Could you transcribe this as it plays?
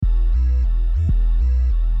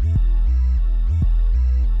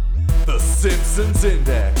Simpsons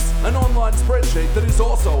Index, an online spreadsheet that is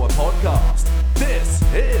also a podcast. This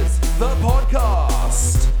is the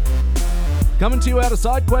podcast. Coming to you out of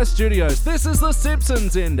SideQuest Studios, this is the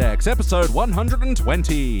Simpsons Index, episode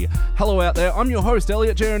 120. Hello out there, I'm your host,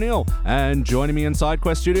 Elliot J. O'Neill, and joining me in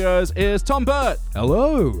SideQuest Studios is Tom Burt.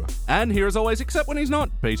 Hello. And here as always, except when he's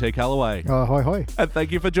not, BT Calloway. Hoi hoi. And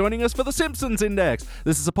thank you for joining us for the Simpsons Index.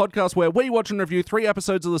 This is a podcast where we watch and review 3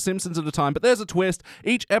 episodes of The Simpsons at a time, but there's a twist.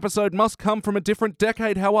 Each episode must come from a different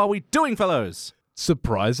decade. How are we doing, fellows?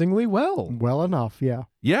 Surprisingly well. Well enough, yeah.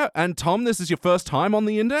 Yeah, and Tom, this is your first time on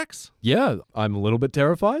the Index? Yeah, I'm a little bit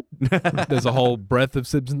terrified. There's a whole breadth of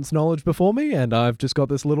Simpsons knowledge before me, and I've just got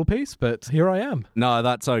this little piece, but here I am. No,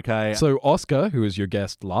 that's okay. So Oscar, who was your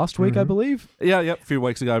guest last week, I believe? Yeah, a few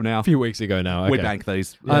weeks ago now. A few weeks ago now, okay. We bank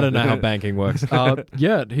these. I don't know how banking works.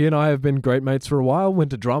 Yeah, he and I have been great mates for a while,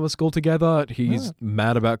 went to drama school together. He's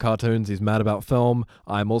mad about cartoons, he's mad about film.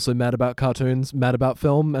 I'm also mad about cartoons, mad about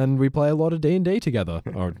film, and we play a lot of D&D together,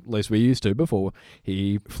 or at least we used to before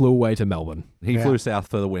he flew away to Melbourne. He flew south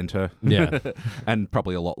for the winter. Yeah. And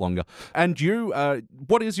probably a lot longer. And you,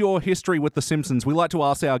 what is your history with The Simpsons? We like to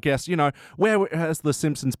ask our guests, where has The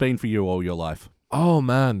Simpsons been for you all your life? Oh,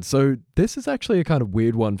 man. So this is actually a kind of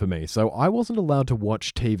weird one for me. So I wasn't allowed to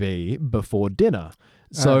watch TV before dinner.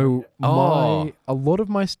 So a lot of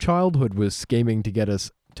my childhood was scheming to get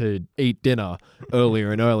us to eat dinner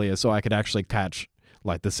earlier and earlier so I could actually catch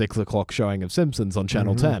like the 6 o'clock showing of Simpsons on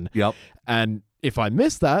Channel 10. Yep. And if I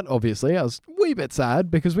missed that, obviously, I was a wee bit sad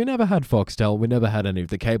because we never had Foxtel. We never had any of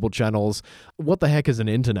the cable channels. What the heck is an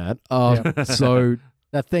internet? So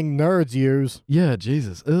that thing nerds use. Yeah,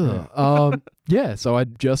 Jesus. Ugh. So I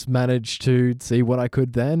just managed to see what I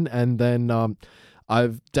could then. And then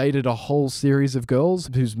I've dated a whole series of girls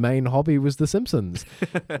whose main hobby was The Simpsons.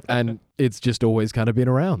 And it's just always kind of been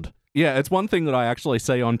around. Yeah, it's one thing that I actually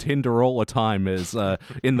say on Tinder all the time is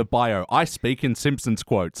in the bio, I speak in Simpsons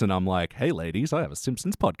quotes, and I'm like, hey, ladies, I have a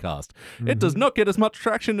Simpsons podcast. It does not get as much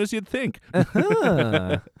traction as you'd think.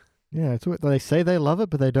 Yeah, it's what they say they love it,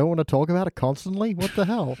 but they don't want to talk about it constantly. What the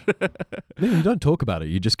hell? No, you don't talk about it.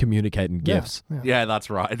 You just communicate in GIFs. Yeah, that's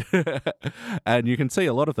right. And you can see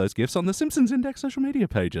a lot of those GIFs on the Simpsons Index social media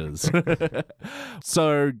pages.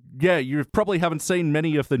 So, yeah, you probably haven't seen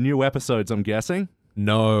many of the new episodes, I'm guessing.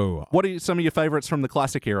 No. What are some of your favorites from the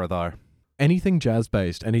classic era, though? Anything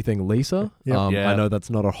jazz-based, anything Lisa. I know that's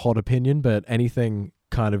not a hot opinion, but anything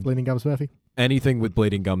kind of... Bleeding Gums Murphy. Anything with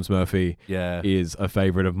Bleeding Gums Murphy is a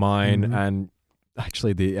favorite of mine. And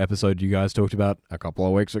actually, the episode you guys talked about a couple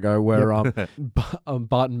of weeks ago where Bart and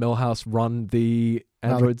Milhouse run the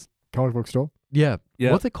androids... comic book store. Yeah.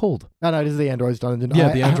 What's it called? No, it is the Androids Dungeon.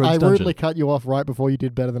 Yeah, the Androids Dungeon. I rudely cut you off right before you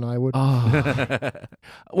did better than I would.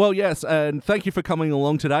 Well, yes, and thank you for coming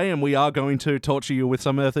along today, and we are going to torture you with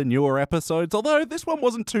some of the newer episodes, although this one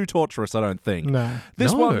wasn't too torturous, I don't think. No.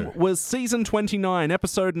 This one was Season 29,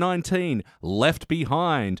 Episode 19, Left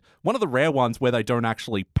Behind. One of the rare ones where they don't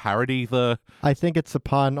actually parody the... I think it's a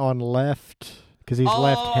pun on left... Because he's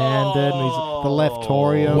left-handed and he's the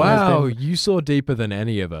leftorium. Wow, you saw deeper than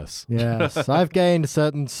any of us. Yes, I've gained a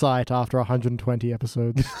certain sight after 120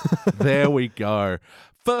 episodes. There we go.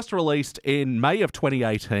 First released in May of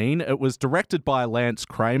 2018, it was directed by Lance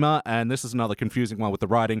Kramer, and this is another confusing one with the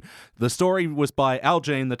writing. The story was by Al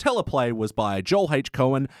Jean, the teleplay was by Joel H.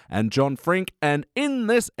 Cohen and John Frink, and in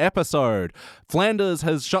this episode, Flanders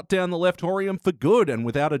has shut down the Leftorium for good, and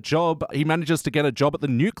without a job, he manages to get a job at the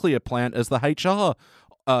nuclear plant as the HR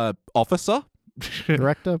officer.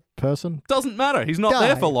 Director, person? Doesn't matter. He's not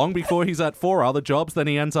there for long before he's at 4 other jobs. Then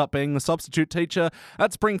he ends up being the substitute teacher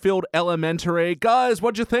at Springfield Elementary. Guys,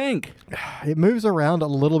 what'd you think? It moves around a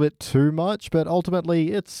little bit too much, but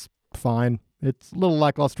ultimately it's fine. It's a little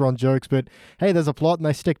lackluster on jokes, but hey, there's a plot and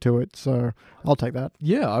they stick to it, so I'll take that.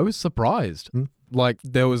 Yeah, I was surprised. Like,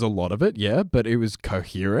 there was a lot of it, but it was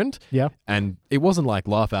coherent. Yeah. And it wasn't like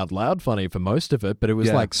laugh out loud funny for most of it, but it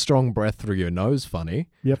was like strong breath through your nose funny.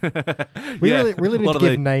 Yep. We really need to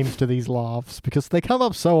give names to these laughs because they come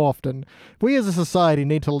up so often. We as a society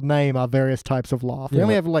need to name our various types of laugh. We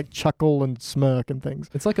only have like chuckle and smirk and things.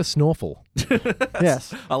 It's like a snorkel.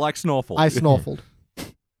 Yes. I like snorkel. I snorkeled.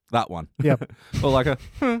 That one. Yep. Or like a...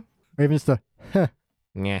 Or even just a...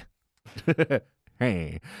 Yeah.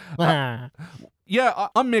 Hey.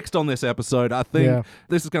 I'm mixed on this episode. I think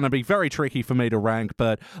this is going to be very tricky for me to rank,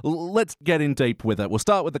 but let's get in deep with it. We'll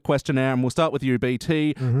start with the questionnaire, and we'll start with you,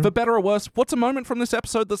 BT. For better or worse, what's a moment from this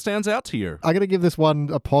episode that stands out to you? I got to give this one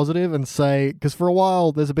a positive and say, because for a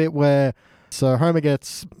while there's a bit where so Homer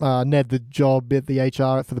gets Ned the job at the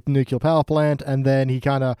HR for the nuclear power plant, and then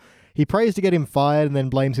he prays to get him fired and then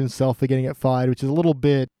blames himself for getting it fired, which is a little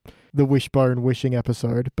bit the wishbone wishing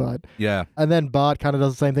episode, but Yeah. and then Bart kind of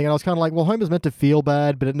does the same thing, and I was kind of like, well, Homer's meant to feel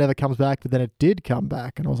bad, but it never comes back, but then it did come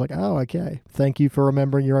back, and I was like, oh, okay, thank you for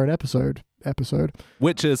remembering your own episode.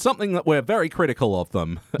 Which is something that we're very critical of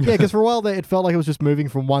them. Yeah, because for a while there, it felt like it was just moving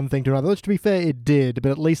from one thing to another, which to be fair, it did,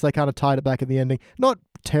 but at least they kind of tied it back at the ending. Not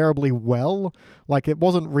terribly well. Like, it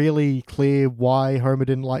wasn't really clear why Homer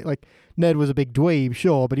didn't like Ned was a big dweeb,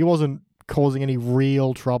 sure, but he wasn't causing any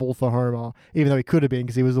real trouble for Homer, even though he could have been,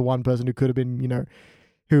 because he was the one person who could have been,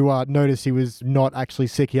 who noticed he was not actually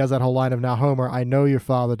sick. He has that whole line of, now, Homer, I know your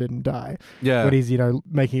father didn't die. Yeah. But he's,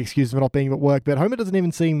 making excuses for not being at work. But Homer doesn't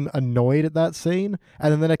even seem annoyed at that scene.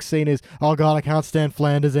 And then the next scene is, oh, God, I can't stand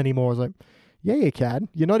Flanders anymore. It's like, yeah, you can.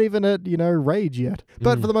 You're not even at, rage yet.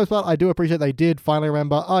 But for the most part, I do appreciate they did finally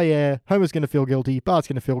remember, oh, yeah, Homer's going to feel guilty. Bart's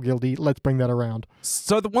going to feel guilty. Let's bring that around.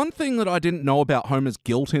 So the one thing that I didn't know about Homer's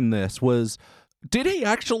guilt in this was, did he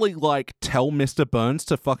actually, tell Mr. Burns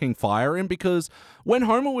to fucking fire him? Because when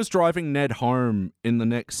Homer was driving Ned home in the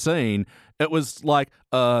next scene, it was like,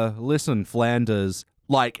 listen, Flanders,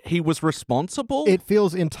 he was responsible? It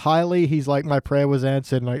feels entirely, he's like, my prayer was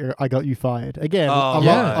answered and I got you fired. Again,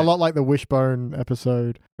 a lot like the Wishbone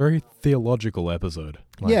episode. Very theological episode.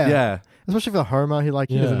 Yeah. Especially for Homer, he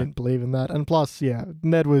doesn't believe in that. And plus,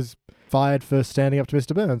 Ned was fired for standing up to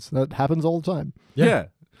Mr. Burns. That happens all the time. Yeah.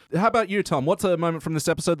 How about you, Tom? What's a moment from this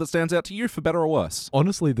episode that stands out to you, for better or worse?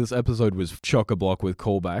 Honestly, this episode was chock-a-block with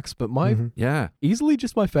callbacks, but easily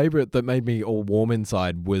just my favorite that made me all warm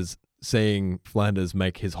inside was seeing Flanders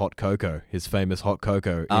make his hot cocoa, his famous hot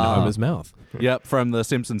cocoa in Homer's mouth. Yep, from the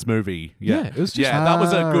Simpsons movie. Yeah, it was just... that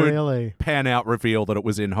was a good really? pan-out reveal that it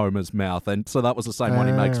was in Homer's mouth, and so that was the same one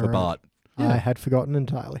he makes for right. Bart. I had forgotten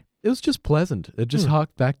entirely. It was just pleasant. It just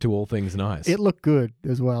harked back to all things nice. It looked good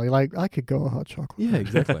as well. You're like, I could go a hot chocolate. Yeah,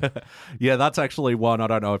 exactly. Yeah, that's actually one. I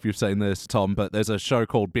don't know if you've seen this, Tom, but there's a show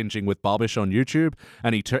called Binging with Barbish on YouTube,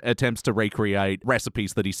 and he attempts to recreate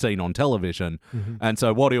recipes that he's seen on television. And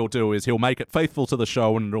so what he'll do is he'll make it faithful to the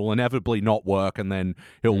show, and it'll inevitably not work, and then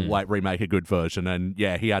he'll remake a good version. And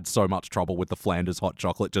yeah, he had so much trouble with the Flanders hot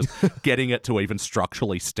chocolate, just getting it to even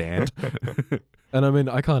structurally stand. And I mean,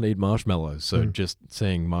 I can't eat marshmallows, so just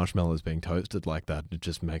seeing marshmallows being toasted like that, it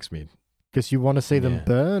just makes me... Because you want to see them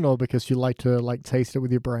burn, or because you like to taste it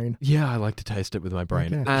with your brain? Yeah, I like to taste it with my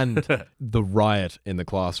brain. Okay. And the riot in the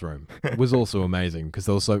classroom was also amazing, because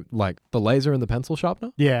there was so, the laser and the pencil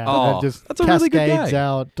sharpener. Yeah, Oh, that just that's a really good cascades gag.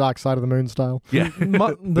 out Dark Side of the Moon style. Yeah.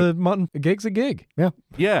 The mutton, a gig's a gig. Yeah.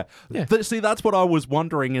 Yeah. See, that's what I was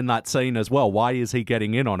wondering in that scene as well. Why is he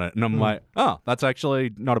getting in on it? And I'm like, oh, that's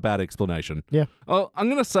actually not a bad explanation. Yeah. Well, I'm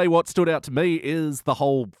going to say what stood out to me is the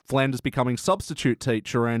whole Flanders becoming substitute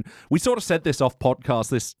teacher. And we sort of said this off podcast.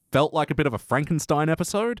 This felt like a bit of a Frankenstein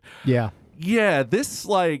episode. Yeah. Yeah, this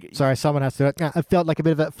Sorry, someone has to... I felt like a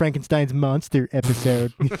bit of a Frankenstein's monster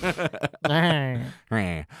episode.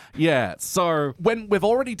 Yeah, so when we've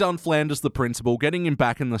already done Flanders the principal, getting him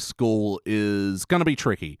back in the school is going to be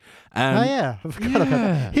tricky. And Oh, yeah. I forgot about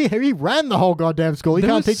that. He ran the whole goddamn school. He There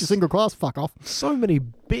can't was- teach a single class. Fuck off. So many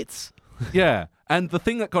bits. Yeah. And the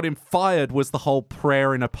thing that got him fired was the whole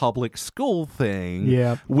prayer in a public school thing.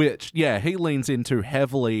 Yeah. Which, he leans into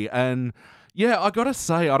heavily. And yeah, I gotta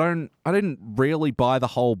say, I didn't really buy the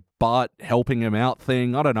whole Bart helping him out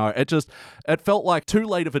thing. I don't know. It felt like too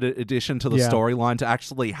late of an addition to the storyline to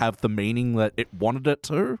actually have the meaning that it wanted it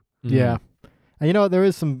to. Yeah. And you know what? There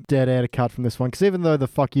is some dead air to cut from this one, because even though the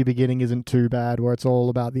fuck you beginning isn't too bad, where it's all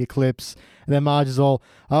about the eclipse, and then Marge is all,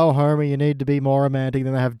 oh, Homer, you need to be more romantic,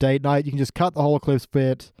 then they have date night, you can just cut the whole eclipse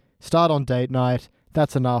bit, start on date night,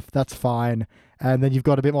 that's enough, that's fine, and then you've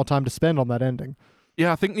got a bit more time to spend on that ending.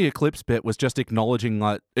 Yeah, I think the eclipse bit was just acknowledging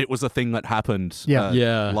that it was a thing that happened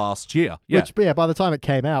last year. Yeah. Which, by the time it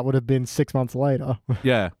came out, would have been 6 months later.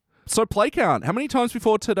 Yeah. So play count. How many times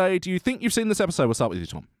before today do you think you've seen this episode? We'll start with you,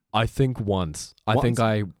 Tom. I think once. I think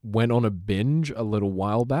I went on a binge a little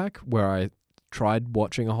while back where I tried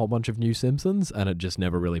watching a whole bunch of new Simpsons, and it just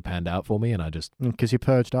never really panned out for me, and Because you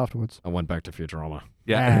purged afterwards. I went back to Futurama.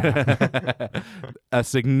 Yeah. A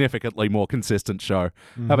significantly more consistent show.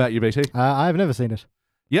 How about you, BT? I've never seen it.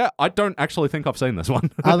 Yeah, I don't actually think I've seen this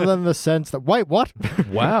one. Other than the sense that, wait, what?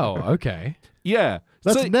 Wow, okay. Yeah.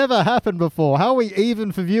 That's See- never happened before. How are we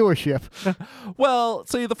even for viewership? Well,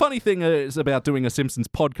 see, the funny thing is about doing a Simpsons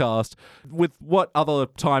podcast, with what other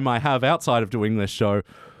time I have outside of doing this show,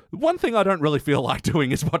 one thing I don't really feel like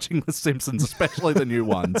doing is watching The Simpsons, especially the new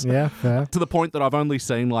ones. Yeah, fair. To the point that I've only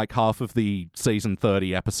seen like half of the season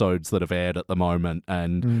 30 episodes that have aired at the moment.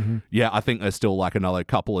 And yeah, I think there's still like another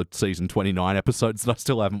couple of season 29 episodes that I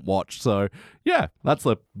still haven't watched. So Yeah, that's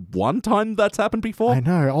the one time that's happened before. I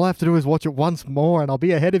know. All I have to do is watch it once more, and I'll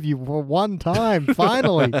be ahead of you for one time,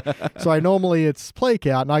 finally. So I normally it's play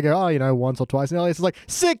count, and I go, once or twice. And it's like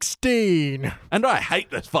 16. And I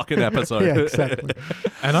hate this fucking episode. Yeah, exactly.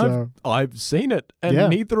 And I've seen it, and Yeah.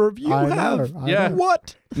 neither of you I have. know. Yeah.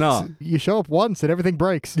 What? No. You show up once, and everything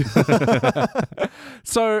breaks.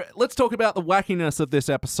 So let's talk about the wackiness of this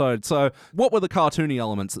episode. So what were the cartoony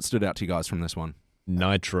elements that stood out to you guys from this one?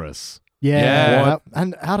 Nitrous. Yeah. What?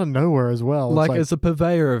 And out of nowhere as well. It's Like, as a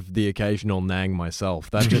purveyor of the occasional nang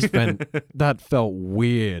myself, that just that felt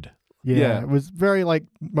weird. Yeah, it was very like,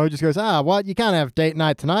 Mo just goes, what? You can't have date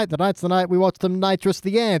night tonight. Tonight's the night we watch them Nitrous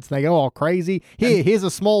the Ants. And they go all crazy. Here's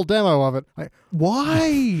a small demo of it. Like,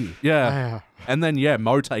 Why? Yeah. And then,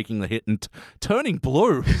 Mo taking the hit and turning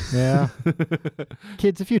blue. yeah.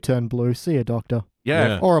 Kids, if you turn blue, see a doctor.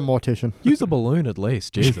 Yeah. Or a mortician. Use a balloon at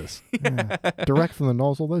least, Jesus. Yeah. Direct from the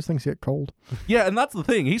nozzle. Those things get cold. Yeah, and that's the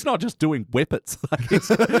thing. He's not just doing whippets. Like, he's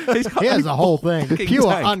got Here's the whole thing. fucking Pure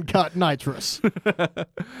tank. uncut nitrous.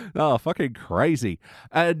 Oh, fucking crazy.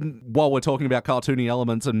 And while we're talking about cartoony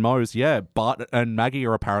elements and Mo's, Bart and Maggie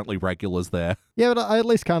are apparently regulars there. Yeah, but I at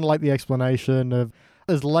least kind of like the explanation of,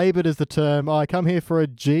 as laboured as the term, I come here for a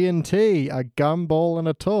G&T, a gumball and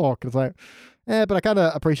a talk. It's like, but I kind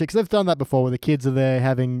of appreciate, because they've done that before where the kids are there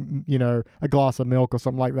having, a glass of milk or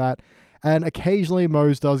something like that. And occasionally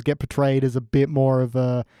Moe's does get portrayed as a bit more of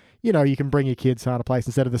a, you can bring your kids kind of place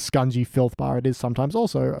instead of the scungy filth bar it is sometimes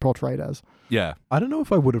also portrayed as. Yeah. I don't know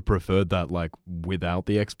if I would have preferred that, like, without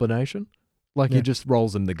the explanation. Like, he just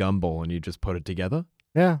rolls in the gumball and you just put it together.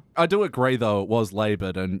 Yeah. I do agree, though, it was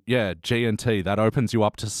laboured. And G&T, that opens you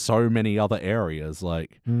up to so many other areas,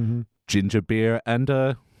 like ginger beer and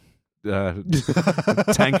a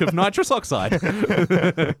tank of nitrous oxide.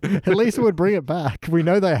 At least it would bring it back. We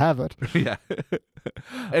know they have it. Yeah.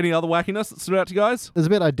 Any other wackiness that stood out to you guys? There's a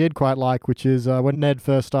bit I did quite like, which is when Ned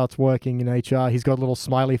first starts working in HR, he's got a little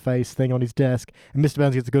smiley face thing on his desk, and Mr.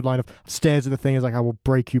 Burns gets a good line of stares at the thing, is like, I will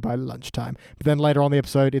break you by lunchtime. But then later on in the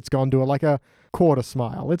episode, it's gone to a quarter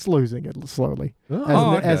smile. It's losing it slowly.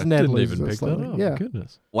 As Ned Didn't loses even it pick slowly. that up. Yeah.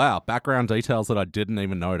 Goodness. Wow, background details that I didn't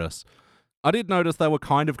even notice. I did notice they were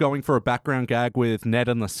kind of going for a background gag with Ned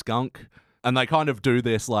and the skunk. And they kind of do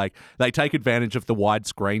this, like, they take advantage of the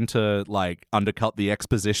widescreen to, like, undercut the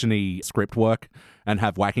exposition-y script work and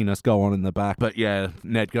have wackiness go on in the back. But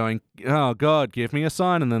Ned going, oh, God, give me a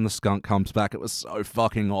sign. And then the skunk comes back. It was so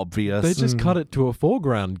fucking obvious. They just cut it to a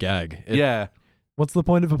foreground gag. What's the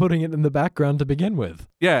point of putting it in the background to begin with?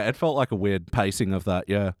 Yeah, it felt like a weird pacing of that,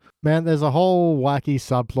 Man, there's a whole wacky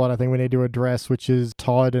subplot I think we need to address, which is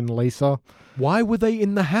Todd and Lisa. Why were they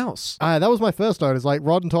in the house? That was my first note. It's like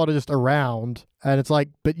Rod and Todd are just around, and it's like,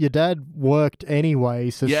 but your dad worked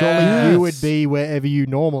anyway, so surely you would be wherever you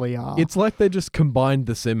normally are. It's like they just combined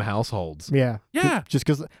the Sim households. Yeah. Just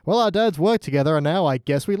because, our dads work together, and now I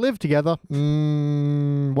guess we live together.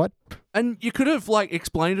 What? And you could have, like,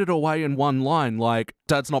 explained it away in one line, like,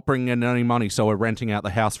 Dad's not bringing in any money, so we're renting out the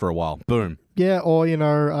house for a while. Boom. Yeah, or,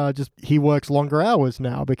 just he works longer hours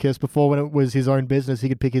now, because before when it was his own business, he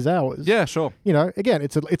could pick his hours. Yeah, sure. Again,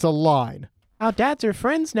 it's a line. Our dads are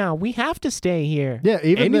friends now. We have to stay here. Yeah,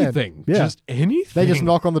 even anything. Then. Yeah. Just anything. They just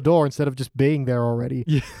knock on the door instead of just being there already.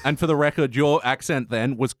 Yeah. And for the record, your accent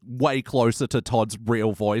then was way closer to Todd's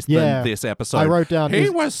real voice than this episode. I wrote down... He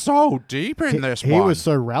was so deep in this one. He was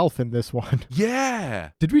so Ralph in this one.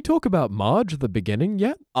 Yeah. Did we talk about Marge at the beginning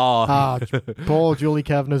yet? Poor Julie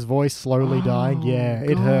Kavanagh's voice slowly dying. Yeah,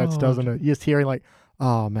 it hurts, doesn't it? Just hearing like,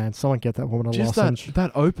 oh man, someone get that woman a Just lozenge.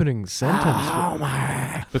 that opening sentence.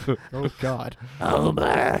 Oh God.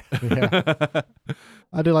 Homer. Yeah.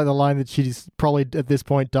 I do like the line that she's probably at this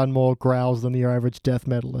point done more growls than your average death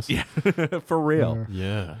medalist. Yeah, for real.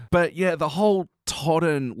 Yeah. But the whole Todd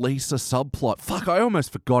and Lisa subplot. Fuck, I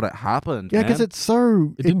almost forgot it happened. Yeah, because man. it's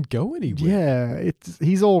so... It didn't go anywhere. Yeah,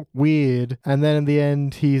 he's all weird, and then in the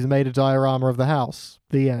end, he's made a diorama of the house.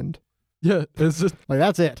 The end. Yeah, it's just... Like,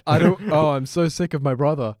 that's it. I'm so sick of my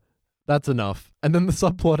brother. That's enough. And then the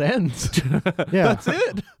subplot ends. Yeah. That's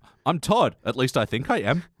it. I'm Todd. At least I think I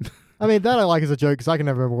am. I mean, that I like as a joke, because I can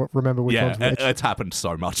never remember which one's which. It's happened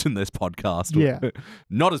so much in this podcast. Yeah.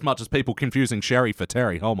 Not as much as people confusing Sherry for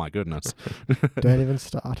Terry. Oh my goodness. Don't even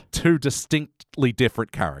start. Two distinctly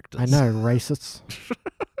different characters. I know, racists.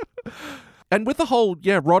 And with the whole,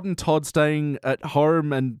 Rod and Todd staying at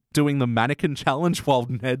home and doing the mannequin challenge while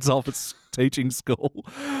Ned's off at teaching school.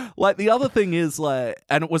 Like, the other thing is, like,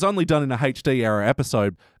 and it was only done in a HD era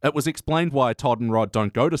episode, it was explained why Todd and Rod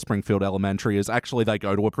don't go to Springfield Elementary is actually they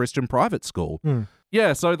go to a Christian private school.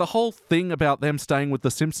 Yeah, so the whole thing about them staying with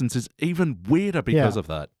The Simpsons is even weirder because of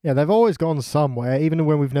that. Yeah, they've always gone somewhere, even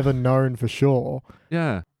when we've never known for sure.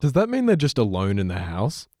 Yeah. Does that mean they're just alone in the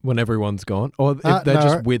house when everyone's gone? Or if they're no.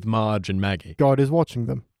 just with Marge and Maggie? God is watching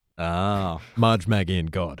them. Ah. Marge, Maggie, and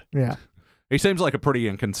God. Yeah. He seems like a pretty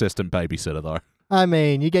inconsistent babysitter, though. I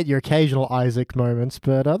mean, you get your occasional Isaac moments,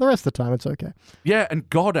 but the rest of the time it's okay. Yeah, and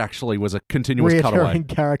God actually was a continuous cutaway. Reoccurring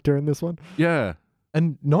character in this one. Yeah.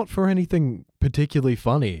 And not for anything particularly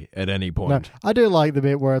funny at any No, point. I do like the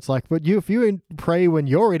bit where it's like, but if you pray when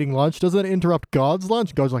you're eating lunch, doesn't it interrupt God's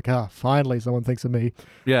lunch? God's like, finally someone thinks of me.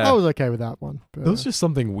 Yeah. I was okay with that one. But, There was just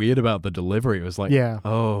something weird about the delivery. It was like, yeah.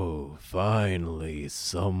 oh, finally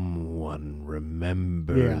someone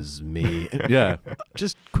remembers me. Yeah.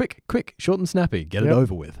 Just quick, short and snappy. Get it Yep.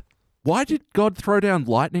 over with. Why did God throw down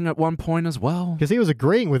lightning at one point as well? Because he was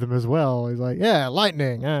agreeing with him as well. He's like, yeah,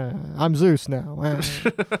 lightning. I'm Zeus now.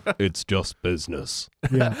 It's just business.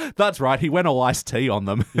 Yeah. That's right. He went all iced tea on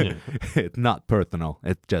them. Yeah. It's not personal.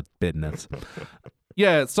 It's just business.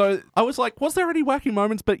 Yeah, so I was like, was there any wacky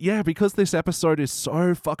moments? But yeah, because this episode is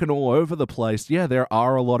so fucking all over the place, yeah, there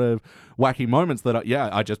are a lot of wacky moments that,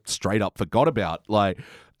 I just straight up forgot about. Like,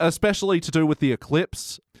 especially to do with the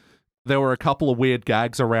eclipse. There were a couple of weird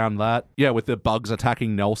gags around that. Yeah, with the bugs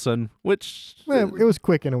attacking Nelson, which... Well, it was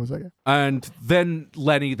quick and it was okay. And then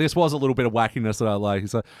Lenny, this was a little bit of wackiness that I like.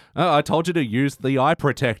 He's like, oh, I told you to use the eye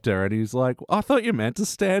protector. And he's like, I thought you meant to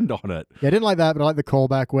stand on it. Yeah, I didn't like that, but I like the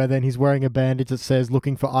callback where then he's wearing a bandage that says,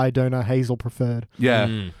 looking for eye donor, Hazel preferred.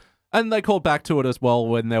 Yeah. And they called back to it as well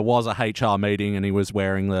when there was a HR meeting and he was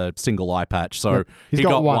wearing the single eye patch. So Yep. He's he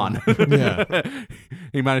got got one. Yeah.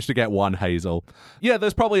 He managed to get one Hazel. Yeah,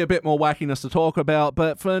 there's probably a bit more wackiness to talk about,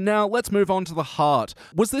 but for now, let's move on to the heart.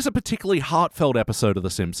 Was this a particularly heartfelt episode of The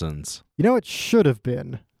Simpsons? You know, it should have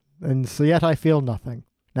been. And so yet I feel nothing.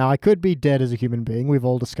 Now, I could be dead as a human being. We've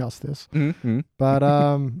all discussed this. Mm-hmm. But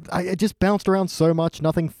it just bounced around so much.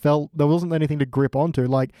 Nothing there wasn't anything to grip onto.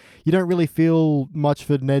 Like, you don't really feel much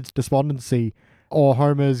for Ned's despondency or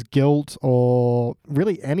Homer's guilt or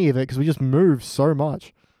really any of it because we just move so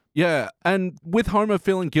much. Yeah, and with Homer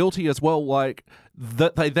feeling guilty as well, like,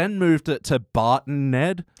 that they then moved it to Bart and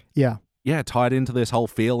Ned. Yeah. Yeah, tied into this whole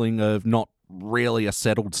feeling of not really a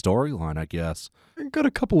settled storyline, I guess. It got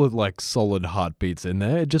a couple of like solid heartbeats in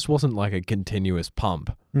there. It just wasn't like a continuous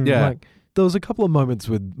pump. Yeah. Like there was a couple of moments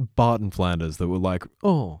with Bart and Flanders that were like,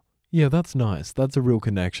 oh, yeah, that's nice. That's a real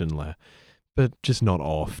connection there. But just not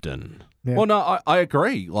often. Yeah. Well, no, I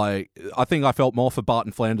agree. Like, I think I felt more for Bart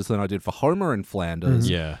and Flanders than I did for Homer and Flanders.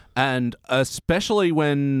 Yeah. And especially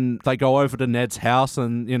when they go over to Ned's house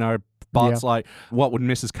and, Bart's like, what would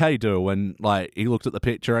Mrs. K do? And, like, he looked at the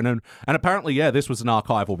picture and apparently, this was an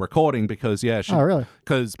archival recording because, Oh, really?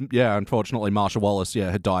 Because, unfortunately, Marsha Wallace,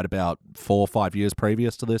 had died about 4 or 5 years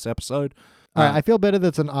previous to this episode. All right, I feel better that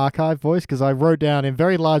it's an archive voice because I wrote down in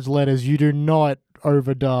very large letters, you do not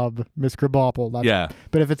overdub Miss Krabappel. Yeah.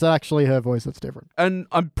 But if it's actually her voice, that's different. And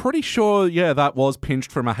I'm pretty sure, that was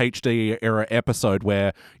pinched from a HD era episode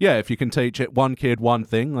where, if you can teach it one kid one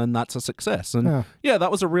thing, then that's a success. And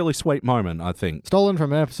that was a really sweet moment, I think. Stolen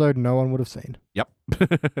from an episode no one would have seen. Yep.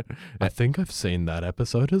 I think I've seen that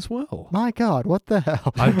episode as well. My God, what the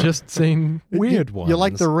hell? I've just seen weird ones. You're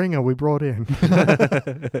like the ringer we brought in.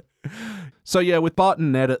 So with Bart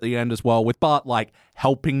and Ned at the end as well, with Bart like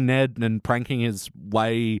helping Ned and pranking his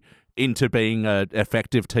way into being an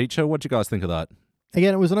effective teacher. What do you guys think of that?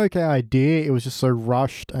 Again, it was an okay idea. It was just so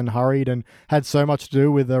rushed and hurried and had so much to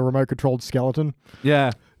do with a remote-controlled skeleton.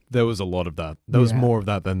 Yeah. There was a lot of that. There was more of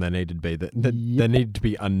that than there needed to be. There needed to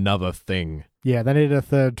be another thing. Yeah, they needed a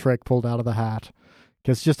third trick pulled out of the hat.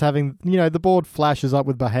 Because just having, the board flashes up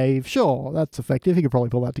with behave, sure, that's effective. He could probably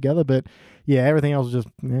pull that together. But everything else was just,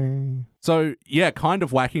 So, kind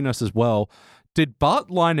of wackiness as well. Did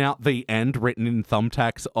Bart line out the end written in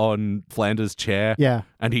thumbtacks on Flanders' chair? Yeah.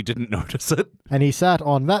 And he didn't notice it? And he sat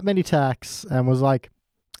on that many tacks and was like,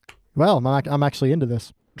 well, I'm actually into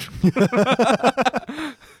this.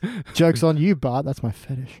 Joke's on you, Bart. That's my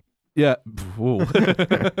fetish. Yeah.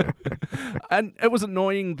 And it was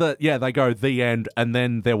annoying that, they go the end and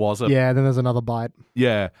then there was then there's another bite.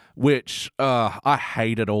 Yeah, which I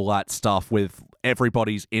hated all that stuff with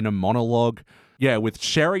everybody's inner monologue. Yeah, with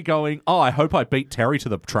Sherry going, I hope I beat Terry to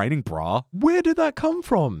the training bra. Where did that come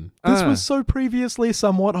from? This was so previously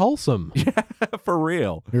somewhat wholesome. Yeah, for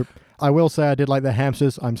real. Yep. I will say I did like the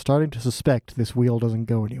hamsters. I'm starting to suspect this wheel doesn't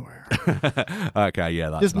go anywhere. Okay,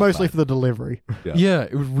 that's just not mostly bad. for the delivery. Yeah,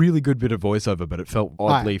 it was really good bit of voiceover, but it felt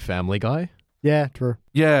oddly Family Guy. Yeah, true.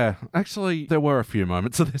 Yeah, actually, there were a few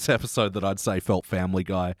moments of this episode that I'd say felt Family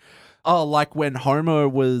Guy. Oh, like when Homer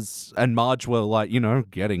and Marge were like,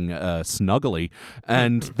 getting snuggly,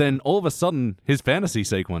 and then all of a sudden his fantasy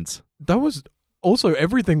sequence. That was also,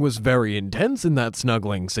 everything was very intense in that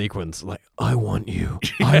snuggling sequence. Like, I want you.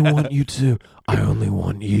 I want you too. I only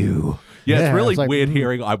want you. Yeah, it's really it's like, weird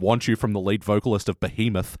hearing I Want You from the lead vocalist of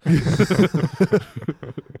Behemoth.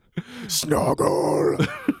 Snuggle.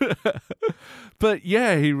 But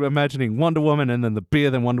yeah, he imagining Wonder Woman and then the beer,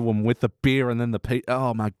 then Wonder Woman with the beer, and then the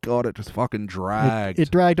oh my god, it just fucking dragged. It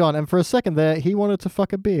dragged on, and for a second there, he wanted to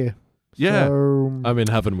fuck a beer. Yeah. So, I mean,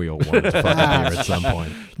 haven't we all wanted to fuck a beer at some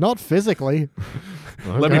point? not physically.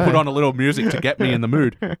 Let me put on a little music to get me in the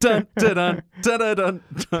mood. Dun, dun, dun, dun, dun, dun,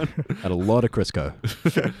 dun. Had a lot of Crisco.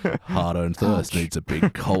 Hard-earned thirst needs a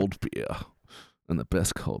big cold beer. And the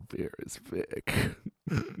best cold beer is Vic.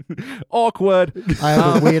 Awkward. I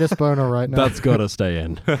have the weirdest boner right now. That's got to stay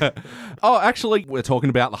in. Oh, actually, we're talking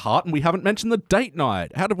about the heart, and we haven't mentioned the date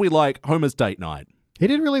night. How did we like Homer's date night? He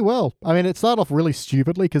did really well. I mean, it started off really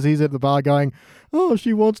stupidly because he's at the bar going, oh,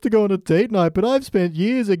 she wants to go on a date night, but I've spent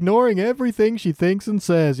years ignoring everything she thinks and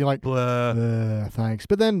says. You're like, thanks.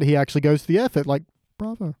 But then he actually goes to the effort, like,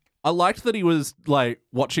 bravo. I liked that he was like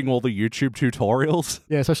watching all the YouTube tutorials.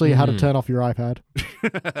 Yeah, especially how to turn off your iPad.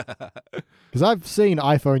 Because I've seen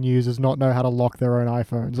iPhone users not know how to lock their own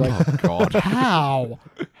iPhones. Like, Oh, God. how?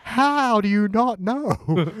 How do you not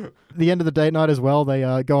know? The end of the date night as well, they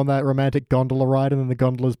go on that romantic gondola ride, and then the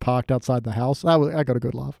gondola's parked outside the house. I got a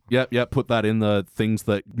good laugh. Yep. Put that in the things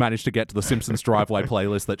that managed to get to the Simpsons driveway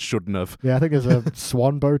playlist that shouldn't have. Yeah, I think there's a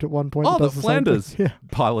swan boat at one point. Oh, that the does the same thing. Flanders Yeah,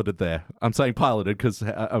 piloted there. I'm saying piloted because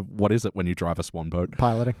what is it when you drive a swan boat?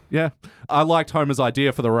 piloting. Yeah. I liked Homer's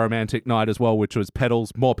idea for the romantic night as well, which was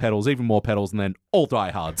pedals, even more pedals, and then all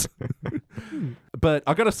diehards. But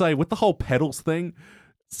I got to say, with the whole pedals thing,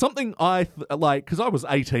 something I like, because I was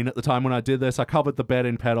 18 at the time when I did this, I covered the bed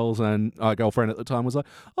in pedals, and my girlfriend at the time was like,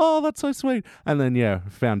 oh, that's so sweet. And then,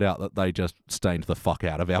 found out that they just stained the fuck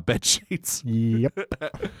out of our bed sheets. Yep.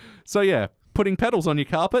 So, putting pedals on your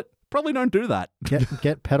carpet, probably don't do that.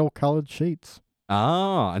 Get pedal-colored sheets.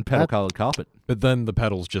 Ah, and pedal-colored carpet. But then the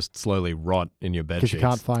pedals just slowly rot in your bed Because sheets. you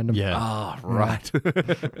can't find them. Yeah. Ah, right.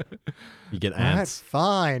 You get That's ants.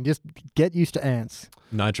 fine. Just get used to ants.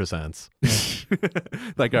 Nitrous ants.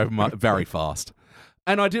 They go very fast.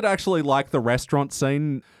 And I did actually like the restaurant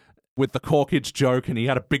scene with the corkage joke, and he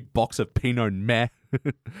had a big box of Pinot Meh,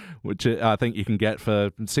 which I think you can get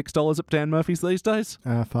for $6 at Dan Murphy's these days.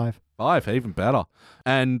 5. 5, even better.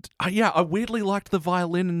 And I weirdly liked the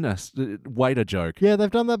violinist waiter joke. Yeah, they've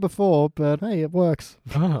done that before, but hey, it works.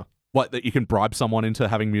 What, that you can bribe someone into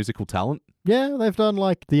having musical talent? Yeah, they've done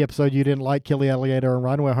like the episode you didn't like, Kill the Alligator and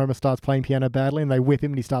Run, where Homer starts playing piano badly and they whip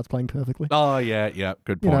him and he starts playing perfectly. Oh, yeah,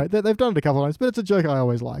 good You point. know, they've done it a couple of times, but it's a joke I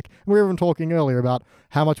always like. We were even talking earlier about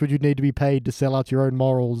how much would you need to be paid to sell out your own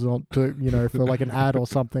morals or to, for like an ad or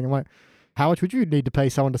something. I'm like, how much would you need to pay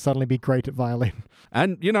someone to suddenly be great at violin?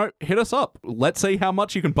 And, hit us up. Let's see how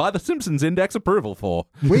much you can buy the Simpsons Index approval for.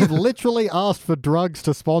 We've literally asked for drugs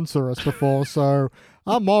to sponsor us before, so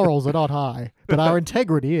our morals are not high, but our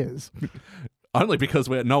integrity is. Only because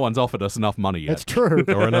no one's offered us enough money yet. It's true.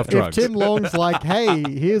 Or enough drugs. If Tim Long's like, hey,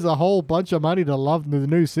 here's a whole bunch of money to love the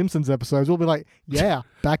new Simpsons episodes, we'll be like, yeah,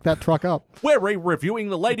 back that truck up. We're re-reviewing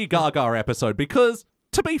the Lady Gaga episode because,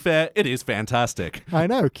 to be fair, it is fantastic. I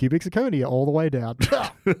know, cubic zirconia all the way down.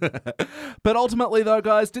 But ultimately, though,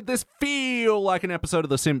 guys, did this feel like an episode of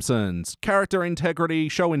The Simpsons? Character integrity,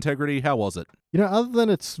 show integrity, how was it? Other than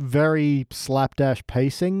its very slapdash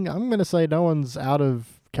pacing, I'm going to say no one's out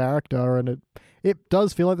of character, and it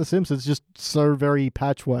does feel like The Simpsons, just so very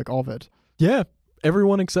patchwork of it. Yeah.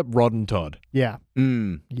 Everyone except Rod and Todd, Yeah.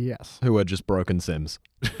 Yes. who are just broken Sims.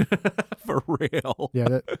 For real.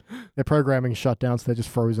 Yeah, their programming shut down, so they're just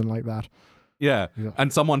frozen like that. Yeah.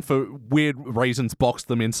 And someone, for weird reasons, boxed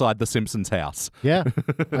them inside The Simpsons house. Yeah.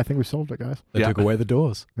 I think we solved it, guys. They took away the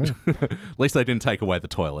doors. At least they didn't take away the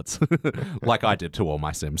toilets, like I did to all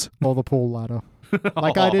my Sims. Or the pool ladder.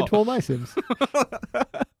 Like I did to all my Sims.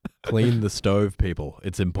 Clean the stove, people.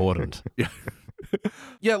 It's important.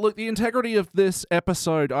 Yeah, look, the integrity of this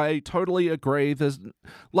episode, I totally agree. There's,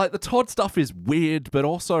 the Todd stuff is weird, but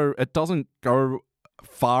also it doesn't go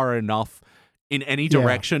far enough in any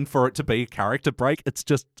direction for it to be a character break. It's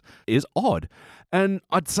just is odd. And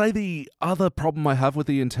I'd say the other problem I have with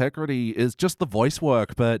the integrity is just the voice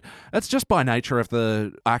work, but it's just by nature of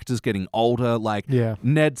the actors getting older.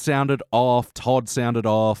 Ned sounded off, Todd sounded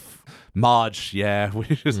off, Marge, we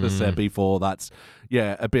just said before, that's,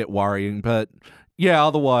 a bit worrying. But,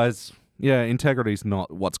 otherwise, Yeah, integrity's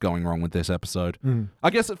not what's going wrong with this episode. I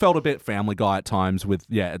guess it felt a bit Family Guy at times with,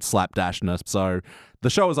 its slapdashness. So the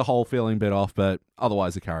show as a whole feeling a bit off, but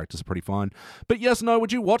otherwise the characters are pretty fine. But yes, no,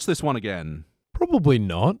 would you watch this one again? Probably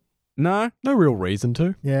not. No? No real reason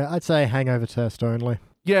to. Yeah, I'd say hangover test only.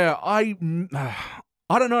 Yeah, I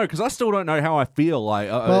don't know, because I still don't know how I feel.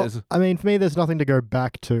 I mean, for me, there's nothing to go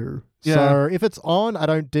back to. Yeah. So if it's on, I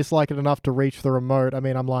don't dislike it enough to reach the remote. I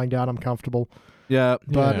mean, I'm lying down, I'm comfortable. Yeah.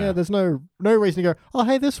 But yeah, there's no reason to go, oh,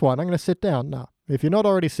 hey, this one, I'm going to sit down. No. If you're not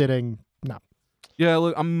already sitting, no. Yeah,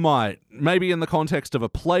 look, I might. Maybe in the context of a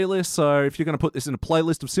playlist. So if you're going to put this in a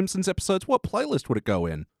playlist of Simpsons episodes, what playlist would it go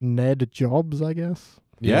in? Ned Jobs, I guess.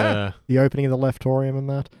 Yeah. The opening of the Leftorium and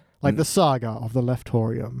that. Like the saga of the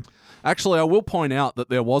Leftorium. Actually, I will point out that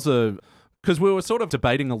there was because we were sort of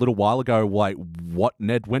debating a little while ago, like, what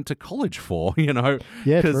Ned went to college for, Yeah, true.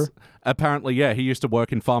 Because apparently, he used to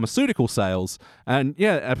work in pharmaceutical sales. And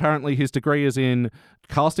apparently his degree is in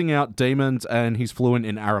casting out demons and he's fluent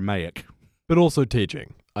in Aramaic. But also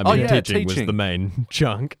teaching. I mean, teaching was teaching. the main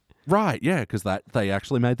chunk. Right, because they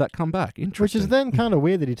actually made that comeback. Interesting. Which is then kind of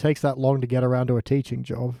weird that he takes that long to get around to a teaching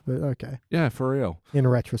job. But okay. Yeah, for real. In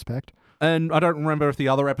retrospect. And I don't remember if the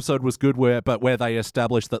other episode was good, where they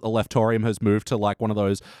established that the Leftorium has moved to like one of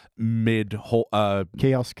those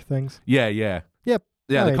Kiosk things. Yeah. Yep.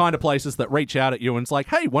 Yeah, the Right. kind of places that reach out at you and it's like,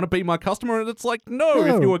 hey, want to be my customer? And it's like, no,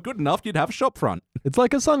 if you were good enough, you'd have a shop front. It's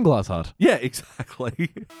like a sunglass hut. Yeah,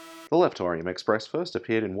 exactly. The Leftorium Express first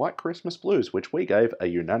appeared in White Christmas Blues, which we gave a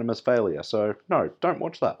unanimous failure. So, no, don't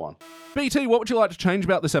watch that one. BT, what would you like to change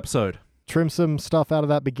about this episode? Trim some stuff out of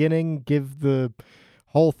that beginning. Give the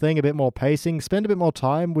whole thing a bit more pacing. Spend a bit more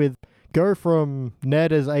time with... Go from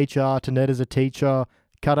Ned as HR to Ned as a teacher.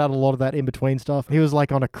 Cut out a lot of that in-between stuff. He was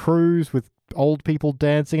like on a cruise with old people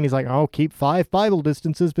dancing, and he's like, oh, keep 5 Bible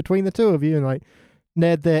distances between the two of you. And like,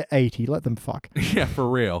 Ned, they're 80. Let them fuck. Yeah, for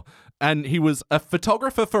real. And he was a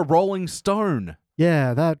photographer for Rolling Stone.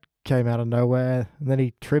 Yeah, that came out of nowhere. And then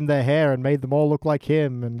he trimmed their hair and made them all look like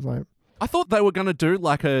him. And like, I thought they were going to do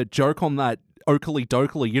like a joke on that Oakley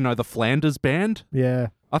Dokley, the Flanders band. yeah.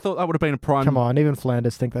 I thought that would have been a prime... Come on, even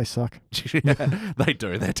Flanders think they suck. Yeah, they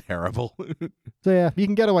do. They're terrible. So yeah, you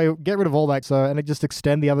can get rid of all that, and it just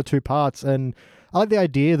extend the other two parts. And I like the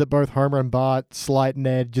idea that both Homer and Bart slight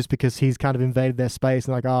Ned just because he's kind of invaded their space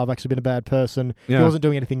and like, oh, I've actually been a bad person. Yeah. He wasn't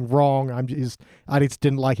doing anything wrong. I just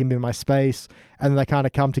didn't like him in my space. And then they kind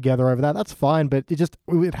of come together over that. That's fine, but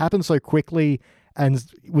it happened so quickly and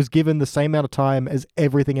was given the same amount of time as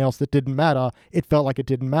everything else that didn't matter. It felt like it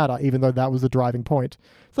didn't matter, even though that was the driving point.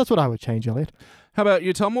 So that's what I would change, Elliot. How about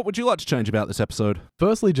you, Tom? What would you like to change about this episode?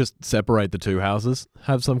 Firstly, just separate the two houses.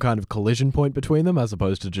 Have some kind of collision point between them as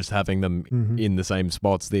opposed to just having them in the same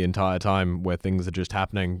spots the entire time where things are just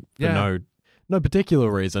happening for no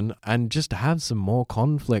particular reason. And just have some more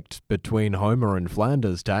conflict between Homer and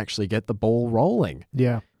Flanders to actually get the ball rolling.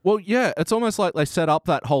 Yeah. Well, yeah, it's almost like they set up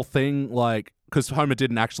that whole thing like... Because Homer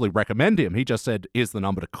didn't actually recommend him. He just said, here's the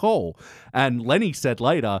number to call. And Lenny said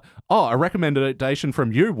later, oh, a recommendation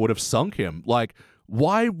from you would have sunk him. Like,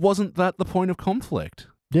 why wasn't that the point of conflict?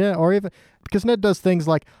 Yeah, or even... Because Ned does things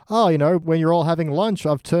like, oh, when you're all having lunch,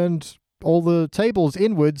 I've turned all the tables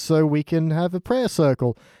inwards so we can have a prayer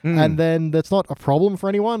circle. And then that's not a problem for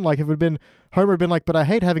anyone. Like, if it had been... Homer had been like, but I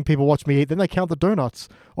hate having people watch me eat. Then they count the donuts.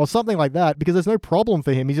 Or something like that. Because there's no problem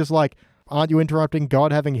for him. He's just like, aren't you interrupting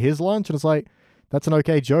God having his lunch? And it's like... That's an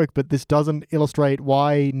okay joke, but this doesn't illustrate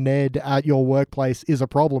why Ned at your workplace is a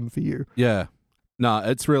problem for you. Yeah. No,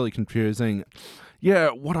 it's really confusing. Yeah,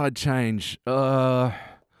 what I'd change? I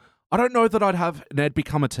don't know that I'd have Ned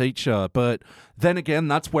become a teacher, but then again,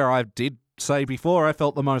 that's where I did say before I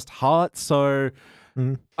felt the most heart, so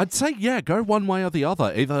I'd say, go one way or the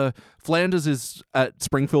other. Either Flanders is at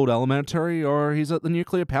Springfield Elementary or he's at the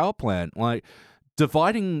nuclear power plant. Like,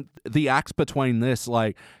 dividing the acts between this,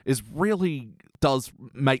 is really... does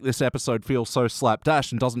make this episode feel so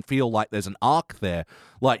slapdash and doesn't feel like there's an arc there.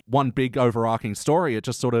 Like one big overarching story, it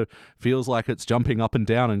just sort of feels like it's jumping up and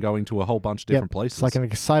down and going to a whole bunch of different places. It's like an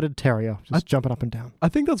excited terrier, just jumping up and down. I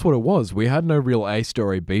think that's what it was. We had no real A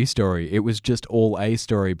story, B story. It was just all A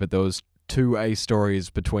story, but there was 2 A stories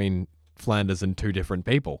between Flanders and 2 different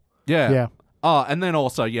people. Yeah. Oh, and then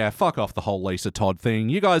also, fuck off the whole Lisa Todd thing.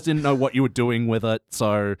 You guys didn't know what you were doing with it,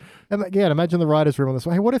 so... Yeah, imagine the writer's room on this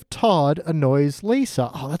one. Hey, what if Todd annoys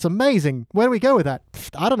Lisa? Oh, that's amazing. Where do we go with that?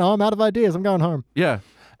 I don't know. I'm out of ideas. I'm going home. Yeah.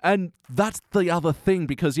 And that's the other thing,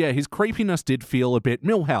 because, his creepiness did feel a bit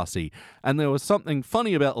Milhousey. And there was something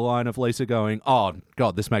funny about the line of Lisa going, oh,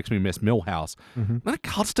 God, this makes me miss Milhouse. Then it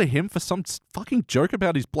cuts to him for some fucking joke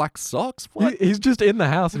about his black socks. What? He's just in the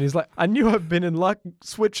house and he's like, I knew I've been in luck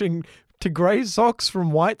switching to grey socks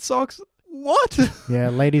from white socks? What? Yeah,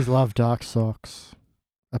 ladies love dark socks,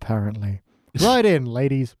 apparently. Right in,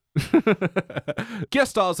 ladies.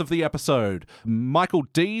 Guest stars of the episode: Michael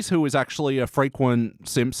Dees, who is actually a frequent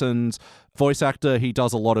Simpsons voice actor. He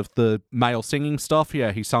does a lot of the male singing stuff.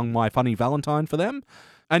 Yeah, he sung My Funny Valentine for them.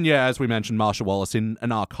 And yeah, as we mentioned, Marsha Wallace in an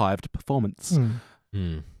archived performance.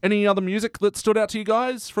 Any other music that stood out to you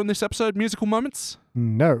guys from this episode? Musical moments?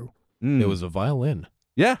 No. There was a violin.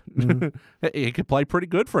 Yeah. He could play pretty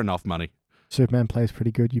good for enough money. Superman plays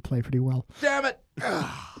pretty good. You play pretty well. Damn it.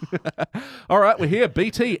 All right, we're here.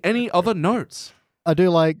 BT, any other notes? I do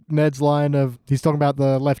like Ned's line of, he's talking about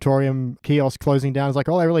the Leftorium kiosk closing down. He's like,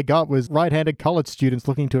 all I really got was right-handed college students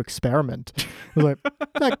looking to experiment. I was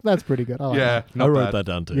like, that's pretty good. I like that. I wrote that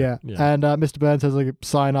down too. Yeah. And Mr. Burns has a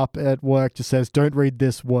sign up at work, just says, don't read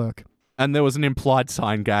this work. And there was an implied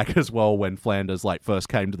sign gag as well when Flanders first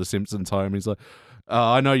came to the Simpsons home. He's like,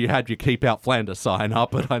 I know you had your Keep Out Flanders sign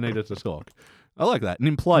up, but I needed to talk. I like that. An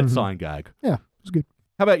implied sign gag. Yeah, it was good.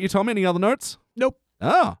 How about you, Tom? Any other notes? Nope.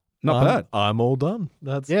 Ah, not bad. I'm all done.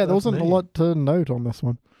 There wasn't a lot to note on this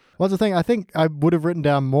one. Well, that's the thing. I think I would have written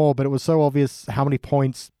down more, but it was so obvious how many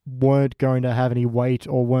points weren't going to have any weight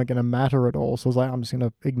or weren't going to matter at all. So I was like, I'm just going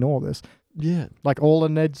to ignore this. Yeah. Like all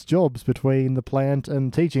of Ned's jobs between the plant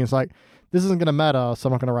and teaching. It's like, this isn't going to matter, so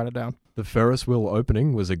I'm not going to write it down. The Ferris wheel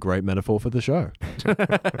opening was a great metaphor for the show.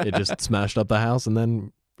 It just smashed up the house and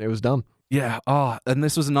then it was done. Yeah. Oh, and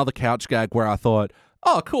this was another couch gag where I thought,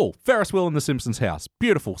 oh, cool. Ferris wheel in the Simpsons house.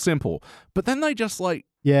 Beautiful, simple. But then they just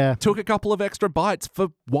took a couple of extra bites for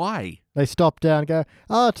why? They stop down and go,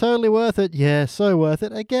 oh, totally worth it. Yeah, so worth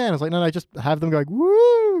it. Again, it's like, no, just have them going,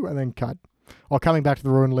 woo, and then cut. Or coming back to the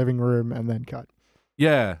ruined living room and then cut.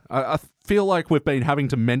 Yeah, I feel like we've been having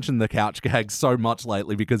to mention the couch gags so much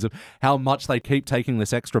lately because of how much they keep taking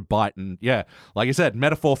this extra bite. And yeah, like you said,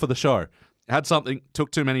 metaphor for the show. Had something, took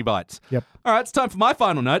too many bites. Yep. All right, it's time for my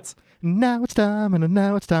final notes. Now it's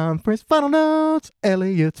time for his final notes.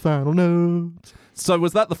 Elliot's final notes. So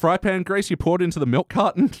was that the fry pan grease you poured into the milk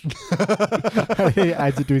carton? He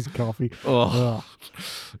adds it to his coffee. Oh.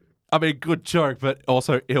 I mean, good joke, but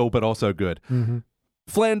also ill, but also good. Mm-hmm.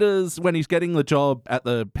 Flanders, when he's getting the job at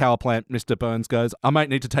the power plant, Mr. Burns goes, I might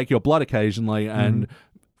need to take your blood occasionally. And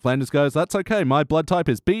Flanders goes, that's okay. My blood type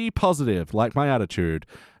is B positive, like my attitude.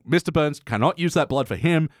 Mr. Burns cannot use that blood for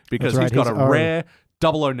him because he's got a rare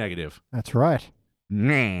 00 negative. That's right.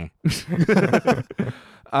 Nah.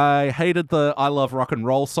 I hated the I Love Rock and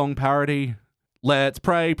Roll song parody. Let's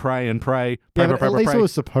pray, pray, and pray. Pray, Yeah, but pray, at pray, least pray. it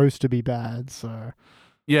was supposed to be bad, so...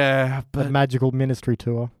 Yeah, The but magical ministry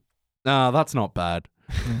tour. that's not bad.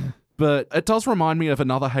 But it does remind me of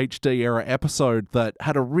another HD era episode that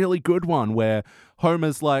had a really good one where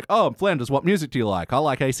Homer's like, oh, Flanders, what music do you like? I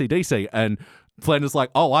like AC/DC. And Flanders like,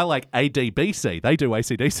 oh, I like ADBC. They do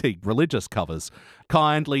AC/DC religious covers.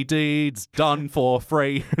 Kindly deeds done for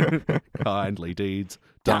free. Kindly deeds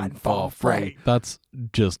done for free. That's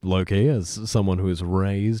just low-key as someone who is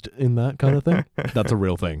raised in that kind of thing. That's a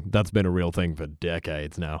real thing. That's been a real thing for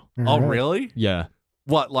decades now. Oh, really? Yeah.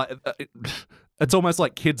 What, like... it's almost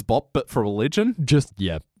like Kids Bop, but for religion?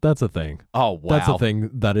 That's a thing. Oh, wow. That's a thing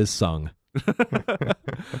that is sung.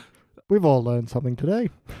 We've all learned something today.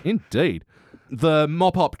 Indeed. The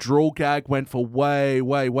mop-up drool gag went for way,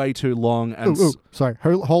 way, way too long. And Sorry,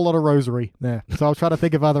 whole lot of rosary there. So I was trying to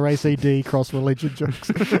think of other ACD cross-religion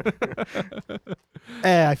jokes.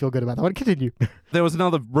 I feel good about that one. Continue. there was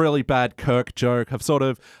another really bad Kirk joke.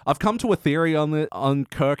 I've come to a theory on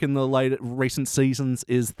Kirk in the recent seasons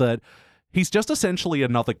is that he's just essentially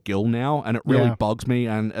another Gil now, and it really bugs me.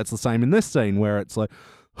 And it's the same in this scene where it's like,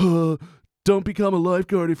 don't become a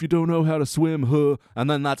lifeguard if you don't know how to swim, and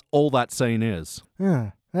then that's all that scene is.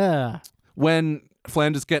 Yeah. When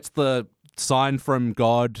Flanders gets the sign from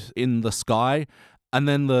God in the sky, and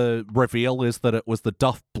then the reveal is that it was the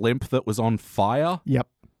Duff blimp that was on fire. Yep.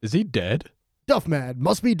 Is he dead? Duffman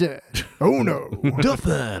must be dead. Oh no.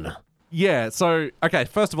 Duffman. Yeah, so, okay,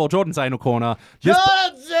 first of all, Jordan's Anal Corner.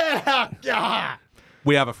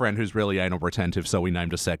 We have a friend who's really anal retentive, so we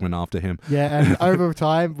named a segment after him. Yeah, and over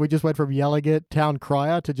time, we just went from yelling at Town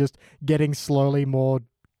Crier to just getting slowly more,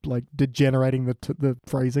 like, degenerating the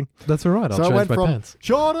phrasing. That's all right. I'll So I change went my from pants.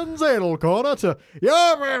 Jordan's Anal Corner to...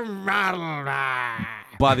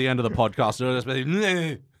 By the end of the podcast, it'll just be...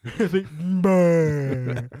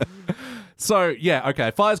 So, yeah, okay,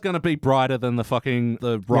 fire's going to be brighter than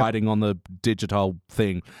the writing on the digital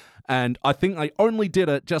thing. And I think they only did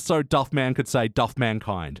it just so Duffman could say Duff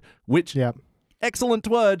Mankind, which, excellent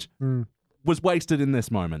word, was wasted in this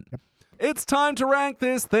moment. Yep. It's time to rank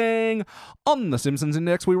this thing. On the Simpsons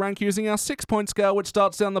Index, we rank using our 6-point scale, which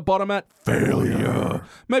starts down the bottom at failure.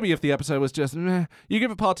 Maybe if the episode was just meh, you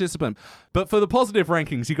give it participant. But for the positive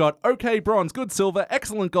rankings, you got okay bronze, good silver,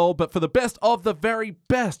 excellent gold, but for the best of the very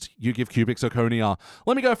best, you give cubic zirconia.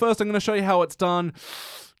 Let me go first. I'm going to show you how it's done.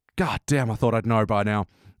 God damn, I thought I'd know by now.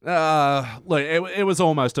 Look, it was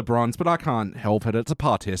almost a bronze, but I can't help it. It's a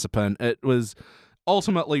participant. It was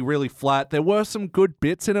ultimately really flat. There were some good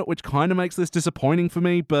bits in it, which kind of makes this disappointing for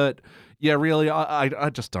me, but yeah, really, I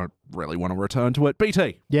just don't really want to return to it.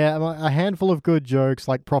 BT. Yeah, a handful of good jokes,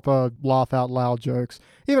 like proper laugh-out-loud jokes,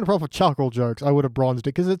 even proper chuckle jokes, I would have bronzed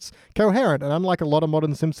it, because it's coherent, and unlike a lot of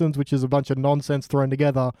modern Simpsons, which is a bunch of nonsense thrown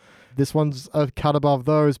together, this one's a cut above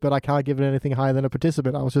those, but I can't give it anything higher than a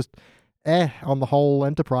participant. I was just on the whole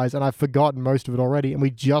enterprise, and I've forgotten most of it already, and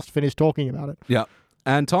we just finished talking about it. Yeah.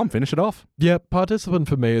 And Tom, finish it off. Yeah, participant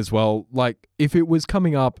for me as well. Like, if it was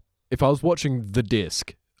coming up, if I was watching the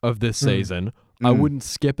disc of this season, I wouldn't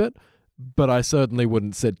skip it, but I certainly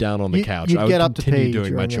wouldn't sit down on the couch. I would continue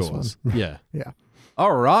doing my chores. Yeah. Yeah.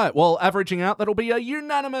 All right. Well, averaging out, that'll be a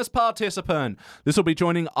unanimous participant. This will be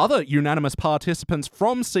joining other unanimous participants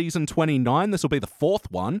from season 29. This will be the fourth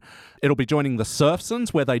one. It'll be joining the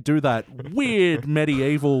Surfsons, where they do that weird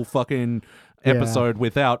medieval fucking episode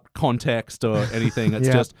without context or anything. It's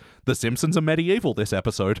just The Simpsons are medieval this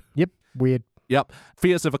episode. Yep. Weird. Yep.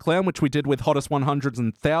 Fears of a Clown, which we did with Hottest 100s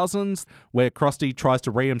and Thousands, where Krusty tries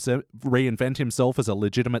to reinvent himself as a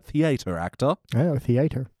legitimate theatre actor. Oh,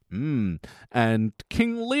 theatre. And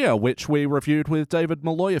King Lear, which we reviewed with David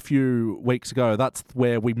Malloy a few weeks ago. That's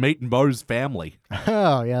where we meet Moe's family.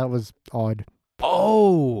 Oh, yeah, that was odd.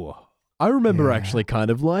 Oh, I remember actually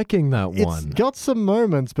kind of liking that one. It's got some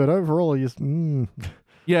moments, but overall, just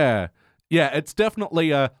Yeah. Yeah, it's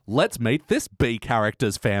definitely a let's meet this B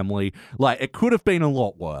character's family. Like, it could have been a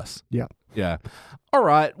lot worse. Yeah. Yeah. All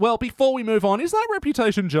right. Well, before we move on, is that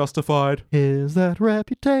reputation justified? Is that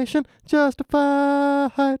reputation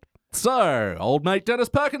justified? So, old mate Dennis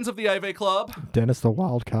Perkins of the AV Club. Dennis the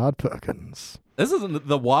Wild Card Perkins. This isn't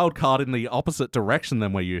the wild card in the opposite direction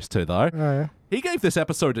than we're used to, though. Oh, yeah. He gave this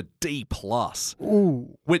episode a D+.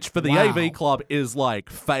 Ooh. Which for the AV Club is like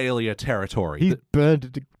failure territory. He burned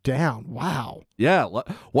it down. Wow. Yeah,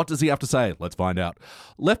 what does he have to say? Let's find out.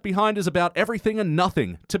 Left Behind is about everything and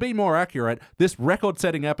nothing. To be more accurate, this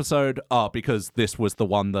record-setting episode, because this was the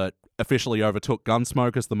one that officially overtook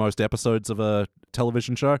Gunsmoke as the most episodes of a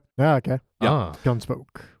television show. Ah, okay. Yeah.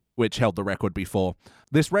 Gunsmoke. Which held the record before.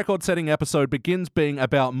 This record-setting episode begins being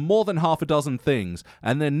about more than half a dozen things,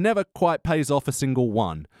 and then never quite pays off a single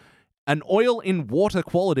one. An oil in water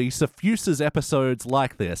quality suffuses episodes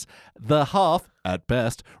like this. The half, at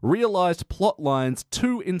best, realized plot lines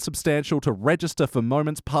too insubstantial to register for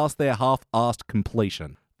moments past their half-assed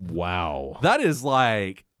completion. Wow. That is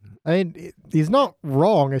like... I mean, he's not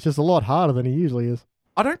wrong. It's just a lot harder than he usually is.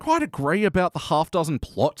 I don't quite agree about the half-dozen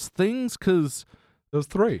plots things, because... There's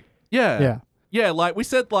 3. Yeah. Yeah, like we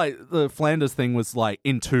said, like the Flanders thing was like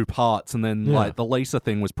in 2 parts, and then like the Lisa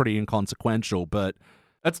thing was pretty inconsequential, but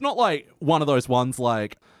it's not like one of those ones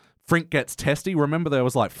like Frink Gets Testy. Remember there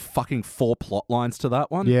was like fucking 4 plot lines to that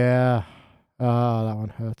one? Yeah. That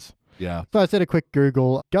one hurts. Yeah. So I did a quick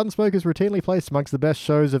Google. Gunsmoke is routinely placed amongst the best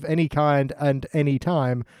shows of any kind and any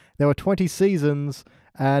time. There were 20 seasons,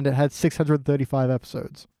 and it had 635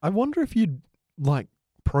 episodes. I wonder if you'd like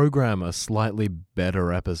program a slightly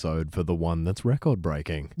better episode for the one that's record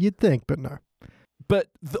breaking. You'd think, but no. But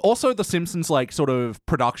also the Simpsons like sort of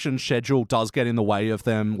production schedule does get in the way of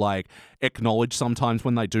them like acknowledge sometimes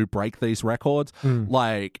when they do break these records.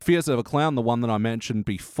 Like Fears of a Clown, the one that I mentioned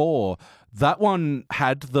before, that one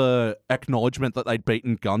had the acknowledgement that they'd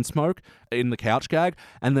beaten Gunsmoke in the couch gag,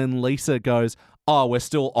 and then Lisa goes, oh, we're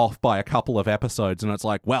still off by a couple of episodes, and it's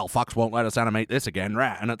like, well, fucks won't let us animate this again,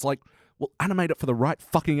 right? And it's like, well, animate it for the right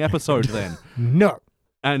fucking episode then. No.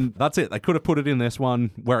 And that's it. They could have put it in this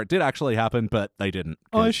one where it did actually happen, but they didn't.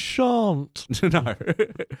 I shan't. No.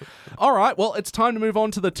 All right, well, it's time to move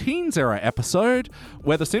on to the Teens Era episode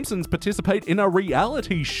where the Simpsons participate in a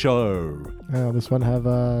reality show. Oh, this one have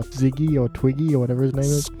Ziggy or Twiggy or whatever his name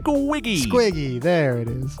is. Squiggy. Squiggy, there it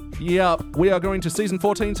is. Yep, we are going to season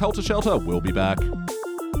 14's Helter Shelter. We'll be back.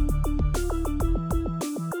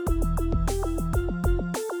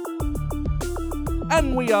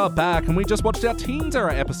 And we are back, and we just watched our Teens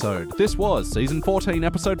Era episode. This was Season 14,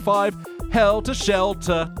 Episode 5, Helter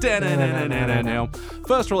Shelter.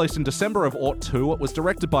 First released in December of '02, it was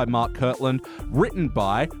directed by Mark Kirtland, written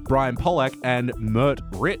by Brian Pollack and Mert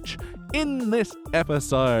Rich. In this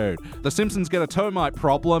episode, the Simpsons get a termite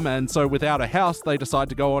problem, and so without a house, they decide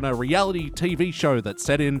to go on a reality TV show that's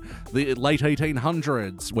set in the late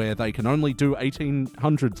 1800s, where they can only do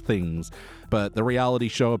 1800s things. But the reality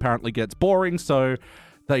show apparently gets boring, so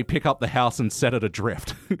they pick up the house and set it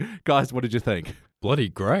adrift. Guys, what did you think? Bloody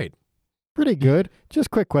great. Pretty good.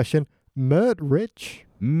 Just quick question. Mert Rich?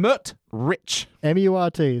 Mert Rich.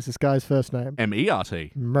 M-U-R-T is this guy's first name.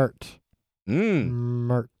 M-E-R-T. Mert.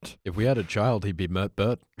 Mert. If we had a child, he'd be Mert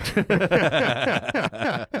Bert.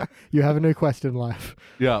 You have a new quest in life.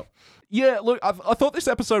 Yeah. Yeah, look, I thought this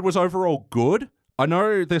episode was overall good. I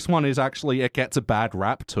know this one is actually, it gets a bad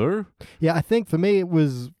rap too. Yeah, I think for me it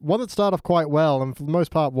was one that started off quite well and for the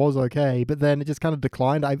most part was okay, but then it just kind of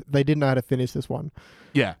declined. They didn't know how to finish this one.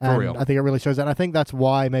 Yeah, for and real. I think it really shows that. And I think that's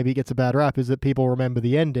why maybe it gets a bad rap, is that people remember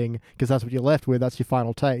the ending because that's what you're left with. That's your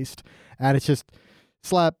final taste. And it's just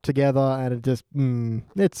slapped together and it just,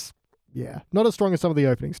 it's, yeah, not as strong as some of the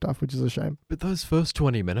opening stuff, which is a shame. But those first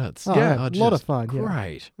 20 minutes. Yeah, are a lot of just fun. Yeah.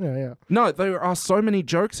 Great. Yeah. No, there are so many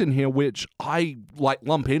jokes in here which I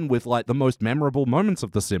lump in with the most memorable moments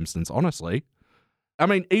of The Simpsons, honestly. I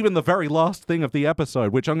mean, even the very last thing of the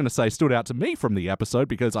episode, which I'm going to say stood out to me from the episode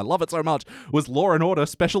because I love it so much, was Law and Order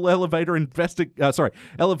Special Elevator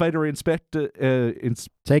Elevator Inspector.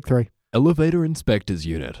 Take 3. Elevator Inspectors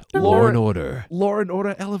Unit. Law Law and Order. Law and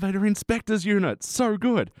Order Elevator Inspectors Unit. So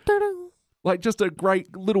good. Just a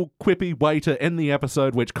great little quippy way to end the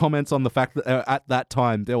episode, which comments on the fact that at that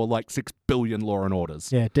time there were 6 billion Law and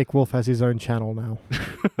Orders. Yeah, Dick Wolf has his own channel now.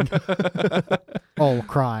 All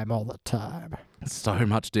crime all the time. So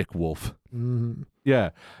much Dick Wolf. Mm. Yeah.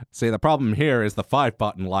 See, the problem here is the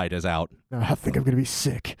 5-button light is out. I think I'm going to be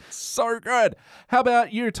sick. So good. How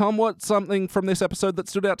about you, Tom? What's something from this episode that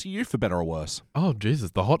stood out to you for better or worse? Oh, Jesus,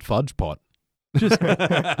 the hot fudge pot. Just,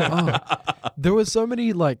 there were so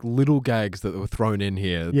many little gags that were thrown in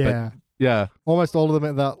here. Yeah. Yeah. Almost all of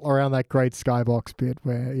them around that great skybox bit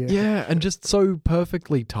where, yeah. Yeah, and just so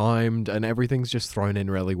perfectly timed and everything's just thrown in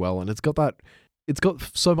really well. And it's got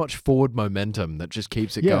so much forward momentum that just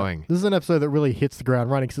keeps it going. This is an episode that really hits the ground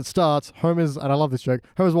running because it starts, Homer's, and I love this joke,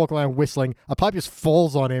 Homer's walking around whistling, a pipe just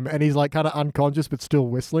falls on him and he's kind of unconscious but still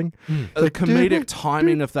whistling. The comedic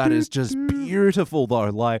timing of that is just beautiful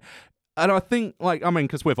though. And I think,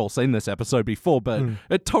 because we've all seen this episode before, but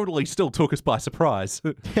it totally still took us by surprise.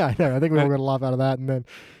 Yeah, I know. I think we all got a laugh out of that. And then,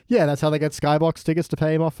 yeah, that's how they get Skybox tickets to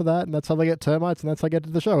pay him off for that. And that's how they get termites. And that's how they get to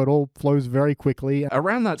the show. It all flows very quickly.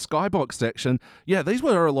 Around that Skybox section, yeah, these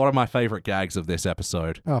were a lot of my favorite gags of this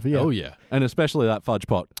episode. Oh, yeah. Oh, yeah. And especially that fudge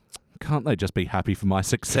pot. Can't they just be happy for my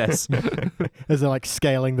success? As they're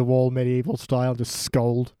scaling the wall medieval style, just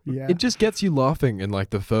scold. Yeah. It just gets you laughing in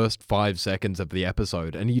the first 5 seconds of the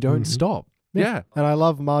episode and you don't stop. Yeah. And I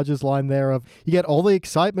love Marge's line there of, you get all the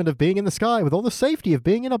excitement of being in the sky with all the safety of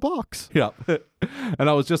being in a box. Yeah. And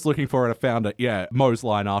I was just looking for it. I found it. Yeah. Moe's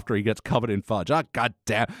line after he gets covered in fudge. Oh, God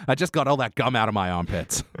damn. I just got all that gum out of my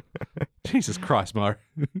armpits. Jesus Christ, Mo.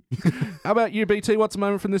 How about you, BT? What's a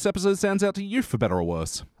moment from this episode that stands out to you for better or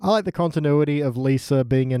worse? I like the continuity of Lisa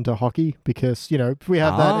being into hockey because, we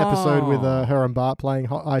have that episode with her and Bart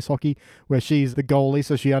playing ice hockey where she's the goalie,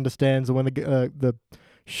 so she understands when the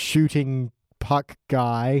shooting puck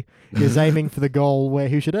guy is aiming for the goal where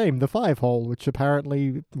he should aim, the 5-hole, which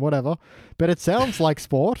apparently, whatever. But it sounds like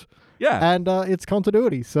sport. Yeah. And it's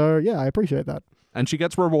continuity. So, yeah, I appreciate that. And she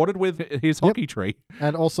gets rewarded with his hockey tree.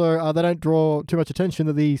 And also, they don't draw too much attention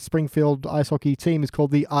that the Springfield ice hockey team is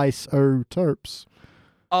called the Ice-O-Terps.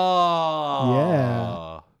 Oh.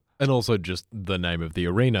 Yeah. And also just the name of the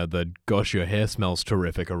arena, the Gosh, Your Hair Smells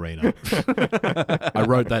Terrific arena. I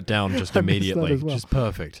wrote that down just immediately. as well. Just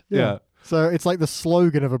perfect. Yeah. So it's like the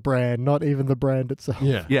slogan of a brand, not even the brand itself.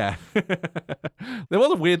 Yeah. Yeah. There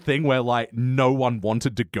was a weird thing where no one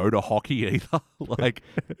wanted to go to hockey either.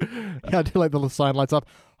 Yeah, I do like the little sign lights up.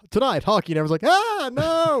 Tonight, hockey, and everyone's like,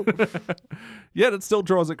 no! Yet it still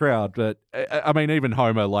draws a crowd. But I mean, even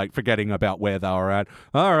Homer, forgetting about where they were at.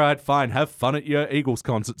 All right, fine, have fun at your Eagles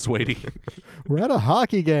concert, sweetie. We're at a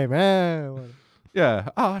hockey game. Yeah.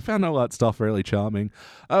 Oh, I found all that stuff really charming.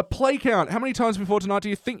 Play count. How many times before tonight do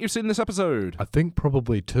you think you've seen this episode? I think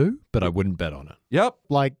probably 2, but I wouldn't bet on it. Yep.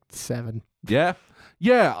 7. Yeah.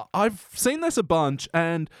 Yeah, I've seen this a bunch,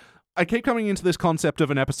 and I keep coming into this concept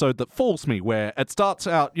of an episode that fools me, where it starts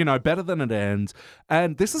out, better than it ends.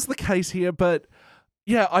 And this is the case here, but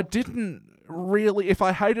yeah, I didn't really, if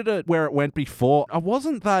I hated it where it went before, I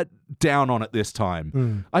wasn't that down on it this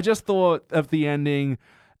time. I just thought of the ending,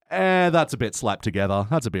 That's a bit slapped together.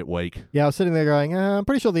 That's a bit weak. Yeah, I was sitting there going, I'm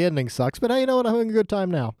pretty sure the ending sucks, but hey, you know what? I'm having a good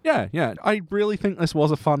time now. Yeah. I really think this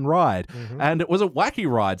was a fun ride. And it was a wacky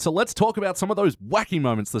ride. So let's talk about some of those wacky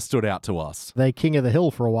moments that stood out to us. They King of the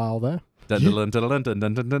Hill for a while there. Hey.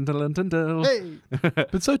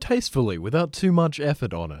 But so tastefully, without too much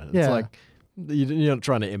effort on it. It's Yeah. like you're not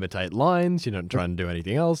trying to imitate lines. You're not trying to do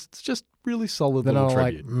anything else. It's just really solid Then little I'm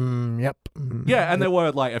like, tribute. yep. Yeah, and there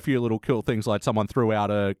were like a few little cool things, like someone threw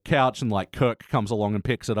out a couch and like Kirk comes along and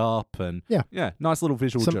picks it up, and yeah, nice little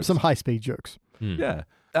visual jokes. Some high-speed jokes. Yeah.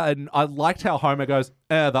 And I liked how Homer goes,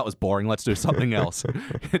 that was boring, let's do something else.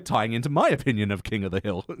 Tying into my opinion of King of the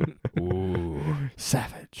Hill. Ooh.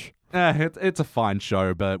 Savage. It's a fine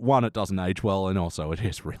show, but one, it doesn't age well, and also it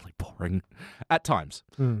is really boring at times.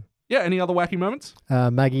 Yeah, any other wacky moments?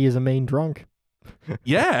 Maggie is a mean drunk.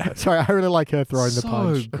 Yeah. Sorry, I really like her throwing the So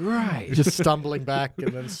punch. great. Just stumbling back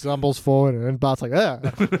and then stumbles forward, and then Bart's like,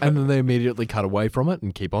 And then they immediately cut away from it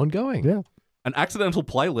and keep on going. Yeah. An accidental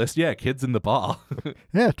playlist, yeah, kids in the bar.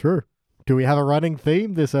 Yeah, true. Do we have a running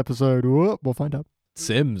theme this episode? Whoop, we'll find out.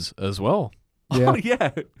 Sims as well, Yeah. Oh,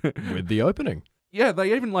 yeah. with the opening. Yeah,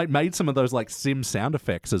 they even like made some of those like sim sound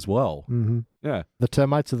effects as well. Yeah. The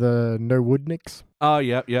termites are the no woodnicks. Oh,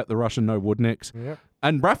 yeah, the Russian no woodnicks. Yeah.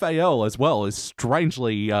 And Raphael as well is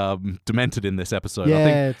strangely demented in this episode. Yeah, I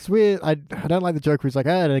think. it's weird. I don't like the joke where he's like,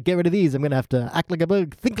 to get rid of these, I'm going to have to act like a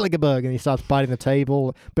bug, think like a bug. And he starts biting the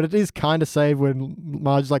table. But it is kind of saved when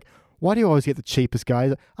Marge's like, why do you always get the cheapest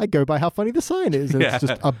guys? I go by how funny the sign is. And it's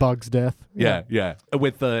just a bug's death. Yeah.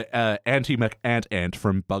 With the anti-Ant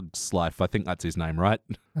from Bug's Life. I think that's his name, right?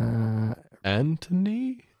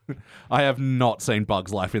 Anthony? I have not seen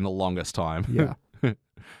Bug's Life in the longest time. Yeah.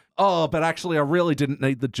 Oh, but actually, I really didn't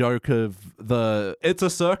need the joke of it's a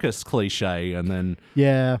circus cliche, and then...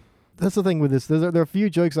 Yeah. That's the thing with this. There are a few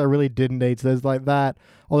jokes I really didn't need. So there's like that.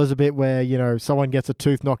 Or there's a bit where, someone gets a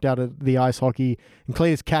tooth knocked out of the ice hockey and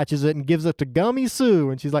Cletus catches it and gives it to Gummy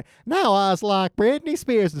Sue. And she's like, now I was like Britney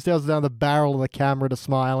Spears, and stares down the barrel of the camera to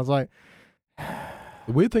smile. It's like...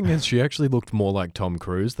 The weird thing is she actually looked more like Tom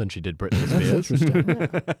Cruise than she did Britney Spears. Interesting.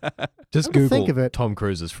 Just Come to Google think of it, Tom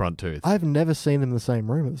Cruise's front tooth. I've never seen them in the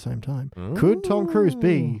same room at the same time. Could Tom Cruise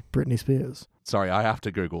be Britney Spears? Sorry, I have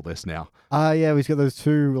to Google this now. Yeah, he's got those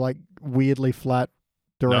two like weirdly flat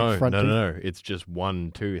direct front teeth. No. It's just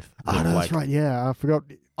one tooth. Oh, no, that's right. Yeah, I forgot.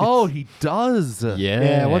 Oh, he does.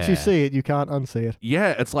 Yeah, once you see it, you can't unsee it.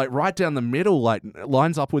 Yeah, it's like right down the middle, like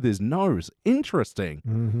lines up with his nose. Interesting.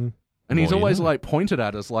 Mm-hmm. And he's Well, you always know. like pointed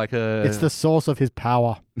at us like a... It's the source of his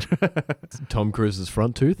power. It's Tom Cruise's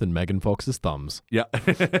front tooth and Megan Fox's thumbs. Yeah.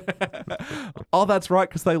 Oh, that's right,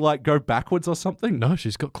 because they like go backwards or something? No,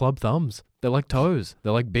 she's got club thumbs. They're like toes.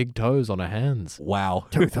 They're like big toes on her hands. Wow.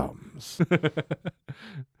 Two thumbs.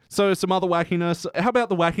 So some other wackiness. How about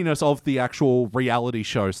the wackiness of the actual reality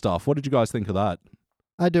show stuff? What did you guys think of that?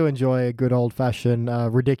 I do enjoy a good old-fashioned,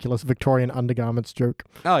 ridiculous Victorian undergarments joke.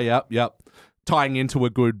 Oh, yeah. Tying into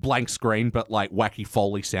a good blank screen, but like wacky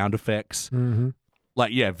Foley sound effects. Mm-hmm.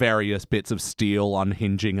 Like, yeah, various bits of steel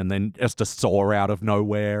unhinging and then just a saw out of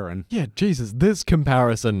nowhere. And Yeah, Jesus, this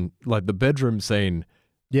comparison, like the bedroom scene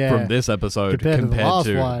Yeah, from this episode Compared compared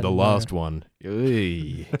to to the last one, the yeah. last one.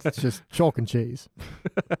 Eey. it's just chalk and cheese.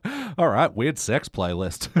 all right, weird sex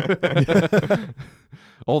playlist.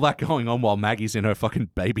 All that going on while Maggie's in her fucking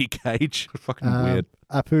baby cage. Fucking weird.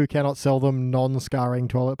 Apu cannot sell them non-scarring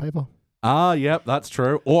toilet paper. Ah, yep, that's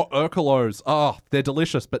true. Or Urkelos. Oh, they're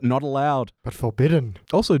delicious, but not allowed. But forbidden.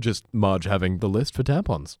 Also, just Marge having the list for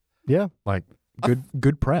tampons. Yeah. Like,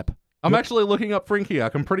 good prep. I'm actually looking up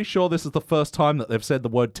Frinkiac. I'm pretty sure this is the first time that they've said the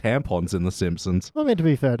word tampons in The Simpsons. I mean, to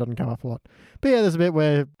be fair, it doesn't come up a lot. But yeah, there's a bit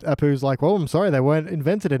where Apu's like, well, I'm sorry, they weren't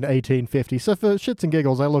invented in 1850. So for shits and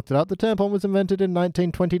giggles, I looked it up. The tampon was invented in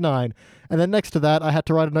 1929. And then next to that, I had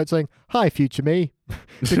to write a note saying, hi, future me.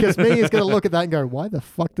 Because me is going to look at that and go, why the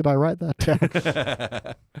fuck did I write that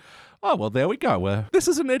down? Oh, well, there we go. This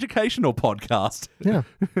is an educational podcast. Yeah.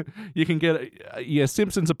 You can get your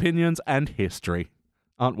Simpsons opinions and history.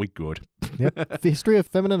 Aren't we good? Yep. The history of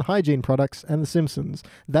feminine hygiene products and The Simpsons.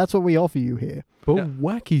 That's what we offer you here. But Yeah.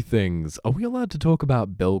 wacky things. Are we allowed to talk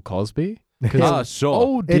about Bill Cosby? Ah, sure.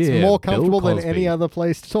 Oh dear, It's more Bill comfortable than Cosby. any other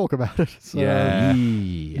place to talk about it. So, Yeah.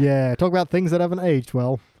 Yeah, talk about things that haven't aged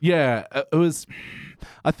well. Yeah, it was...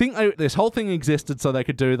 I think this whole thing existed so they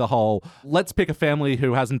could do the whole, let's pick a family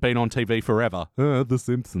who hasn't been on TV forever. The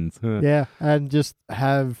Simpsons. Yeah, and just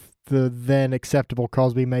have the then acceptable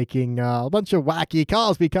Cosby making a bunch of wacky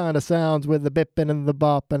Cosby kind of sounds with the bipping and the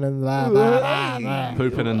bopping and the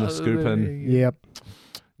Pooping and the scooping. Yep.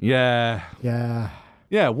 Yeah. Yeah.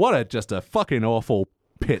 Yeah, what just a fucking awful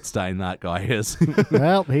pit stain that guy is.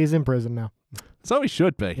 Well, he's in prison now. So he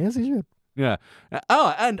should be. Yes, he should. Yeah.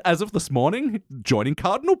 Oh, and as of this morning, joining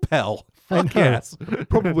Cardinal Pell. I Fuck know. yes.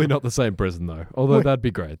 Probably not the same prison though. Although Wait. that'd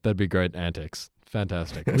be great. That'd be great antics.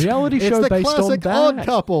 Fantastic. Reality It's show the based on classic that. Odd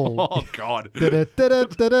Couple. Oh, God.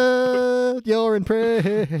 Da-da-da-da-da, you're in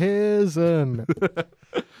prison.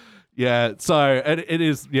 Yeah, so it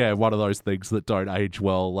is, one of those things that don't age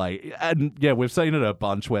well. Like, and yeah, we've seen it a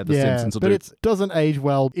bunch where the Simpsons will but do. it doesn't age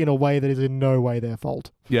well in a way that is in no way their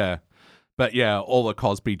fault. Yeah. But yeah, all the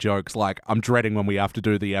Cosby jokes, like, I'm dreading when we have to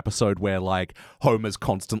do the episode where, like, Homer's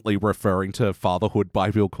constantly referring to Fatherhood by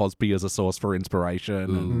Bill Cosby as a source for inspiration.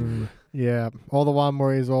 And, Yeah, or the one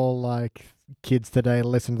where he's all like, kids today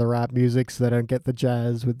listen to the rap music so they don't get the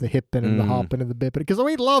jazz with the hipping and the hopping and the bipping. Because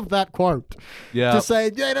we love that quote. yeah. To say,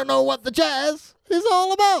 they don't know what the jazz is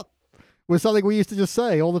all about. Was something we used to just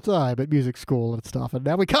say all the time at music school and stuff, and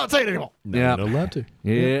now we can't say it anymore. No, Yeah. you're not allowed to.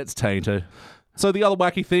 Yeah, it's tainted. So the other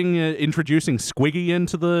wacky thing, introducing Squiggy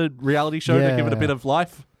into the reality show to give it a Yeah. bit of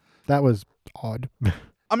life. That was odd.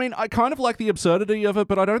 I mean, I kind of like the absurdity of it,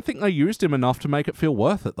 but I don't think they used him enough to make it feel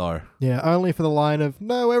worth it, though. Yeah, only for the line of,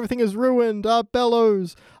 no, everything is ruined, our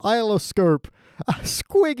bellows, oscilloscope,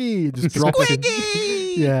 squiggy, just drops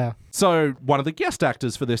it. Yeah. So one of the guest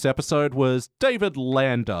actors for this episode was David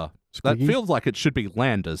Lander. That Squiggy? feels like it should be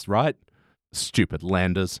Landers, right? Stupid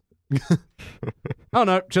Landers. Oh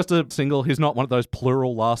no, just a single. He's not one of those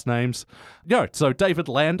plural last names. No, so David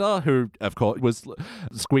Lander, who of course was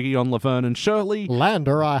Squiggy on Laverne and Shirley.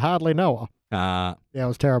 Lander, I hardly know her. Uh, Yeah, it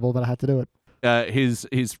was terrible, but I had to do it.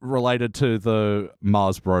 he's related to the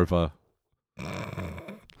Mars rover.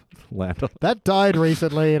 Lander. That died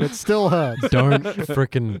recently, and it still hurts. Don't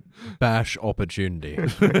frickin' bash opportunity.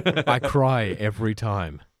 I cry every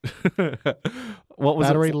time. What was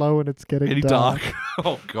Battery it? low, and it's getting Getting dark. dark.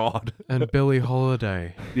 Oh God. And Billie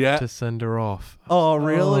Holiday Yeah. to send her off. Oh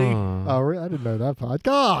really? Oh, I didn't know that part.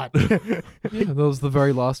 God! Yeah, that was the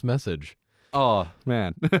very last message. Oh,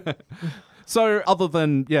 man. So, other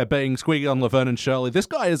than, being Squiggy on Laverne and Shirley, this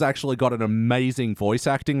guy has actually got an amazing voice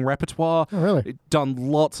acting repertoire. Oh, really? Done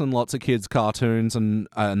lots and lots of kids' cartoons and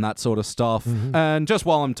that sort of stuff. And just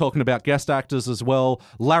while I'm talking about guest actors as well,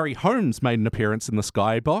 Larry Holmes made an appearance in the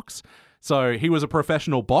Skybox. So, he was a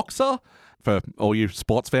professional boxer, for all you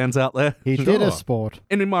sports fans out there. He did a sport.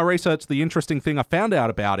 And in my research, the interesting thing I found out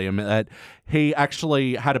about him that he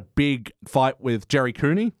actually had a big fight with Jerry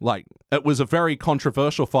Cooney. Like, it was a very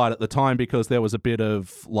controversial fight at the time because there was a bit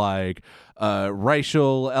of like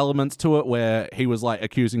racial elements to it where he was like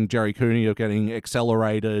accusing Jerry Cooney of getting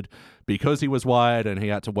accelerated because he was white and he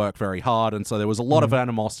had to work very hard. And so there was a lot of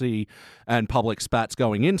animosity and public spats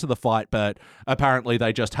going into the fight, but apparently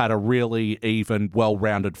they just had a really even,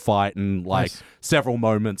 well-rounded fight and like several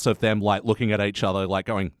moments of them like looking at each other like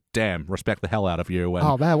going, damn, respect the hell out of you. And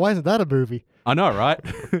Oh, man, why isn't that a movie? I know, right?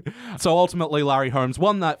 So ultimately Larry Holmes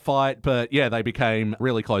won that fight, but yeah, they became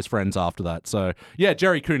really close friends after that. So yeah,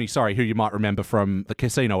 Jerry Cooney, sorry, who you might remember from the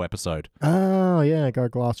Casino episode. Oh, yeah, go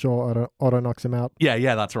Glassjaw, auto knocks him out.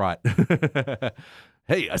 Yeah, that's right.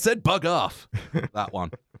 Hey, I said bug off. That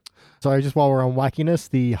one. Sorry, just while we're on wackiness,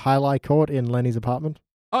 the highlight court in Lenny's apartment.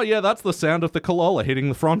 Oh yeah, that's the sound of the Corolla hitting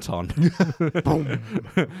the fronton.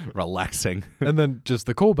 Relaxing. And then just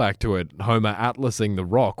the callback to it, Homer atlasing the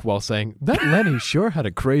rock while saying, that Lenny sure had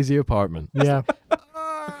a crazy apartment. Yeah.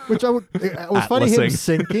 Which it was funny him Atlasing.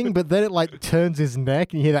 sinking, but then it like turns his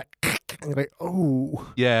neck and you hear that and you're like,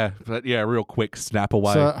 oh. Yeah, but yeah, real quick snap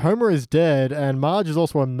away. So Homer is dead, and Marge is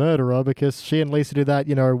also a murderer because she and Lisa do that,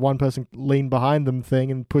 one person lean behind them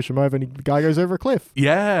thing and push him over, and the guy goes over a cliff.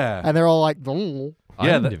 yeah. And they're all like, oh. I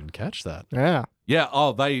Yeah, didn't that- even catch that. Yeah. Yeah,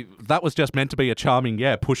 that was just meant to be a charming,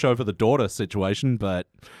 push over the daughter situation, but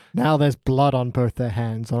Now there's blood on both their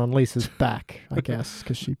hands, on Lisa's back, I guess,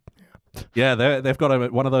 because she... yeah, they've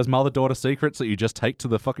got one of those mother-daughter secrets that you just take to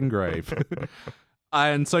the fucking grave.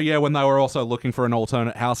 And so, yeah, when they were also looking for an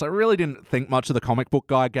alternate house, I really didn't think much of the comic book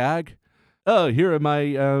guy gag. Oh, here are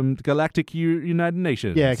my Galactic United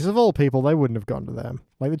Nations. Yeah, because of all people, they wouldn't have gone to them.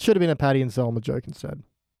 Like, it should have been a Patty and Selma joke instead.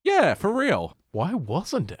 Yeah, for real. Why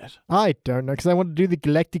wasn't it? I don't know, because I want to do the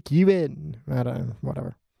Galactic UN. I don't know,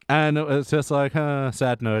 whatever. And it was just like,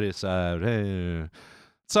 sad notice.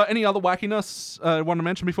 So any other wackiness want to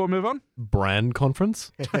mention before we move on? brand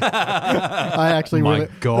conference. I actually My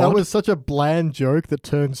really... God. That was such a bland joke that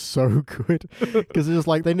turned so good. Because it's just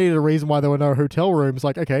like, they needed a reason why there were no hotel rooms.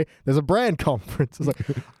 Like, okay, there's a brand conference. It's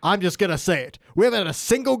like, I'm just going to say it. We haven't had a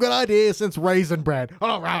single good idea since Raisin Bran.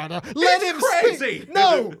 All right, let him crazy. speak.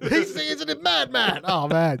 No, he's a madman. Oh,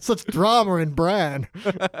 man, such drama in Bran.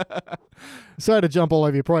 Sorry to jump all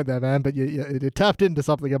over your point there, man, but you tapped into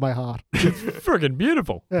something in my heart. Friggin'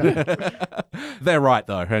 beautiful. They're right,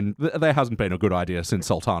 though, and there hasn't been a good idea since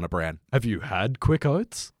Sultana Bran. Have you had Quick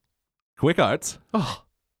Oats? Quick Oats. Oh,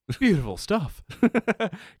 beautiful stuff.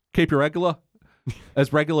 Keep your regular.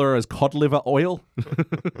 As regular as cod liver oil.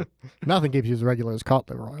 Nothing keeps you as regular as cod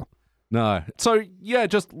liver oil. No. So, yeah,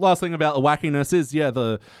 just last thing about the wackiness is,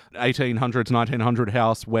 the 1800s, 1900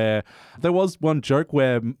 house where there was one joke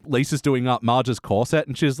where Lisa's doing up Marge's corset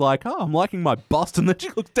and she's like, oh, I'm liking my bust. And then she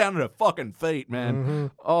looks down at her fucking feet, man. Mm-hmm.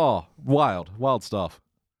 Oh, wild stuff.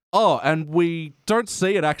 Oh, and we don't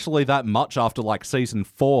see it actually that much after like season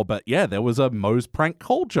 4, but yeah, there was a Moe's prank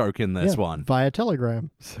call joke in this one. Via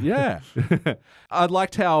telegram. Yeah. I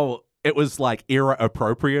liked how it was like era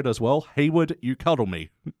appropriate as well. Haywood, you cuddle me.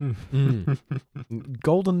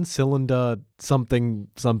 Golden cylinder,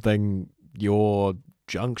 something, your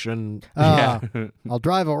junction. I'll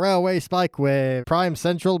drive a railway spike where Prime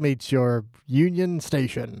Central meets your Union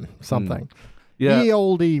Station. Something. Yeah. Ye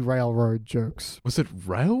oldie railroad jokes. Was it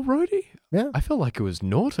railroady? Yeah. I felt like it was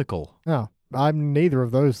nautical. Oh, I'm neither of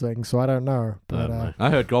those things, so I don't know. But I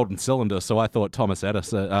heard Golden Cylinder, so I thought Thomas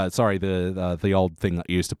Edison. The old thing that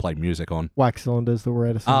you used to play music on. wax cylinders that were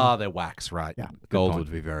Edison. Ah, they're wax, right? Yeah. Gold point.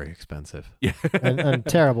 would be very expensive. Yeah. and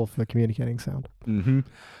terrible for communicating sound. Mm-hmm.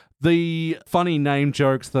 The funny name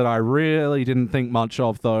jokes that I really didn't think much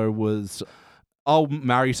of, though, was I'll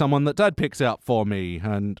marry someone that Dad picks out for me,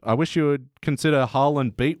 and I wish you would consider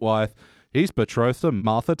Harlan Beatwythe. He's betrothed to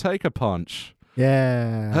Martha Take a Punch.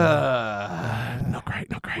 Yeah. Not great.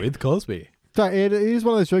 With Cosby. So it is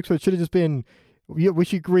one of those jokes where it should have just been, we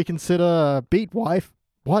should reconsider Beat Wife.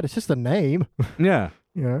 What? It's just a name. Yeah.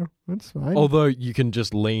 That's fine. Although you can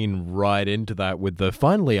just lean right into that with the,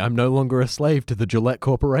 finally, I'm no longer a slave to the Gillette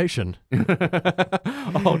Corporation.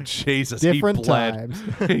 Oh, Jesus. Different he bled. times.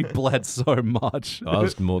 He bled so much. I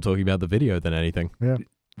was more talking about the video than anything. Yeah.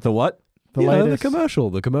 The what? The The latest.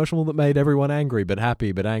 commercial that made everyone angry but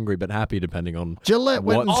happy, but angry but happy, depending on Gillette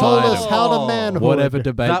went and what told side us of- how to manhood. whatever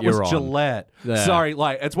debate That was you're on. Gillette. Yeah. Sorry,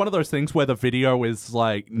 like, it's one of those things where the video is,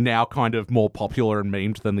 like, now kind of more popular and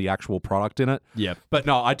memed than the actual product in it. Yep. But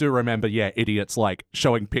no, I do remember, idiots, like,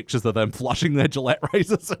 showing pictures of them flushing their Gillette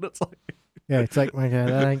razors, and it's like... Yeah, it's like, okay,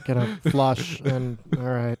 that ain't gonna flush, and all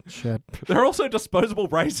right, shit. They're also disposable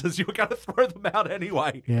razors. You were going to throw them out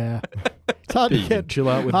anyway. Yeah, it's hard to You get chill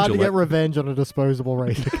out with hard to Gillette. get revenge on a disposable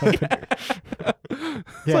razor company.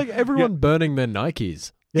 It's like everyone burning their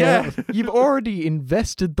Nikes. Yeah. You've already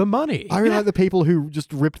invested the money. I really like the people who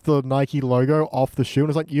just ripped the Nike logo off the shoe, and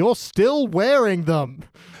it's like, you're still wearing them.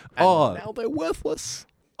 Oh, Now they're worthless.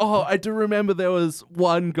 Oh, I do remember there was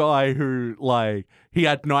one guy who, like, he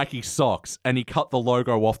had Nike socks and he cut the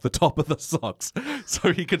logo off the top of the socks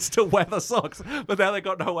so he could still wear the socks, but now they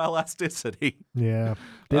got no elasticity. Yeah,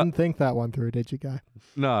 didn't think that one through, did you, guy?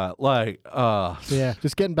 No, like, Yeah,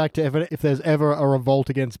 just getting back to if there's ever a revolt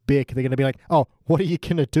against Bic, they're going to be like, oh, what are you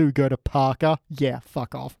going to do? Go to Parker? Yeah,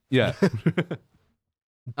 fuck off. yeah,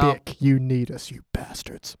 Bic, you need us, you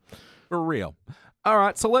bastards. for real. All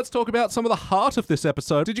right, so let's talk about some of the heart of this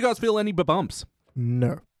episode. Did you guys feel any bumps?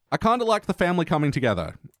 No. I kind of liked the family coming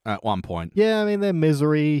together at one point. Yeah, I mean, their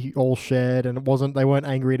misery all shared, and they weren't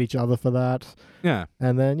angry at each other for that. Yeah.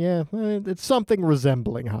 And then, it's something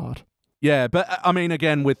resembling heart. Yeah, but I mean,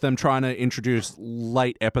 again, with them trying to introduce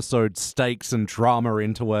late episode stakes and drama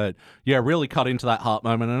into it, really cut into that heart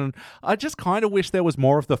moment. And I just kind of wish there was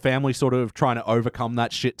more of the family sort of trying to overcome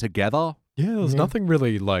that shit together. Yeah, there's Yeah. nothing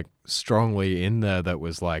really like strongly in there that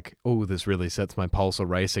was like, oh, this really sets my pulse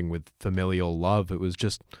racing with familial love. It was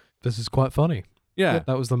just, this is quite funny. Yeah.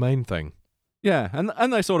 That was the main thing. Yeah,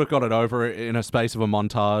 and they sort of got it over in a space of a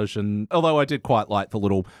montage. And although I did quite like the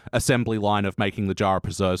little assembly line of making the jar of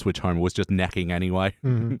preserves, which Homer was just necking anyway.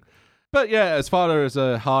 Mhm. But yeah, as far as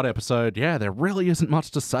a hard episode, there really isn't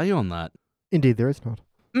much to say on that. Indeed, there is not.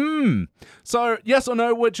 So, yes or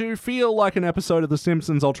no, would you feel like an episode of The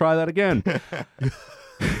Simpsons? I'll try that again.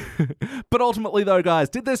 But ultimately, though, guys,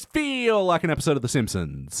 did this feel like an episode of The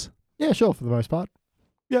Simpsons? Yeah, sure, for the most part.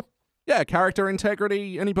 Yeah, character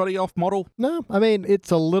integrity, anybody off model? No, I mean, it's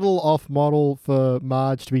a little off model for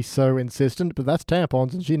Marge to be so insistent, but that's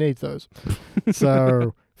tampons and she needs those.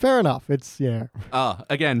 So, fair enough. It's,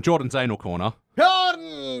 Again, Jordan's anal corner.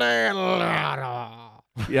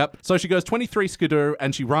 Yep. So she goes 23 skidoo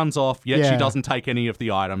and she runs off, yet she Yeah. doesn't take any of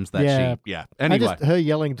the items that Yeah. she... Yeah. Anyway. Her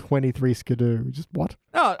yelling 23 skidoo. Just what?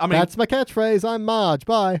 No, I mean... That's my catchphrase. I'm Marge.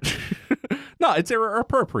 Bye. No, it's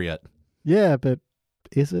appropriate. Yeah, but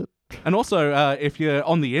is it? And also, if you're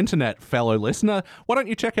on the internet, fellow listener, why don't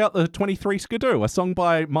you check out the 23 Skidoo, a song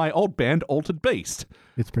by my old band, Altered Beast,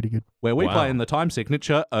 It's pretty good. where we Wow. play in the time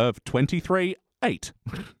signature of 23/8.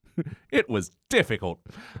 It was difficult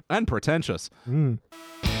and pretentious. Mm.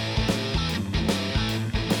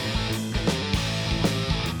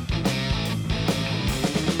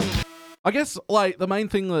 I guess, like, the main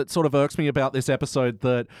thing that sort of irks me about this episode,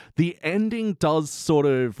 that the ending does sort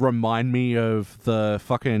of remind me of the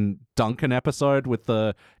fucking Duncan episode with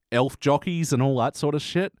the elf jockeys and all that sort of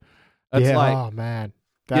shit. It's yeah. like, Oh man.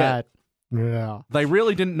 That. Yeah. they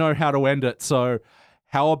really didn't know how to end it, so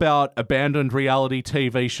how about abandoned reality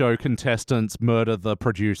TV show contestants murder the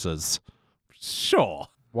producers? Sure.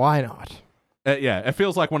 Why not? Yeah, it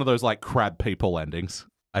feels like one of those, like, crab people endings.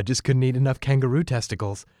 I just couldn't eat enough kangaroo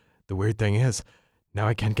testicles. The weird thing is, now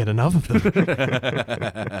I can't get enough of them.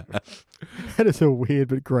 That is a weird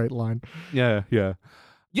but great line. Yeah.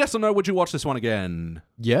 Yes or no, would you watch this one again?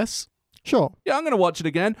 Yes? Sure. Yeah, I'm going to watch it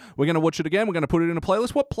again. We're going to watch it again. We're going to put it in a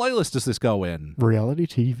playlist. What playlist does this go in? Reality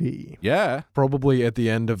TV. Yeah. Probably at the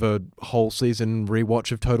end of a whole season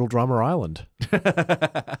rewatch of Total Drama Island.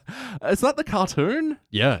 Is that the cartoon?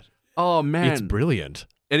 Yeah. Oh, man. It's brilliant.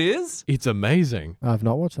 It is? It's amazing. I've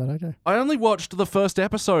not watched that. Okay. I only watched the first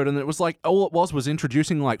episode, and it was like, all it was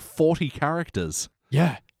introducing like 40 characters.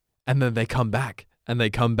 Yeah. And then they come back, and they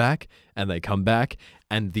come back, and they come back,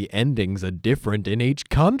 and the endings are different in each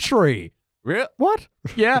country. Real? What?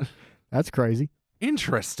 Yeah. That's crazy.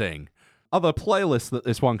 Interesting. Other playlists that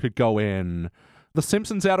this one could go in. The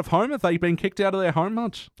Simpsons out of home? Have they been kicked out of their home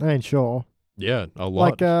much? I ain't sure. Yeah, a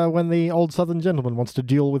lot. Like when the old Southern gentleman wants to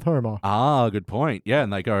duel with Homer. Ah, good point. Yeah,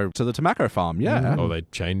 and they go to the tobacco farm. Yeah. Or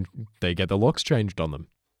they get the locks changed on them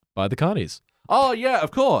by the carnies. Oh, yeah,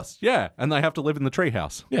 of course. Yeah, and they have to live in the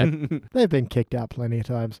treehouse. Yeah. They've been kicked out plenty of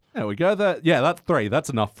times. There we go. That's 3. That's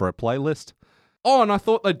enough for a playlist. Oh, and I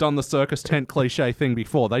thought they'd done the circus tent cliche thing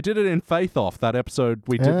before. They did it in Faith Off, that episode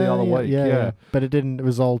we did the other week. Yeah. But it didn't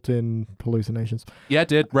result in hallucinations. Yeah, it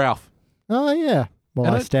did. Ralph. Oh, yeah. Well,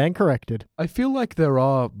 And I I- stand corrected. I feel like there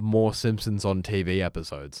are more Simpsons on TV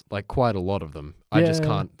episodes, like quite a lot of them. I just Yeah.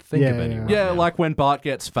 can't think of Yeah, any. yeah. right Yeah, now. like when Bart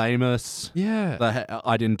gets famous, yeah. the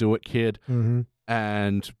I didn't do it kid, Mm-hmm.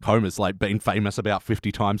 and Homer's like been famous about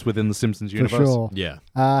 50 times within the Simpsons For universe. sure. Yeah.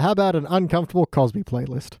 How about an uncomfortable Cosby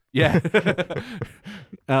playlist? Yeah.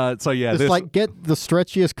 So yeah, Just this like get the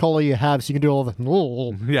stretchiest collar you have so you can do all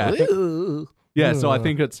the... yeah. Yeah, so I Ugh.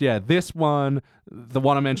 think it's, this one, the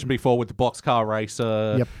one I mentioned before with the boxcar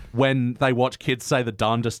racer, Yep. when they watch kids say the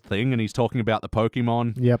darndest thing and he's talking about the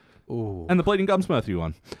Pokemon, Yep. Ooh. and the Bleeding Gums Murphy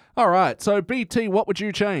one. All right, so BT, what would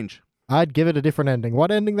you change? I'd give it a different ending. What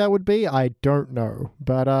ending that would be, I don't know.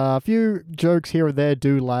 But a few jokes here and there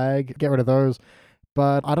do lag. Get rid of those.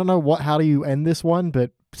 But I don't know how do you end this one,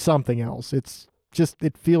 but something else. It's just,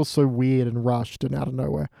 it feels so weird and rushed and out of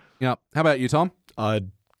nowhere. Yeah. How about you, Tom?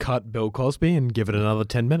 I'd cut Bill Cosby and give it another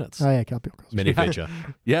 10 minutes. Oh, yeah, can't be Cosby. Mini feature.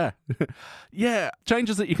 Yeah. Yeah.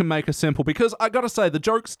 Changes that you can make are simple because I got to say, the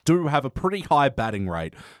jokes do have a pretty high batting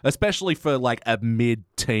rate, especially for like a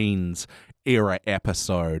mid-teens era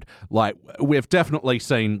episode. Like, we've definitely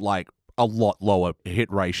seen like a lot lower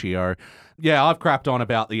hit ratio. Yeah, I've crapped on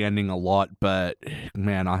about the ending a lot, but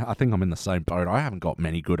man, I think I'm in the same boat. I haven't got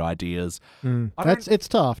many good ideas. It's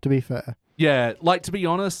tough, to be fair. Yeah, like, to be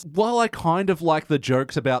honest, while I kind of like the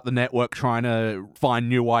jokes about the network trying to find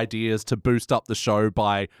new ideas to boost up the show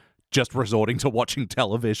by just resorting to watching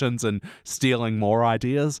televisions and stealing more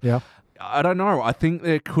ideas, Yeah. I don't know. I think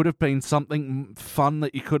there could have been something fun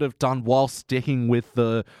that you could have done while sticking with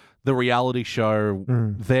the reality show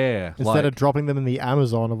there. Instead of dropping them in the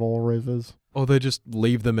Amazon of all rivers. Or they just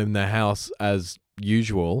leave them in their house as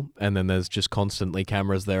usual, and then there's just constantly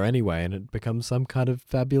cameras there anyway, and it becomes some kind of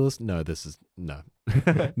fabulous... No.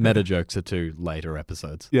 Meta jokes are to later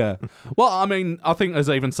episodes. Yeah. Well, I mean, I think there's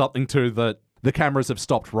even something to that. The cameras have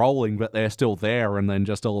stopped rolling, but they're still there, and then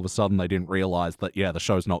just all of a sudden they didn't realize that, the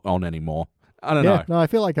show's not on anymore. I don't know. No, I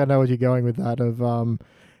feel like I know what you're going with that of...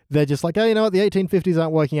 They're just like, oh, you know what? The 1850s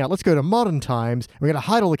aren't working out. Let's go to modern times. We're going to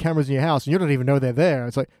hide all the cameras in your house, and you don't even know they're there.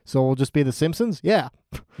 It's like, so we'll just be the Simpsons? Yeah.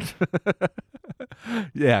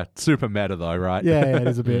 Yeah, super meta though, right? Yeah, it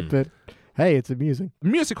is a bit. But hey, it's amusing.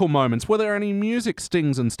 Musical moments. Were there any music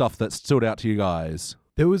stings and stuff that stood out to you guys?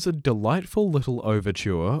 There was a delightful little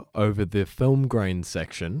overture over the film grain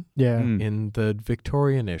section Yeah. Mm. in the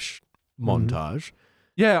Victorian-ish montage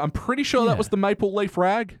Yeah, I'm pretty sure that was the maple leaf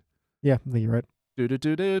rag. Yeah, I think you're right.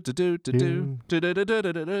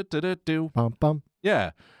 Do-do-do-do-do-do-do-do-do-do-do-do-do. Bum, bum.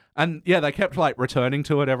 Yeah. And yeah, they kept like returning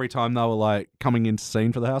to it every time they were like coming into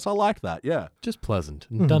scene for the house. I liked that. Yeah. Just pleasant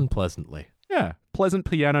and done pleasantly. Yeah. Pleasant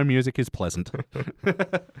piano music is pleasant.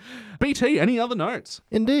 BT, any other notes?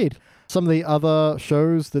 Indeed. Some of the other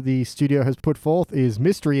shows that the studio has put forth is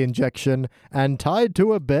Mystery Injection and Tied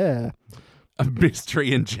to a Bear. A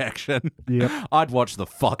mystery injection. Yep. I'd watch the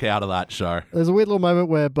fuck out of that show. There's a weird little moment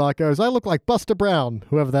where Bart goes, I look like Buster Brown,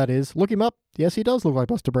 whoever that is. Look him up. Yes, he does look like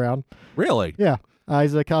Buster Brown. Really? Yeah.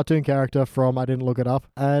 He's a cartoon character from I Didn't Look It Up,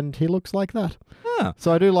 and he looks like that. Huh.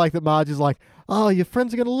 So I do like that Marge is like, oh, your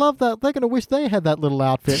friends are going to love that. They're going to wish they had that little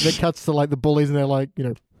outfit. That cuts to like the bullies, and they're like,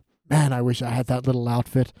 man, I wish I had that little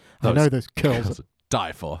outfit. I know those curls.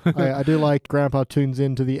 Die for. I do like Grandpa tunes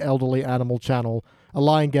into the elderly animal channel. A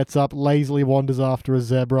lion gets up, lazily wanders after a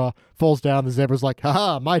zebra, falls down. The zebra's like,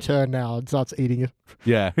 haha, my turn now, and starts eating it.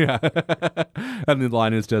 Yeah. And the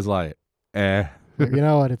line is just like, eh. You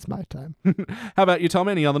know what? It's my time. How about you, Tom?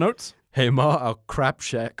 Any other notes? Hey, Ma, our crap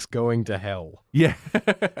shack's going to hell. Yeah.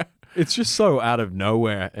 It's just so out of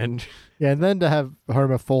nowhere. And Yeah, and then to have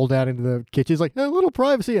Homer fall down into the kitchen, he's like, a little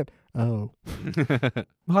privacy. And, oh.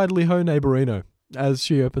 hidely ho, neighborino, as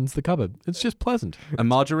she opens the cupboard. It's just pleasant. A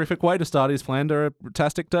margarific way to start his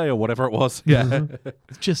Flander-tastic day or whatever it was. Yeah.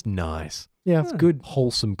 It's just nice. Yeah. It's good,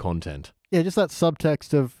 wholesome content. Yeah, just that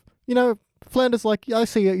subtext of, Flanders like, I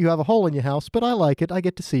see you have a hole in your house, but I like it. I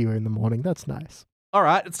get to see you in the morning. That's nice. All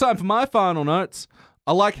right, it's time for my final notes.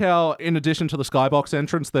 I like how, in addition to the skybox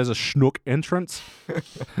entrance, there's a schnook entrance.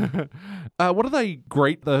 What do they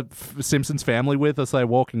greet the Simpsons family with as they're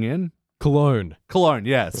walking in? Cologne. Cologne,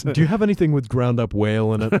 yes. Do you have anything with ground up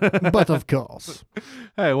whale in it? But of course.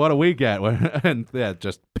 Hey, what do we get? And yeah,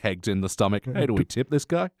 just pegged in the stomach. Hey, do we tip this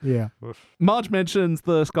guy? Yeah. Marge mentions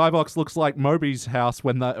the skybox looks like Moby's house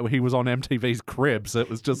when he was on MTV's Cribs. It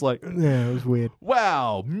was just like, Yeah, it was weird.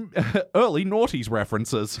 wow, early noughties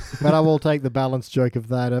references. But I will take the balanced joke of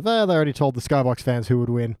that of, they already told the Skybox fans who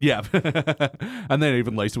would win. Yeah. And then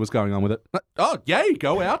even Lisa was going on with it. Oh, yay,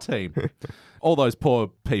 go our team. All those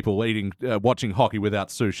poor people watching hockey without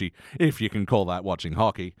sushi, if you can call that watching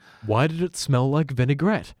hockey. Why did it smell like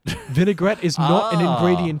vinaigrette? Vinaigrette is not an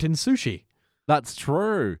ingredient in sushi. That's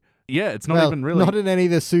true. Yeah, it's not even really. Not in any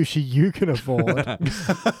of the sushi you can afford.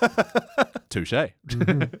 Touche.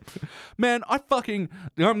 Man, I'm going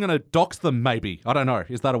to dox them maybe. I don't know.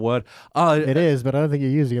 Is that a word? It is, but I don't think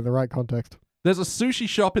you're using it in the right context. There's a sushi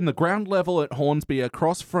shop in the ground level at Hornsby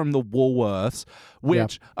across from the Woolworths,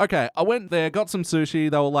 which, okay, I went there, got some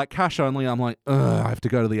sushi. They were like cash only. I'm like, ugh, I have to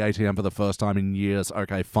go to the ATM for the first time in years.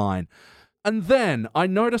 Okay, fine. And then I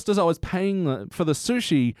noticed as I was paying for the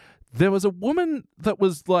sushi, there was a woman that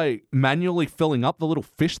was like manually filling up the little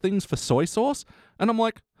fish things for soy sauce. And I'm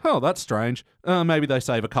like, oh, that's strange. Maybe they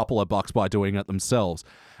save a couple of bucks by doing it themselves.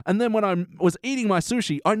 And then when I was eating my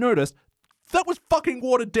sushi, I noticed that was fucking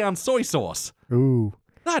watered down soy sauce. Ooh.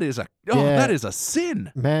 That is a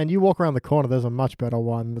sin. Man, you walk around the corner, there's a much better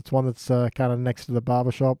one. It's one that's kind of next to the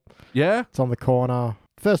barber shop. Yeah? It's on the corner.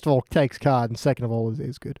 First of all, takes card, and second of all,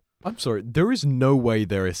 is good. I'm sorry, there is no way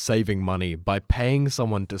there is saving money by paying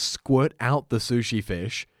someone to squirt out the sushi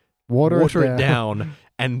fish, water it down,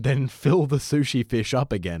 and then fill the sushi fish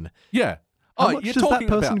up again. Yeah. How much does that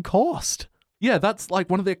person cost? Yeah, that's like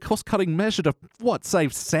one of their cost-cutting measure to,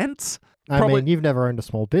 save cents? I mean, you've never owned a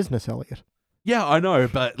small business, Elliot. Yeah, I know,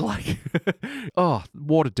 but like,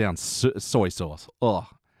 watered down soy sauce. Oh,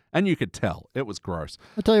 and you could tell it was gross.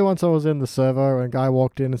 I tell you, once I was in the servo and a guy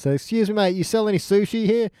walked in and said, "Excuse me, mate, you sell any sushi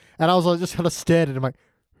here?" And I was like, just kind of stared at him like,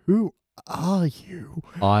 "Who are you?"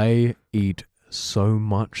 I eat so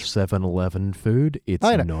much 7-Eleven food, it's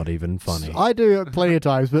not even funny. I do it plenty of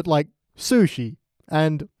times, but like sushi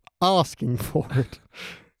and asking for it.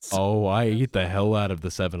 Oh, I eat the hell out of the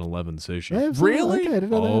 7-Eleven sushi. Yeah, really? Okay, I didn't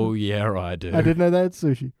know Oh, yeah, I do. I didn't know they had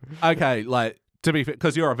sushi. Okay, like, to be fair,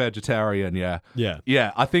 because you're a vegetarian, yeah. Yeah.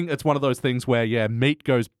 Yeah, I think it's one of those things where, meat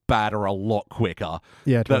goes badder a lot quicker.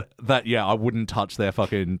 Yeah, true. I wouldn't touch their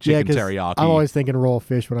fucking chicken teriyaki. I'm always thinking raw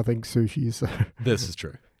fish when I think sushi, so. This is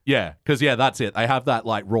true. Yeah, because, that's it. They have that,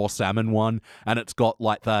 like, raw salmon one, and it's got,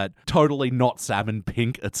 like, that totally not salmon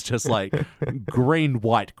pink. It's just, like, green,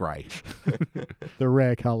 white, grey. The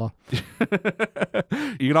rare colour.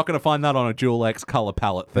 You're not going to find that on a Dual X colour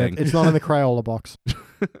palette thing. It's not in the Crayola box.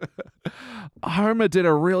 Homer did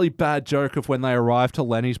a really bad joke of when they arrived to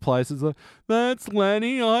Lenny's place. It's like, that's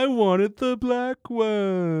Lenny, I wanted the black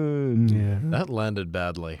one. Yeah. That landed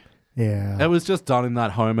badly. Yeah. It was just done in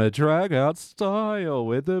that Homer drag-out style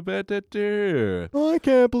with the better. I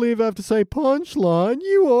can't believe I have to say punchline.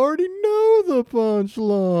 You already know the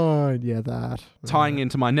punchline. Yeah, that. Tying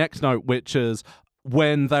into my next note, which is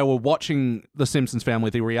when they were watching The Simpsons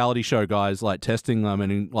Family, the reality show guys, like testing them,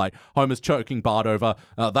 and like Homer's choking Bart over,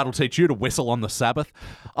 that'll teach you to whistle on the Sabbath.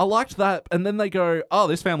 I liked that. And then they go, oh,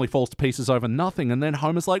 this family falls to pieces over nothing. And then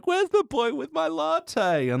Homer's like, where's the boy with my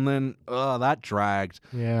latte? And then, that dragged.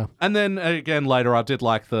 Yeah. And then again later, I did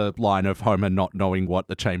like the line of Homer not knowing what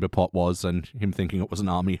the chamber pot was and him thinking it was an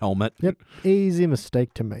army helmet. Yep. Easy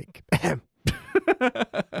mistake to make.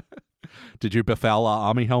 Did you befoul our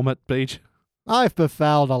army helmet, Beach? I've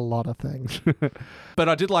befouled a lot of things. But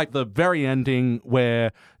I did like the very ending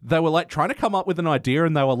where they were like trying to come up with an idea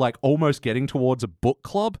and they were like almost getting towards a book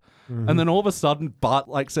club. Mm-hmm. And then all of a sudden Bart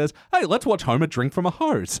like says, hey, let's watch Homer drink from a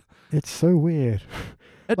hose. It's so weird.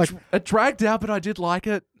 It dragged out, but I did like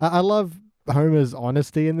it. I love Homer's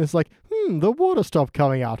honesty in this. Like, the water stopped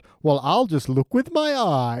coming out. Well, I'll just look with my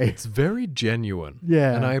eye. It's very genuine.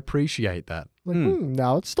 Yeah. And I appreciate that. Like,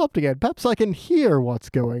 now it's stopped again. Perhaps I can hear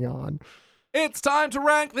what's going on. It's time to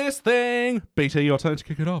rank this thing. BT, your turn to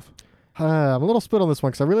kick it off. I'm a little split on this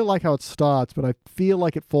one because I really like how it starts, but I feel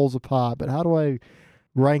like it falls apart. But how do I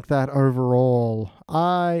rank that overall?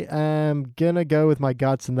 I am going to go with my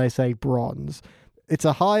guts and they say bronze. It's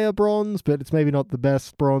a higher bronze, but it's maybe not the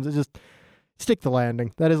best bronze. It's just stick the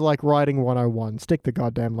landing. That is like writing 101. Stick the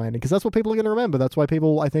goddamn landing because that's what people are going to remember. That's why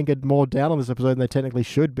people, I think, are more down on this episode than they technically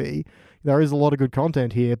should be. There is a lot of good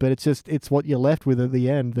content here, but it's what you're left with at the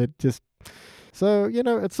end that just... So,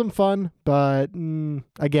 it's some fun, but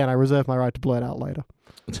again, I reserve my right to blurt out later.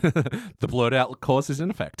 The blurt out course is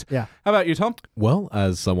in effect. Yeah. How about you, Tom? Well,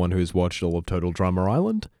 as someone who's watched all of Total Drama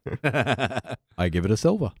Island, I give it a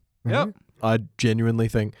silver. Yep. I genuinely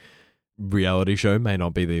think reality show may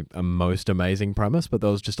not be the most amazing premise, but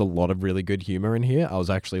there was just a lot of really good humor in here. I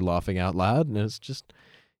was actually laughing out loud, and it's just,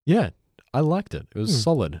 I liked it. It was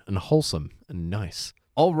solid and wholesome and nice.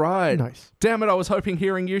 All right. Nice. Damn it, I was hoping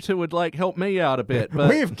hearing you two would help me out a bit. But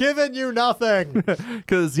We've given you nothing.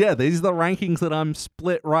 Because, these are the rankings that I'm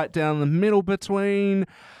split right down the middle between.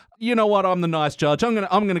 You know what? I'm the nice judge. I'm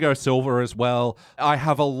gonna go silver as well. I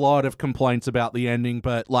have a lot of complaints about the ending,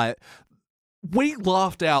 but we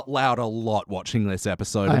laughed out loud a lot watching this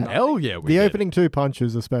episode. Hell yeah, we The did. opening 2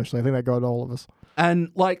 punches especially. I think that got all of us.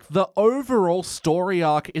 And the overall story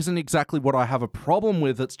arc isn't exactly what I have a problem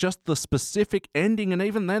with. It's just the specific ending. And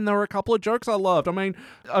even then, there were a couple of jokes I loved. I mean,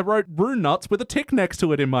 I wrote Rune Nuts with a tick next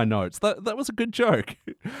to it in my notes. That was a good joke.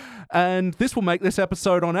 And this will make this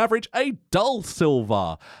episode, on average, a dull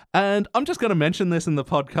silver. And I'm just going to mention this in the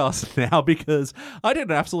podcast now because I did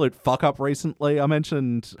an absolute fuck up recently. I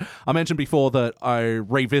mentioned before that I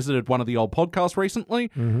revisited one of the old podcasts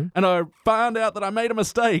recently, and I found out that I made a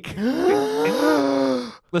mistake.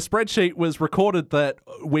 The spreadsheet was recorded that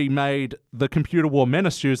we made the Computer War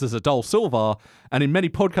Menace use as a dull silver, and in many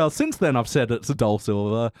podcasts since then I've said it's a dull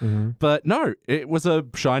silver, but no, it was a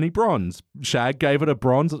shiny bronze. Shag gave it a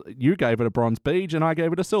bronze, you gave it a bronze, Beej, and I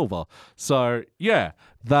gave it a silver. So yeah,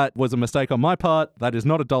 that was a mistake on my part. That is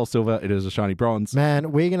not a dull silver, it is a shiny bronze.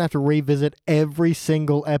 Man, we're going to have to revisit every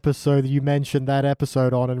single episode that you mentioned that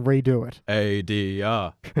episode on and redo it.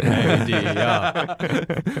 ADR.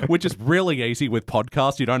 Which is really easy with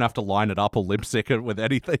podcasts. You don't have to line it up or lip sync it with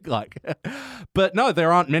anything But no,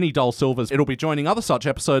 there aren't many dull silvers. It'll be joining other such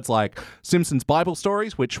episodes like Simpsons Bible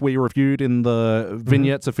Stories, which we reviewed in the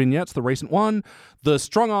Vignettes of Vignettes, the recent one. The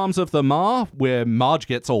Strong Arms of the Ma, where Marge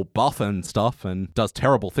gets all buff and stuff and does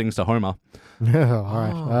terrible things to Homer. All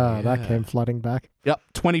right. That came flooding back. Yep.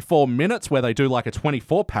 24 Minutes, where they do a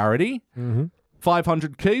 24 parody.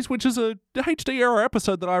 500 Keys, which is a HD era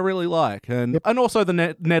episode that I really like. And also the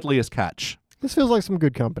Nedliest Catch. This feels like some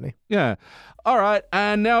good company. Yeah. All right,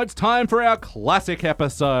 and now it's time for our classic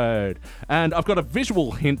episode. And I've got a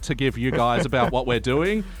visual hint to give you guys about what we're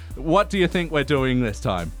doing. What do you think we're doing this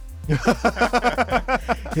time?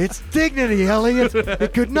 It's Dignity, Elliot.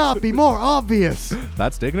 It could not be more obvious.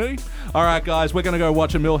 That's Dignity? All right, guys, we're going to go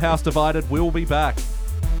watch a Milhouse Divided. We'll be back.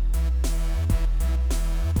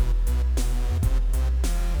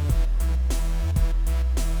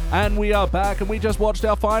 And we are back, and we just watched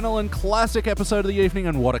our final and classic episode of the evening,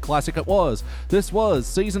 and what a classic it was. This was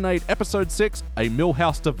Season 8, Episode 6, A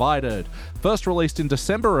Milhouse Divided. First released in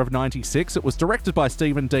December of 96, it was directed by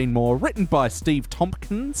Stephen Dean Moore, written by Steve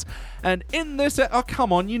Tompkins, and in this... oh,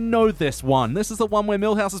 come on, you know this one. This is the one where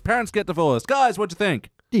Milhouse's parents get divorced. Guys, what'd you think?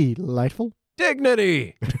 Delightful.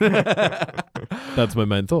 Dignity. That's my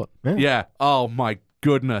main thought. Yeah. Oh, my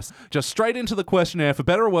goodness. Just straight into the questionnaire. For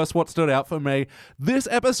better or worse, what stood out for me? This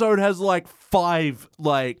episode has like 5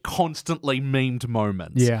 like constantly memed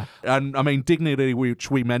moments. Yeah. And I mean, Dignity,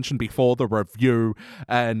 which we mentioned before the review.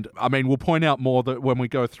 And I mean, we'll point out more that when we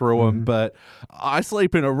go through them, but I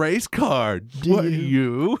sleep in a race car. What,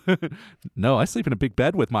 you? No, I sleep in a big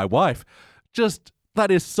bed with my wife. Just,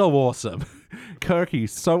 that is so awesome.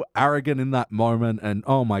 Kirky's so arrogant in that moment, and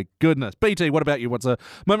oh my goodness. BT, what about you? What's a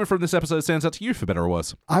moment from this episode that stands out to you, for better or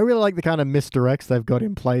worse? I really like the kind of misdirects they've got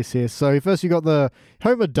in place here. So first you got the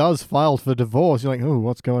Homer does file for divorce. You're like, oh,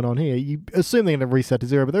 what's going on here? You assume they're going to reset to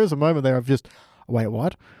 0, but there is a moment there of just, wait,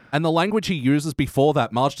 what? And the language he uses before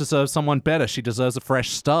that, Marge deserves someone better. She deserves a fresh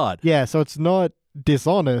start. Yeah, so it's not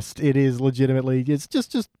dishonest. It is legitimately, it's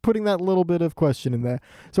just putting that little bit of question in there.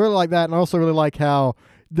 So I really like that, and I also really like how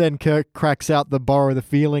then Kirk cracks out the Borrow the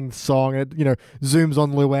Feeling song. It, zooms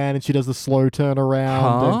on Luann and she does the slow turn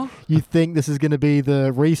around. Huh? And you think this is going to be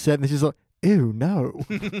the reset, and she's like, ew, no.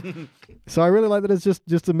 So I really like that it's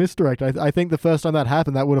just a misdirect. I think the first time that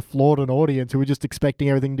happened, that would have floored an audience who were just expecting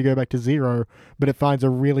everything to go back to 0, but it finds a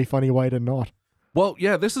really funny way to not. Well,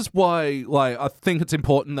 yeah, this is why, I think it's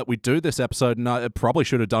important that we do this episode, and I probably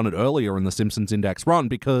should have done it earlier in the Simpsons Index run,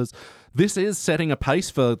 because this is setting a pace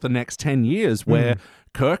for the next 10 years where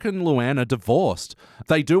Kirk and Luann are divorced.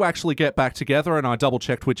 They do actually get back together, and I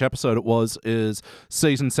double-checked which episode it was, is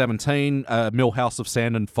season 17, Milhouse of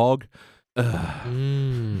Sand and Fog.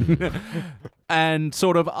 And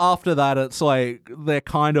sort of after that, it's like they're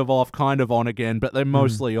kind of off, kind of on again, but they're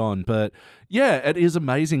mostly on. But yeah, it is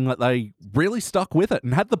amazing that they really stuck with it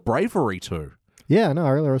and had the bravery to. Yeah, no,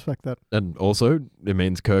 I really respect that. And also, it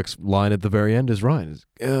means Kirk's line at the very end is right.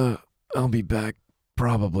 I'll be back,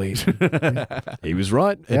 probably. He was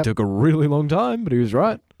right. It Yep. took a really long time, but he was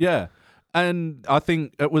right. Yeah. And I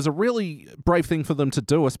think it was a really brave thing for them to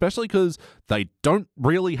do, especially because they don't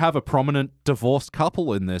really have a prominent divorced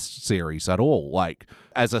couple in this series at all, like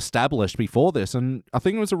as established before this. And I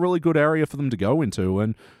think it was a really good area for them to go into,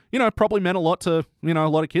 and probably meant a lot to a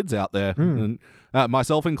lot of kids out there, and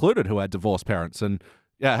myself included, who had divorced parents. And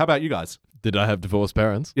yeah, how about you guys? Did I have divorced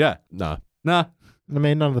parents? Yeah, No. nah. I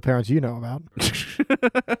mean, none of the parents you know about.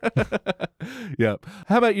 Yeah.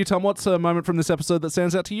 How about you, Tom? What's a moment from this episode that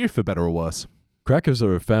stands out to you, for better or worse? Crackers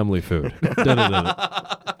are a family food.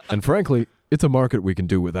 And frankly, it's a market we can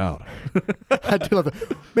do without. I do love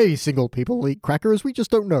that. Maybe single people eat crackers. We just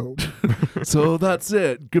don't know. So that's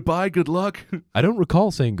it. Goodbye. Good luck. I don't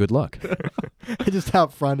recall saying good luck. Just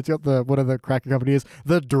out front, it's got what the cracker company is?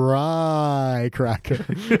 The dry cracker.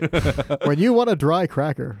 When you want a dry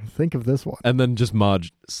cracker, think of this one. And then just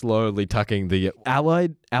Marge slowly tucking the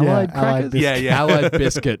Allied Allied crackers? biscuit. Yeah. Allied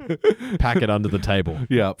biscuit packet under the table.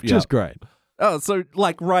 Yep. Just great. Oh, so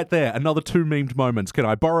right there, another 2 memed moments. Can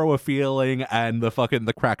I borrow a feeling? And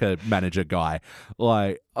the cracker manager guy.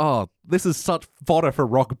 This is such fodder for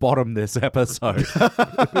rock bottom this episode.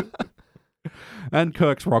 And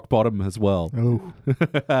Kirk's rock bottom as well. Oh.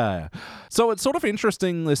 So it's sort of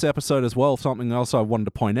interesting, this episode as well. Something else I wanted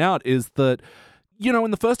to point out is that,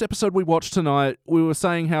 in the first episode we watched tonight, we were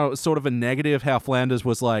saying how it was sort of a negative how Flanders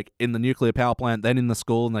was like in the nuclear power plant, then in the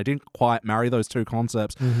school, and they didn't quite marry those two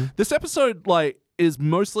concepts. This episode, is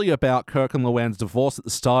mostly about Kirk and Luann's divorce at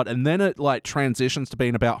the start, and then it transitions to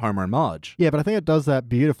being about Homer and Marge. Yeah, but I think it does that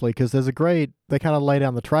beautifully because there's they kind of lay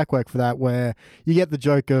down the track work for that, where you get the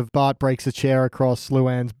joke of Bart breaks a chair across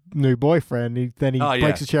Luann's new boyfriend, then he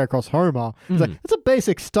breaks a chair across Homer. He's like, it's a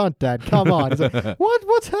basic stunt, Dad. Come on. He's like,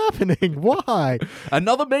 what's happening? Why?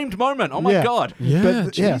 Another memed moment. Oh my God. Yeah,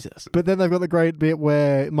 Jesus. But then they've got the great bit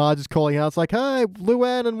where Marge is calling out. It's like, hey,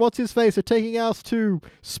 Luann and what's his face are taking us to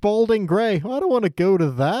Spalding Gray. I don't want to go to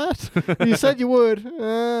that. You said you would.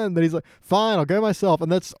 And then he's like, fine, I'll go myself.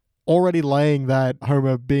 And that's already laying that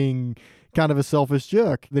Homer being kind of a selfish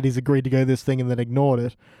jerk, that he's agreed to go this thing and then ignored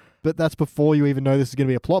it. But that's before you even know this is going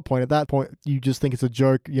to be a plot point. At that point, you just think it's a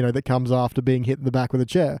joke, that comes after being hit in the back with a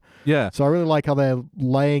chair. Yeah. So I really like how they're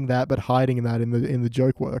laying that, but hiding that in the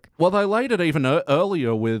joke work. Well, they laid it even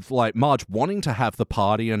earlier with Marge wanting to have the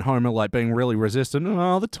party and Homer being really resistant.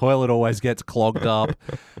 Oh, the toilet always gets clogged up.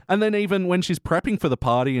 And then even when she's prepping for the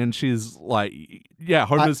party and she's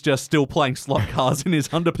Homer's just still playing slot cars in his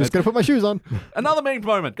underpants. Just gonna put my shoes on. Another memed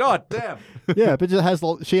moment. God damn. Yeah, but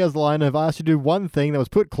she has the line of, I asked you to do one thing that was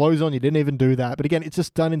put clothes on, you didn't even do that. But again, it's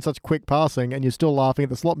just done in such quick passing, and you're still laughing at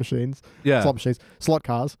the slot machines. Yeah. Slot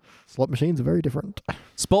cars. Slot machines are very different.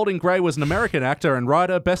 Spalding Gray was an American actor and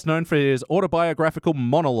writer best known for his autobiographical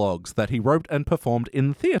monologues that he wrote and performed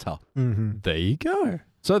in theatre. Mm-hmm. There you go.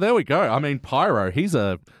 So there we go. I mean, Pyro, he's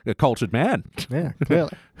a cultured man. Yeah,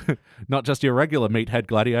 clearly. Not just your regular meathead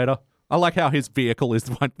gladiator. I like how his vehicle is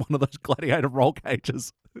one of those gladiator roll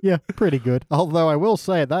cages. Yeah, pretty good. Although I will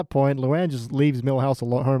say at that point, Luann just leaves Milhouse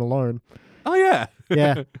home alone. Oh, yeah.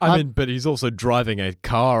 Yeah. I mean, but he's also driving a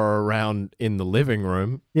car around in the living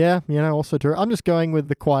room. Yeah, also true. I'm just going with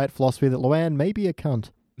the quiet philosophy that Luann may be a cunt.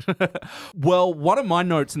 Well, one of my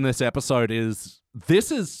notes in this episode is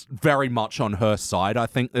this is very much on her side, I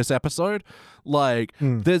think, this episode. Like,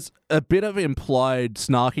 there's a bit of implied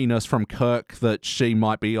snarkiness from Kirk that she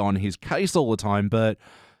might be on his case all the time, but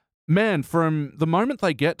man, from the moment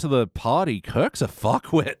they get to the party, Kirk's a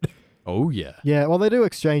fuckwit. Oh, yeah. Yeah, well, they do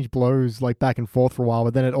exchange blows like back and forth for a while,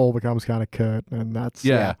 but then it all becomes kind of curt, and that's...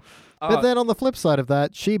 Yeah. But then on the flip side of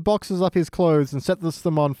that, she boxes up his clothes and sets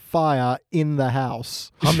them on fire in the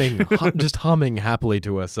house. Just humming happily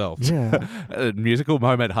to herself. Yeah. A musical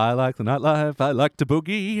moment, I like the nightlife, I like to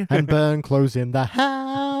boogie. And burn clothes in the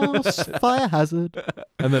house. Fire hazard.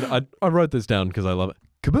 And then I wrote this down because I love it.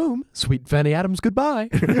 Kaboom! Sweet Fanny Adams, goodbye.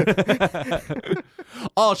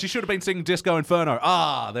 Oh, she should have been singing Disco Inferno.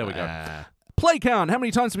 Ah, there we go. Play count. How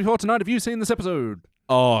many times before tonight have you seen this episode?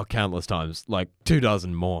 Oh, countless times. Like 24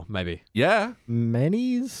 more, maybe. Yeah.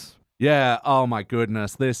 Many's? Yeah. Oh, my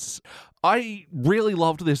goodness. I really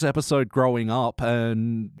loved this episode growing up,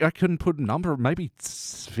 and I couldn't put a number, maybe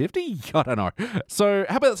 50? I don't know. So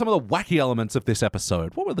how about some of the wacky elements of this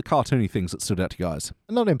episode? What were the cartoony things that stood out to you guys?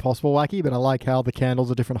 Not impossible wacky, but I like how the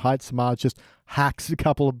candles are different heights. Marge just hacks a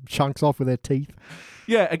couple of chunks off with her teeth.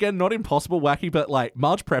 Yeah, again, not impossible wacky, but like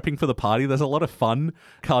Marge prepping for the party, there's a lot of fun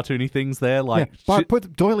cartoony things there. Like, Bart, put the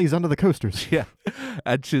doilies under the coasters. yeah,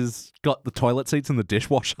 and she's got the toilet seats in the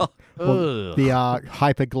dishwasher. The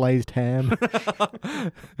hyper glazed ham.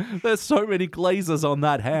 There's so many glazes on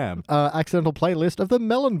that ham. Accidental playlist of the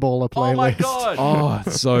Melon Baller playlist. Oh my god! Oh,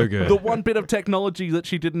 it's so good. The one bit of technology that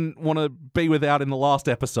she didn't want to be without in the last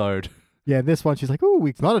episode. Yeah, this one she's like, "Ooh,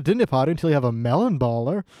 it's not a dinner party until you have a melon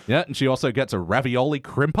baller Yeah, and she also gets a ravioli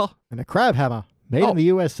crimper. and a crab hammer made in the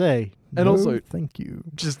USA." And No, also- thank you.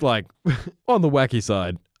 Just like, on the wacky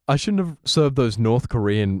side, I shouldn't have served those North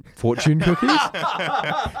Korean fortune cookies.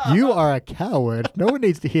 You are a coward. No one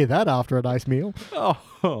needs to hear that after a nice meal.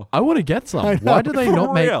 Oh, I want to get some. I know, Why do they for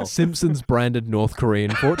not real. make Simpsons branded North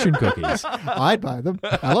Korean fortune cookies? I'd buy them.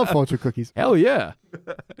 I love fortune cookies. Hell yeah.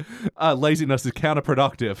 laziness is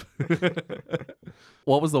counterproductive.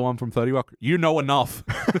 What was the one from 30 Rock? You know enough.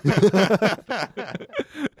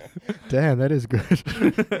 Damn, that is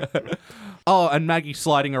good. Oh, and Maggie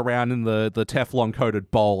sliding around in the Teflon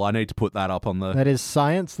coated bowl. I need to put that up on the... That is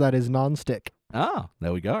science. That is non-stick. Ah,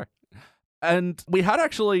 there we go. And we had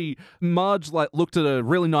actually, Marge looked at a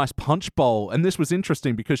really nice punch bowl, and this was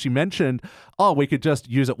interesting because she mentioned, oh, we could just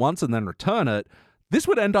use it once and then return it. This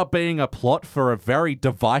would end up being a plot for a very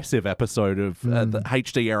divisive episode of the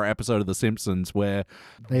HD era episode of The Simpsons where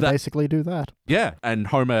They basically do that. yeah, and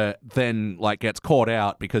Homer then gets caught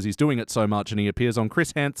out because he's doing it so much, and he appears on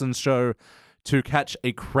Chris Hansen's show to catch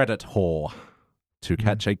a credit whore. To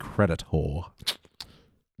catch a credit whore.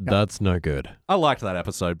 That's no good. I liked that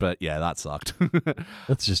episode, but yeah, that sucked.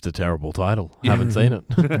 That's just a terrible title. Haven't seen it.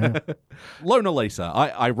 Yeah. Lisa,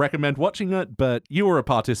 I recommend watching it, but you were a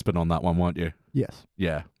participant on that one, weren't you? Yes.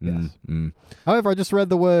 Yeah. Yes. However, I just read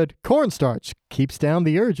the word cornstarch keeps down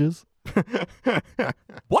the urges.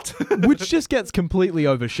 What? Which just gets completely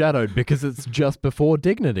overshadowed because it's just before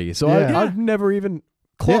Dignity. So Yeah. I've never even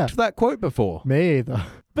clocked that quote before. Me either.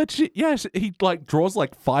 But he draws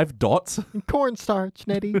 5 dots. Cornstarch,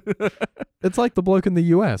 Nettie. It's like the bloke in the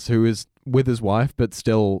US who is with his wife, but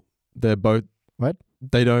still they're both... What?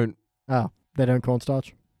 They don't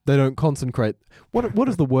cornstarch. They don't concentrate. What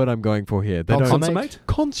is the word I'm going for here? They Consummate? don't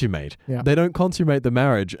consummate. Yeah. They don't consummate the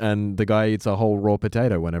marriage, and the guy eats a whole raw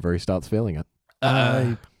potato whenever he starts feeling it.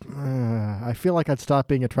 I feel like I'd start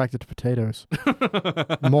being attracted to potatoes.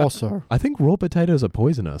 More so. I think raw potatoes are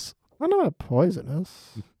poisonous. I know about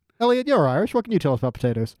poisonous. Elliot, you're Irish. What can you tell us about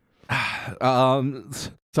potatoes?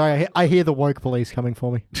 Sorry, I hear the woke police coming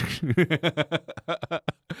for me.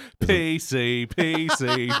 PC.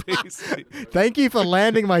 Thank you for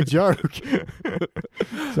landing my joke.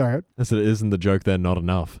 Sorry. As it isn't the joke, they're not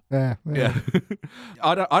enough. Yeah.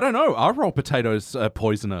 I don't know. Are raw potatoes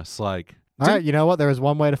poisonous? All right, you know what? There is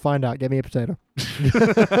one way to find out. Get me a potato.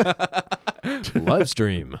 Live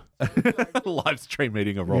stream. Live stream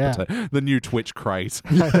eating a raw Yeah. potato. The new Twitch craze.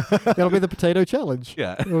 It'll be the potato challenge.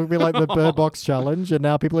 Yeah. It'll be like the Bird Box challenge, and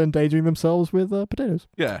now people are endangering themselves with potatoes.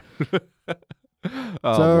 Yeah. So,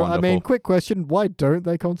 I wonderful. mean, quick question. Why don't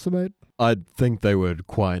they consummate? I think they were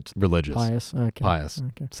quite religious. Pious. Okay. Pious.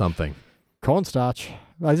 Okay. Something. Cornstarch.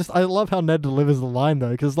 I love how Ned delivers the line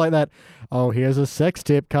though, because like that, oh, here's a sex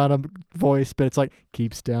tip kind of voice, but it's like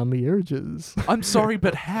keeps down the urges. I'm sorry,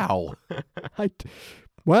 but how?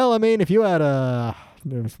 Well, I mean, if you had a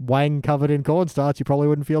wang covered in cornstarch, you probably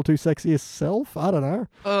wouldn't feel too sexy yourself. I don't know.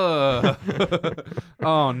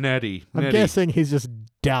 Oh, Nettie. I'm guessing he's just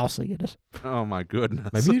dousing it. Oh my goodness.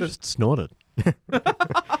 Maybe you just snorted.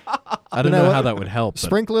 I don't know how that would help. But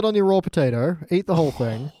Sprinkle it on your raw potato. Eat the whole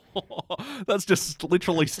thing. That's just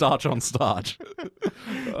literally starch on starch.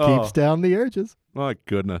 Keeps down the urges. My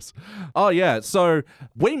goodness. Oh, yeah. So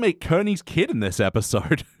we meet Kearney's kid in this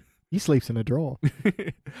episode. He sleeps in a drawer.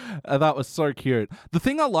 That was so cute. The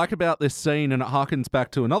thing I like about this scene, and it harkens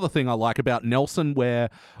back to another thing I like about Nelson, where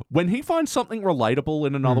when he finds something relatable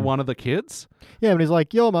in another one of the kids. Yeah, and he's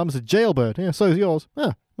like, your mum's a jailbird. Yeah, so's yours.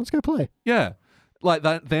 Yeah, let's go play. Yeah. Like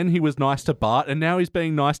that, then he was nice to Bart, and now he's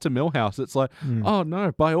being nice to Milhouse. It's like, oh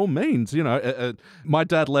no, by all means, my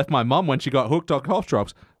dad left my mum when she got hooked on cough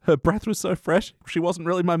drops. Her breath was so fresh, she wasn't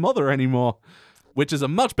really my mother anymore. Which is a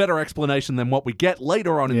much better explanation than what we get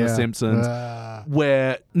later on in The Simpsons,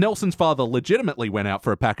 where Nelson's father legitimately went out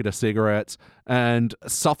for a packet of cigarettes and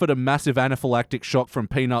suffered a massive anaphylactic shock from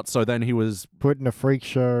peanuts, so then he was put in a freak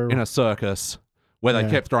show. In a circus where they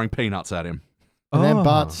kept throwing peanuts at him. And then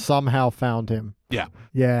Bart somehow found him. Yeah.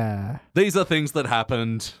 Yeah. These are things that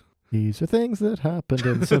happened. These are things that happened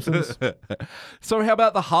in The Simpsons. So how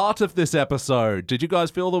about the heart of this episode? Did you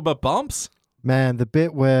guys feel there were bumps? Man, the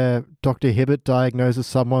bit where Dr. Hibbert diagnoses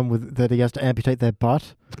someone that he has to amputate their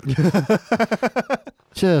butt.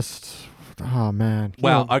 Oh man.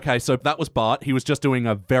 Wow, okay, so that was Bart. He was just doing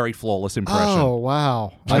a very flawless impression. Oh,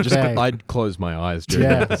 wow. I'd close my eyes during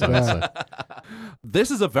that episode. So. This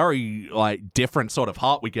is a very different sort of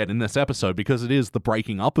heart we get in this episode because it is the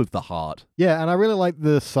breaking up of the heart. Yeah, and I really like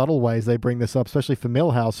the subtle ways they bring this up, especially for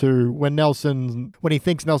Milhouse, who, when he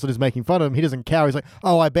thinks Nelson is making fun of him, he doesn't care. He's like,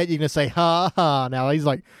 oh, I bet you're going to say, ha, ha. Now he's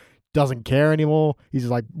like, doesn't care anymore. He's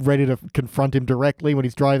like ready to confront him directly when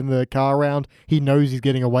he's driving the car around. He knows he's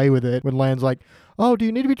getting away with it. When Land's like, oh, do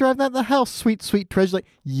you need to be driving that in the house, sweet, sweet treasure? Like,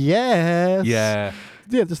 yes. Yeah.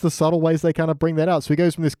 Yeah, just the subtle ways they kind of bring that out. So he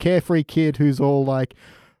goes from this carefree kid who's all like,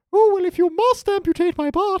 oh, well, if you must amputate my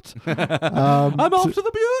butt. I'm off to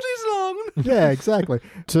the beauty salon. Yeah, exactly.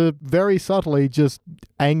 To very subtly just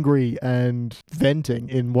angry and venting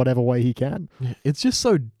in whatever way he can. It's just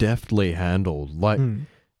so deftly handled. Like,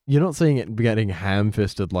 you're not seeing it getting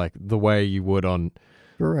ham-fisted like the way you would on...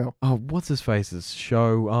 For real. Oh, what's his face's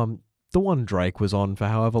show? The one Drake was on for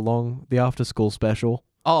however long, the after-school special.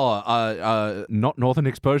 Oh, not Northern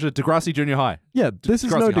Exposure, Degrassi Junior High. Yeah, this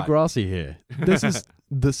is no Degrassi High. Degrassi here. This is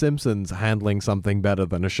The Simpsons handling something better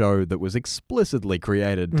than a show that was explicitly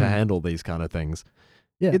created to handle these kind of things.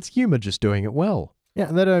 Yeah. It's humor just doing it well. Yeah,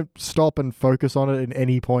 and they don't stop and focus on it at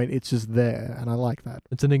any point. It's just there, and I like that.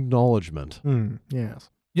 It's an acknowledgement.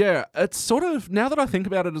 Yes. Yeah, it's sort of, now that I think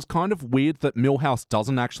about it, it's kind of weird that Milhouse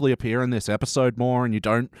doesn't actually appear in this episode more and you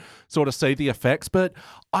don't sort of see the effects, but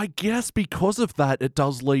I guess because of that, it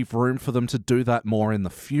does leave room for them to do that more in the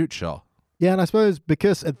future. Yeah, and I suppose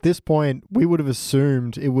because at this point, we would have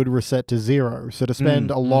assumed it would reset to 0. So to spend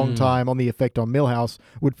a long time on the effect on Milhouse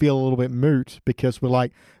would feel a little bit moot because we're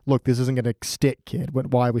like, look, this isn't going to stick, kid.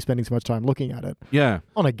 Why are we spending so much time looking at it? Yeah.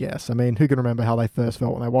 On a guess. I mean, who can remember how they first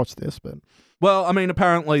felt when they watched this? But well, I mean,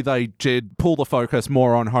 apparently they did pull the focus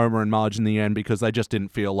more on Homer and Marge in the end because they just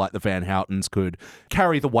didn't feel like the Van Houtens could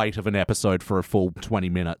carry the weight of an episode for a full 20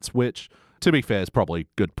 minutes, which, to be fair, is probably a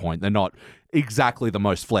good point. They're not exactly the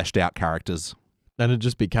most fleshed out characters. And it'd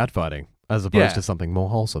just be catfighting, as opposed to something more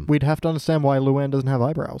wholesome. we'd have to understand why Luann doesn't have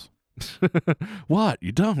eyebrows. What?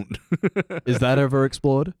 You don't? Is that ever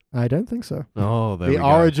explored? I don't think so. Oh, there we The go.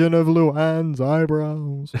 origin of Luann's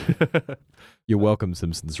eyebrows. You're welcome,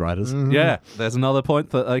 Simpsons writers. Yeah, there's another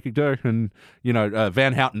point that they could do. And,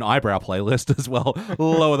 Van Houten eyebrow playlist as well.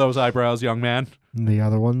 Lower those eyebrows, young man. The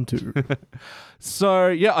other one, too. So,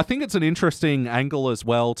 yeah, I think it's an interesting angle as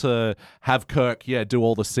well to have Kirk, do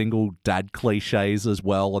all the single dad cliches as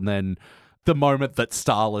well. And then the moment that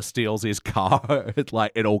Starla steals his car,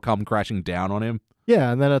 it all come crashing down on him.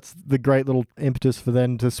 Yeah, and then it's the great little impetus for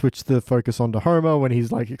them to switch the focus onto Homer when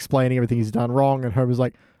he's explaining everything he's done wrong, and Homer's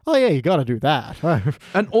like, oh yeah, you gotta do that.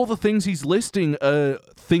 And all the things he's listing are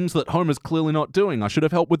things that Homer's clearly not doing. I should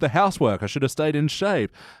have helped with the housework. I should have stayed in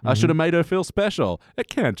shape. I should have made her feel special. It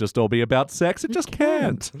can't just all be about sex. It just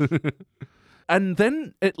can't. And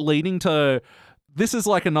then it leading to... This is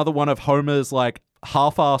another one of Homer's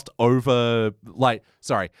half-assed over...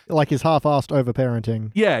 his half-assed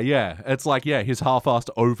over-parenting. Yeah. It's his half-assed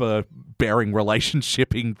overbearing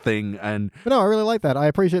relationshiping thing. And But no, I really like that. I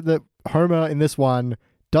appreciate that Homer in this one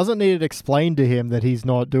doesn't need it explained to him that he's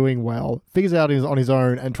not doing well, figures out on his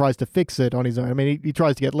own and tries to fix it on his own. I mean, he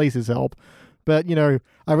tries to get Lisa's help. But,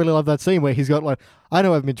 I really love that scene where he's got like, I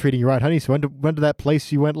know I've been treating you right, honey, so went to that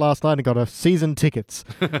place you went last night and got season tickets.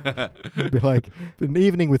 Be like, an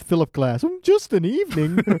evening with Philip Glass. Just an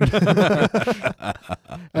evening.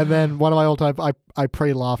 And then one of my all-time, I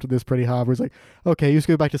pretty laughed at this pretty hard, where he's like, okay, you just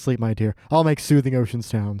go back to sleep, my dear. I'll make soothing ocean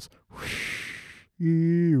sounds.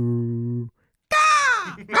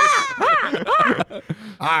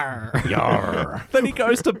 Yarr. Then he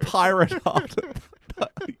goes to pirate heart.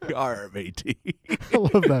 Yarr, matey. I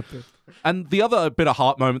love that bit. And the other bit of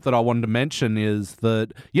heart moment that I wanted to mention is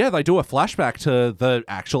that, they do a flashback to the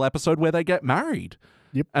actual episode where they get married.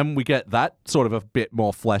 Yep. And we get that sort of a bit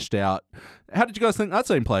more fleshed out. How did you guys think that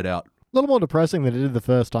scene played out? A little more depressing than it did the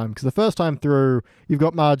first time, because the first time through, you've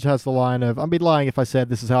got Marge has the line of, I'd be lying if I said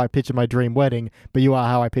this is how I picture my dream wedding, but you are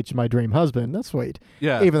how I picture my dream husband. That's sweet.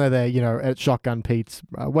 Yeah. Even though they're, at Shotgun Pete's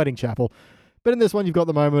wedding chapel. But in this one, you've got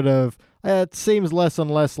the moment of, it seems less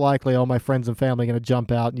and less likely all my friends and family are going to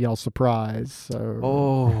jump out and yell surprise. So,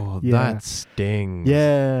 Oh, Yeah. that stings.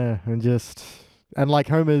 yeah, and like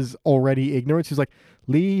Homer's already ignorant. She's like,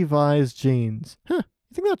 Levi's jeans. Huh,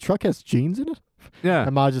 you think that truck has jeans in it? Yeah.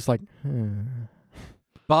 And Marge's just like,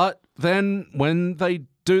 But then when they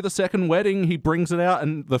do the second wedding, he brings it out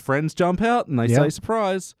and the friends jump out and they Yeah. say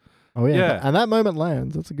surprise. oh yeah. Yeah. And that moment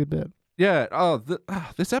lands. That's a good bit. Yeah. Oh,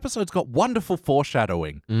 this episode's got wonderful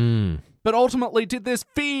foreshadowing. But ultimately, did this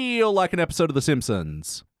feel like an episode of The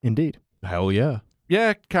Simpsons? Indeed. Hell yeah.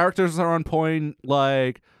 Yeah, characters are on point.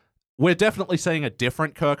 Like, we're definitely seeing a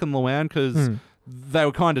different Kirk and Luann because they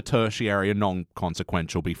were kind of tertiary and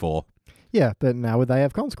non-consequential before. Yeah, but now they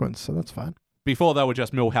have consequence, so that's fine. Before, they were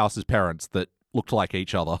just Milhouse's parents that looked like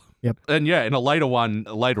each other. Yep. And yeah, in a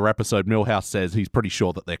later episode, Milhouse says he's pretty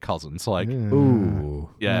sure that they're cousins. Like, Ooh.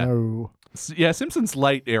 yeah. No. Yeah, Simpsons'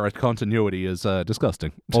 late era continuity is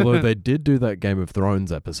disgusting. Although they did do that Game of Thrones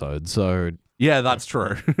episode, so Yeah, that's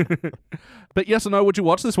true. But yes or no, would you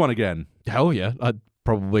watch this one again? hell yeah. I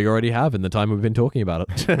probably already have in the time we've been talking about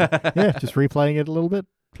it. Yeah, just replaying it a little bit.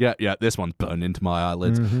 Yeah, this one's burned into my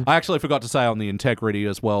eyelids. Mhm. I actually forgot to say on the integrity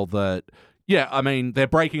as well that, they're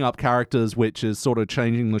breaking up characters, which is sort of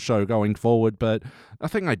changing the show going forward, but I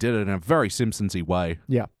think they did it in a very Simpsons-y way.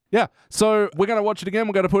 Yeah. Yeah, so we're going to watch it again.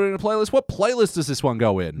 We're going to put it in a playlist. What playlist does this one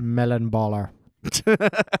go in? Melon baller.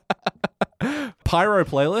 Pyro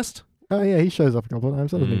playlist? Oh yeah, he shows up a couple of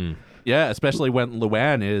times, doesn't he? Yeah, especially when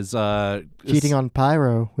Luann is... Cheating on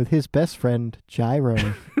Pyro with his best friend, Gyro.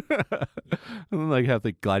 And then they have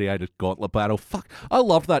the Gladiator Gauntlet battle. Fuck, I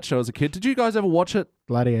loved that show as a kid. Did you guys ever watch it?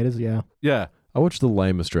 Gladiators, yeah. Yeah. I watched the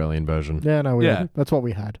lame Australian version. Yeah, no, Yeah. that's what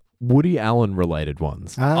we had. Woody Allen related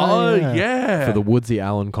ones. Oh, yeah. For the Woodsy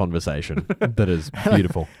Allen conversation. That is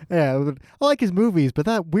beautiful. Yeah, I like his movies, but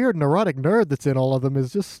that weird neurotic nerd that's in all of them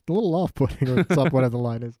is just a little off-putting, or whatever the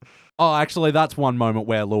line is. Oh, actually, that's one moment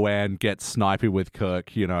where Luann gets snipey with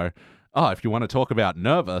Kirk, Oh, if you want to talk about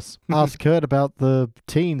nervous. Ask Kurt about the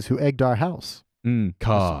teens who egged our house.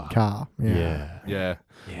 Car. Car. Yeah. Yeah.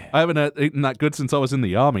 I haven't eaten that good since I was in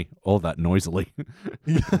the army. All that noisily.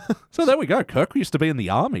 So there we go. Kirk used to be in the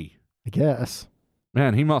army. I guess.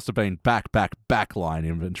 Man, he must have been backline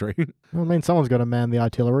infantry. Well, I mean, someone's got to man the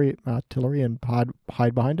artillery and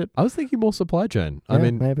hide behind it. I was thinking more supply chain. Yeah, I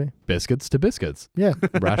mean, maybe. biscuits to biscuits. Yeah.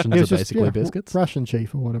 Rations He are was just, basically yeah, biscuits. Ration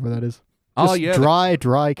chief or whatever that is. Oh, Just yeah.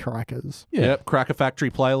 dry crackers. Yeah. Yep, Cracker Factory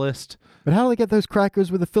playlist. But how do they get those crackers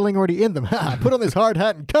with the filling already in them? Ha! Put on this hard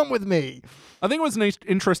hat and come with me. I think it was an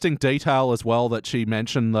interesting detail as well that she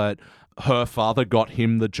mentioned that her father got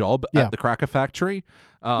him the job Yeah. at the Cracker Factory.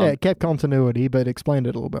 Yeah, it kept continuity, but explained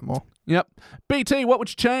it a little bit more. Yep. BT, what would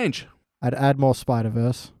you change? I'd add more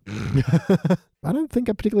Spider-Verse. I don't think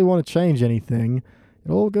I particularly want to change anything.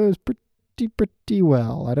 It all goes pretty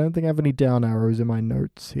well. I don't think I have any down arrows in my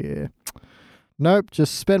notes here. Nope,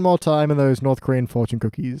 just spend more time in those North Korean fortune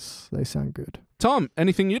cookies. They sound good. Tom,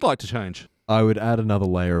 anything you'd like to change? I would add another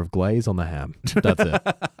layer of glaze on the ham. That's it.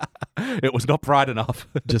 It was not bright enough.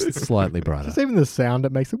 Just slightly brighter. Just even the sound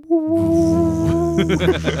it makes it.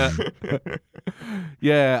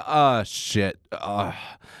 Yeah, shit.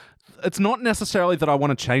 It's not necessarily that I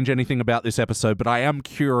want to change anything about this episode, but I am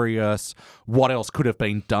curious what else could have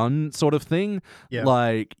been done, sort of thing. Yeah.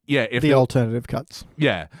 Like, yeah, if The there- alternative cuts.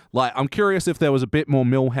 yeah, like I'm curious if there was a bit more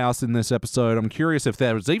Milhouse in this episode. I'm curious if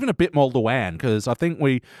there was even a bit more Luann, because I think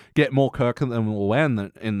we get more Kirk than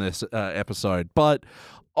Luann in this episode. But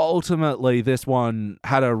ultimately, this one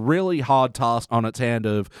had a really hard task on its hand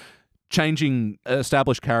of changing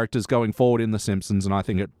established characters going forward in The Simpsons, and I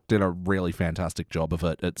think it did a really fantastic job of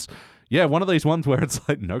it. It's, Yeah, one of these ones where it's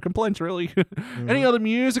like, no complaints, really. Any other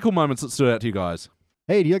musical moments that stood out to you guys?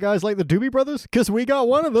 Hey, do you guys like the Doobie Brothers? Because we got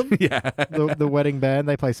one of them. Yeah. The wedding band,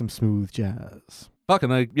 they play some smooth jazz. Fucking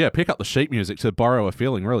they, pick up the sheet music to borrow a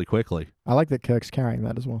feeling really quickly. I like that Kirk's carrying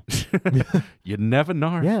that as well. You never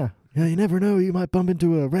know. Yeah, you never know. You might bump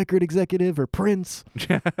into a record executive or Prince.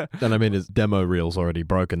 And I mean, his demo reel's already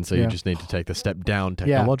broken, so you just need to take the step down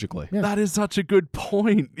technologically. Yeah. That is such a good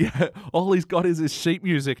point. Yeah, all he's got is his sheet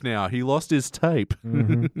music now. He lost his tape.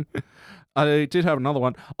 I did have another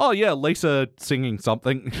one. Oh, yeah, Lisa singing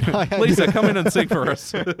something. Lisa, come in and sing for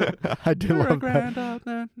us. I do love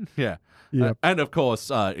that. Yeah. Yep. And of course,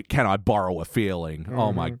 can I borrow a feeling?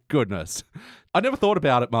 Oh, my goodness. I never thought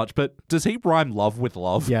about it much, but does he rhyme love with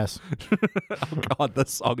love? Yes. Oh, God, the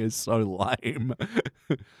song is so lame.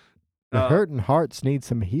 The hurting hearts need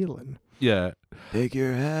some healing. Yeah. Take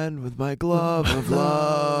your hand with my glove of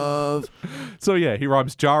love. So, yeah, he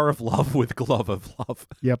rhymes jar of love with glove of love.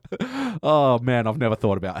 Yep. Oh, man, I've never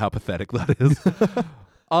thought about how pathetic that is.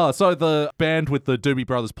 So the band with the Doobie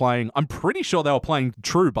Brothers playing, I'm pretty sure they were playing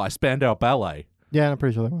True by Spandau Ballet. Yeah, I'm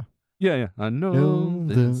pretty sure they were. Yeah. I know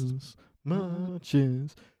this. Much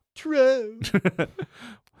is true.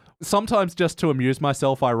 Sometimes just to amuse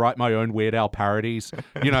myself, I write my own Weird Al parodies.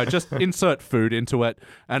 Just insert food into it.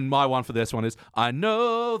 And my one for this one is, I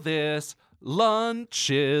know this lunch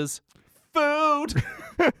is food.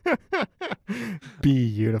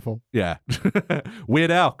 Beautiful. Yeah.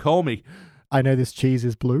 Weird Al, call me. I know this cheese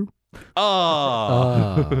is blue.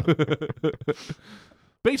 Oh.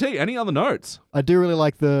 BT, any other notes? I do really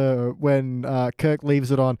like when Kirk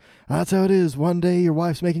leaves it on. That's how it is. One day your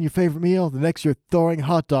wife's making your favorite meal. The next you're thawing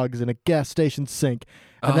hot dogs in a gas station sink.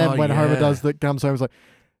 And then when Homer comes home, it's like,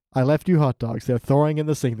 I left you hot dogs. They're thawing in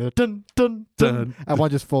the sink. They're dun, dun, dun. And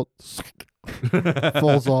one just falls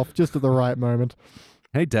off just at the right moment.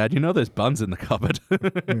 Hey, Dad, there's buns in the cupboard.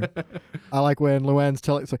 I like when Luann's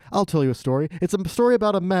telling... So I'll tell you a story. It's a story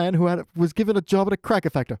about a man who was given a job at a cracker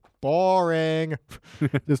factory. Boring.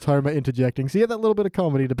 Just Homer interjecting. So you get that little bit of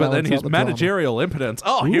comedy to balance But then his out the managerial impotence.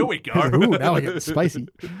 Oh, here we go. Ooh, now I get spicy.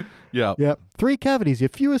 Yeah. Yep. 3 cavities, your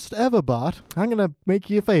fewest ever, Bart. I'm going to make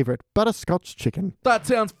you a favorite. Butterscotch chicken. That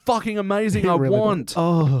sounds fucking amazing. I really want.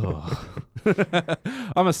 Oh.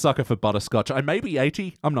 I'm a sucker for butterscotch. I may be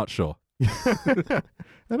 80. I'm not sure. I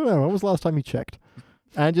don't know. When was the last time you checked?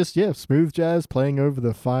 And just, smooth jazz playing over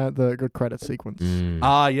the credit sequence.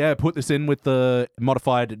 Yeah. Put this in with the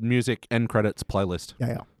modified music end credits playlist.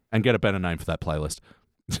 Yeah. And get a better name for that playlist.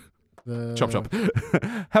 Chop.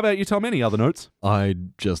 How about you, Tom? Any other notes? I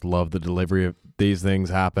just love the delivery of these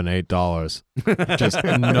things happen $8. Just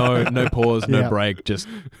no pause, no break. Just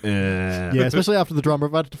yeah, especially after the drummer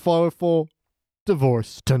had to follow for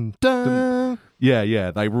divorce. Dun, dun. Yeah.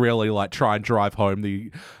 They really try and drive home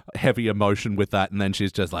the heavy emotion with that, and then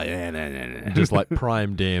she's just like, just like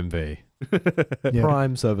Prime DMV,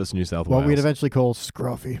 Prime Service New South Wales. What we'd eventually call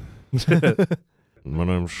Scruffy. My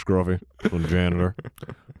name's Scruffy, I'm a janitor.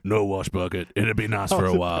 No wash bucket. It'd be nice for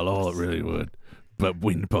a while. Oh, it really would. But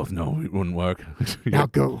we both know it wouldn't work. Now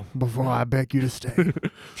go before I beg you to stay.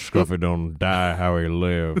 Scruffy don't die how he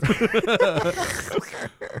live.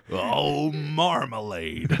 Oh,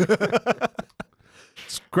 marmalade.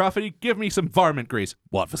 Scruffy, give me some varmint grease.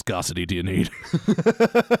 What viscosity do you need?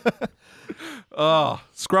 Oh,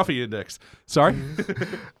 Scruffy index. Sorry?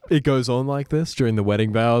 It goes on like this during the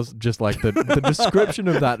wedding vows, just like the description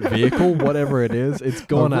of that vehicle, whatever it is, it's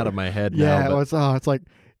gone out of my head now. Yeah, it's like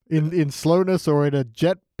in slowness or in a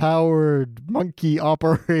jet-powered,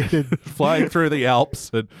 monkey-operated... Flying through the Alps,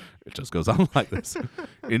 and it just goes on like this.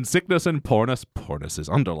 In sickness and poorness is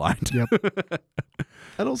underlined. Yep.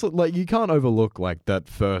 And also, you can't overlook, that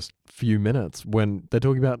first few minutes when they're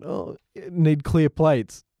talking about, need clear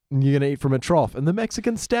plates. And you're going to eat from a trough. And the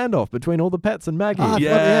Mexican standoff between all the pets and Maggie.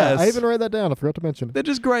 Yes. I even wrote that down. I forgot to mention it. They're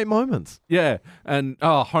just great moments. Yeah, and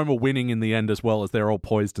Homer winning in the end as well, as they're all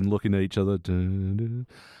poised and looking at each other.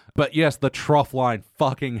 But yes, the trough line,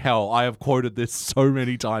 fucking hell. I have quoted this so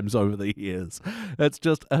many times over the years. It's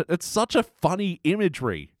just, it's such a funny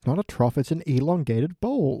imagery. Not a trough, it's an elongated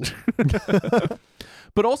bowl.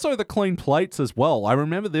 But also the clean plates as well. I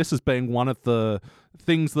remember this as being one of the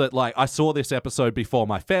things that, I saw this episode before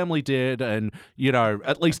my family did, and,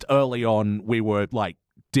 at least early on, we were,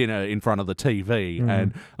 dinner in front of the TV,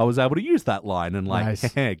 and I was able to use that line and,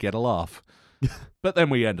 Nice. get a laugh. But then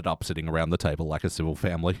we ended up sitting around the table like a civil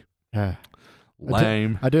family. Yeah.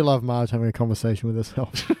 Lame. I do love Marge having a conversation with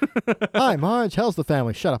herself. Hi, Marge. How's the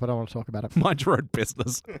family? Shut up. I don't want to talk about it. Mind your own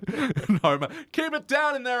business. Homer, keep it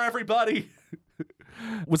down in there, everybody.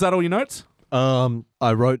 Was that all your notes?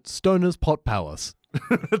 I wrote Stoner's Pot Palace.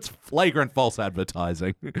 It's flagrant false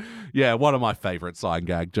advertising. Yeah, one of my favorite sign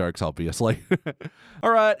gag jokes, obviously.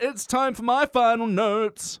 All right, it's time for my final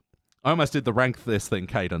notes. I almost did the rank this thing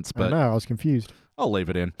cadence, I but know, I was confused. I'll leave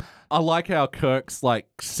it in. I like how Kirk's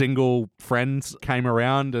single friends came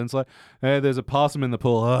around and it's like, hey, there's a possum in the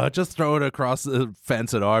pool. Just throw it across the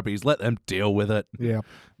fence at Arby's. Let them deal with it. Yeah.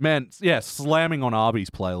 Man, yeah, slamming on Arby's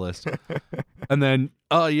playlist. And then,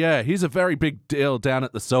 oh yeah, he's a very big deal down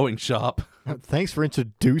at the sewing shop. Thanks for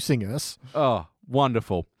introducing us. Oh,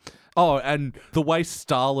 wonderful. Oh, and the way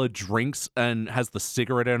Starla drinks and has the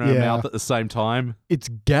cigarette in her mouth at the same time. It's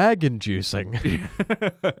gag-inducing.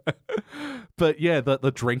 But yeah,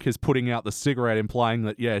 the drink is putting out the cigarette, implying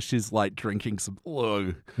that, yeah, she's drinking some...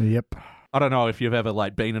 Ugh. Yep. I don't know if you've ever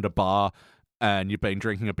been at a bar and you've been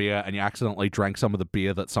drinking a beer and you accidentally drank some of the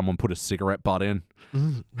beer that someone put a cigarette butt in.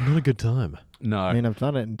 Not a good time. No. I mean, I've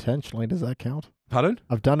done it intentionally. Does that count? Pardon?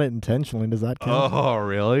 I've done it intentionally. Does that count? Oh,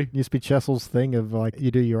 really? Used to be Chessel's thing of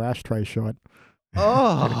you do your ashtray shot.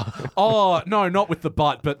 Oh, no, not with the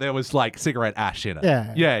butt, but there was cigarette ash in it.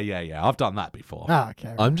 Yeah. Yeah. I've done that before. Ah,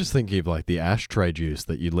 okay. I'm just thinking of the ashtray juice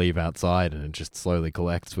that you leave outside and it just slowly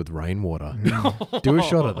collects with rainwater. Do a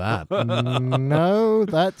shot of that. No,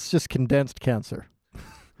 that's just condensed cancer.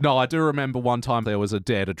 No, I do remember one time there was a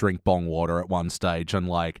dare to drink bong water at one stage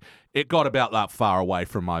and it got about that far away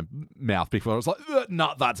from my mouth before I was like,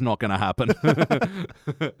 no, that's not going to happen.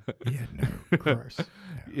 Yeah, no, gross.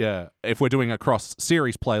 Yeah, if we're doing a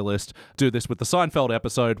cross-series playlist, do this with the Seinfeld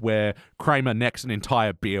episode where Kramer necks an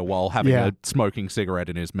entire beer while having a smoking cigarette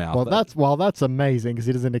in his mouth. That's amazing because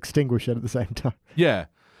he doesn't extinguish it at the same time. Yeah.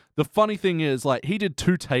 The funny thing is, he did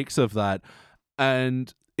 2 takes of that,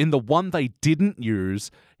 and in the one they didn't use,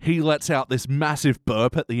 he lets out this massive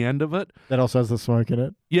burp at the end of it. That also has the smoke in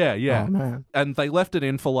it. Yeah. Oh, man. And they left it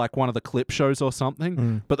in for one of the clip shows or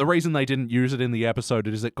something. But the reason they didn't use it in the episode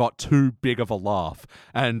is it got too big of a laugh.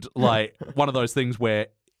 And one of those things where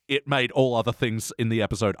it made all other things in the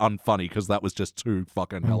episode unfunny because that was just too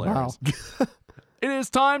fucking hilarious. Wow. It is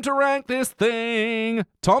time to rank this thing.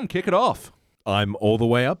 Tom, kick it off. I'm all the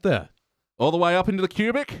way up there. All the way up into the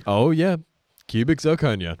cubic? Oh, yeah. Cubic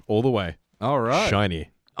zirconia, all the way. All right. Shiny.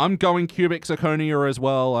 I'm going cubic zirconia as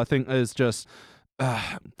well. I think there's just...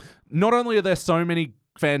 not only are there so many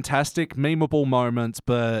fantastic, memeable moments,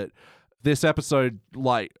 but this episode,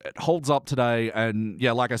 it holds up today. And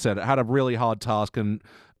yeah, like I said, it had a really hard task in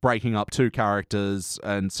breaking up 2 characters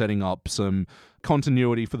and setting up some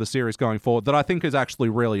continuity for the series going forward that I think is actually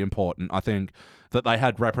really important. I think that they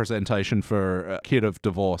had representation for a kid of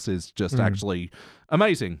divorce is just actually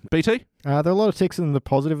amazing. BT? There are a lot of ticks in the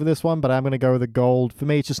positive of this one, but I'm going to go with a gold. For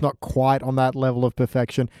me, it's just not quite on that level of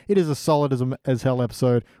perfection. It is a solid as hell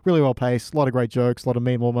episode. Really well paced. A lot of great jokes, a lot of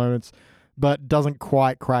memeable moments, but doesn't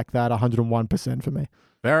quite crack that 101% for me.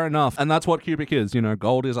 Fair enough. And that's what cubic is.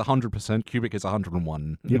 Gold is 100%, cubic is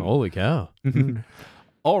 101. Yep. Holy cow.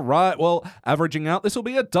 All right, well, averaging out, this will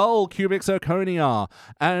be a dull cubic zirconia.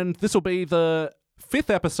 And this will be the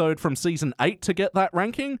 5th episode from Season 8 to get that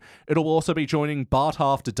ranking. It'll also be joining Bart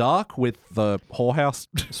After Dark with the whorehouse.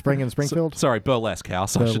 Spring and Springfield? Sorry, Burlesque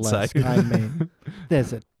House, I should say. I mean,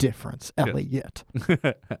 there's a difference, Elliot.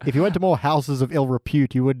 If you went to more houses of ill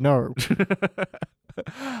repute, you would know.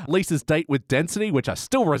 Lisa's Date with Density, which I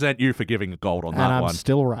still resent you for giving a gold on And that I'm one.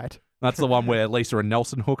 still right. That's the one where Lisa and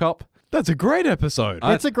Nelson hook up. That's a great episode.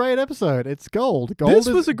 It's a great episode. It's gold. This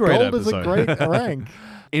was a great gold episode. Gold is a great rank.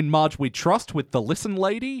 In Marge We Trust with the Listen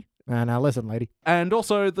Lady. Now listen, lady. And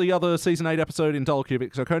also the other Season 8 episode in Dull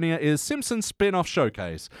Cubic Zirconia is Simpsons Spin-Off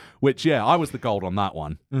Showcase, which, I was the gold on that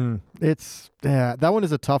one. That one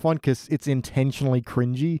is a tough one because it's intentionally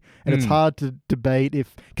cringy, and it's hard to debate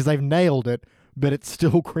because they've nailed it, but it's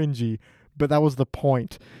still cringy. But that was the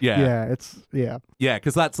point. Yeah,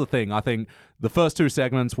 because that's the thing. I think the first 2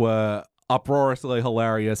 segments were uproariously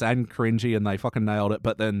hilarious and cringy, and they fucking nailed it.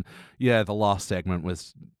 But then, the last segment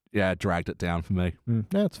was, dragged it down for me.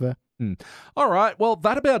 That's fair. All right, well,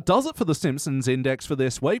 that about does it for the Simpsons Index for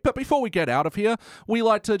this week. But before we get out of here, we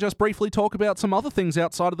like to just briefly talk about some other things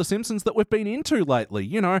outside of the Simpsons that we've been into lately.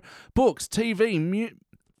 Books, TV,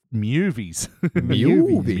 movies.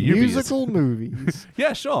 Musical movies.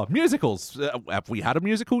 Yeah, sure. Musicals. Have we had a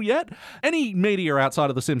musical yet? Any media outside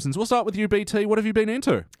of The Simpsons? We'll start with you, BT. What have you been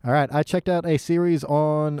into? All right. I checked out a series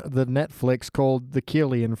on the Netflix called The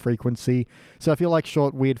Kirlian Frequency. So if you like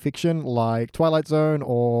short, weird fiction like Twilight Zone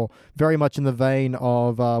or very much in the vein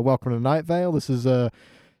of Welcome to Night Vale, this is a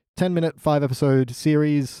 10-minute, 5-episode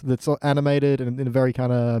series that's animated and in a very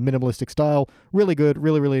kind of minimalistic style. Really good.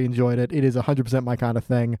 Really, really enjoyed it. It is 100% my kind of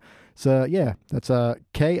thing. So, yeah, that's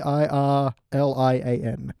Kirlian.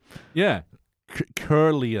 Yeah.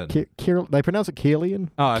 Curlian. They pronounce it Kirlian.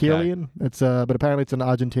 Oh, okay. Kirlian. It's but apparently it's an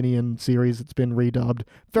Argentinian series. It's been redubbed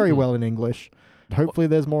very well in English. Hopefully,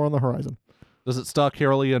 there's more on the horizon. Does it star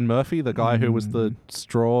Cillian Murphy, the guy who was the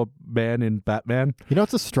straw man in Batman? You know,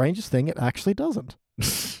 it's the strangest thing. It actually doesn't.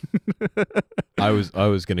 I was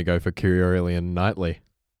going to go for Kirlian Knightley.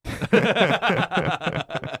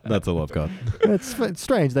 That's all I've got. It's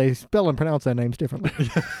strange. They spell and pronounce their names differently.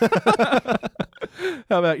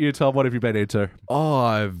 How about you, Tom? What have you been into? Oh,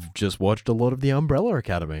 I've just watched a lot of The Umbrella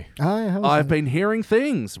Academy. I've been hearing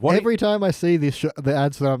things. Every time I see the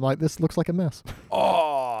ads for that, I'm like, this looks like a mess.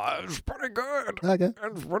 Oh, it's pretty good. Okay.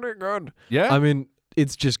 It's pretty good. Yeah? I mean,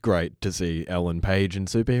 it's just great to see Ellen Page in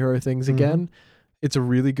superhero things again. It's a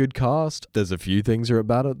really good cast. There's a few things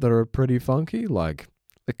about it that are pretty funky, like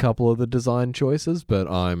a couple of the design choices, but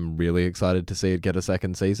I'm really excited to see it get a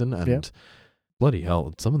second season. And bloody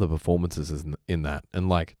hell, some of the performances in that. And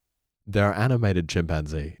like, they're animated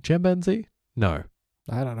chimpanzee. Chimpanzee? No.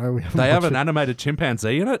 I don't know. They have an animated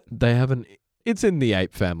chimpanzee in it? They have an... It's in the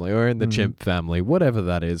ape family or in the chimp family, whatever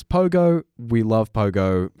that is. Pogo, we love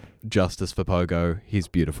Pogo. Justice for Pogo. He's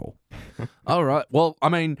beautiful. All right. Well, I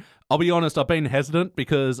mean, I'll be honest, I've been hesitant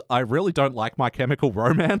because I really don't like My Chemical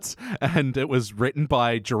Romance, and it was written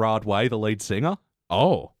by Gerard Way, the lead singer.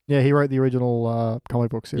 Oh. Yeah, he wrote the original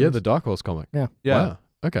comic book series. Yeah, the Dark Horse comic. Yeah. Wow.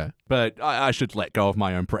 Okay. But I should let go of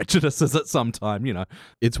my own prejudices at some time, you know.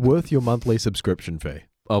 It's worth your monthly subscription fee.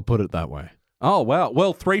 I'll put it that way. Oh, wow.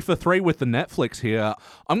 Well, 3 for 3 with the Netflix here.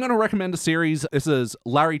 I'm going to recommend a series. This is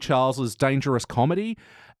Larry Charles's Dangerous Comedy,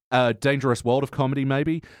 Dangerous World of Comedy,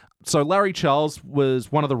 maybe. So Larry Charles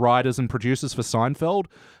was one of the writers and producers for Seinfeld.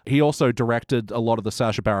 He also directed a lot of the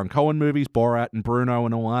Sacha Baron Cohen movies, Borat and Bruno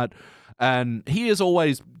and all that. And he has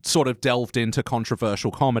always sort of delved into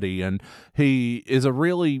controversial comedy, and he is a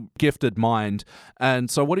really gifted mind.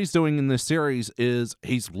 And so what he's doing in this series is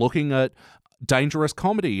he's looking at dangerous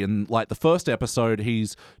comedy. And like the first episode,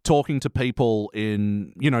 he's talking to people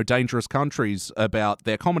in, you know, dangerous countries about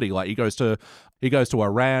their comedy. Like he goes to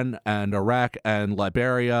Iran and Iraq and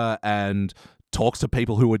Liberia and talks to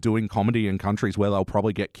people who are doing comedy in countries where they'll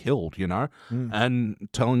probably get killed, you know, and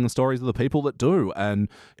telling the stories of the people that do. And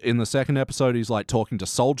in the second episode, he's like talking to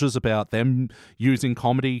soldiers about them using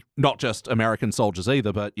comedy, not just American soldiers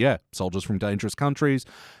either, but yeah, soldiers from dangerous countries.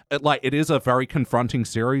 It is a very confronting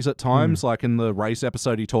series at times. Like in the race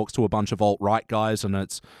episode, he talks to a bunch of alt-right guys and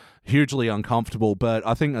it's hugely uncomfortable, but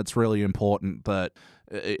I think it's really important that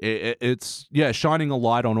it's shining a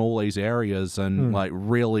light on all these areas and like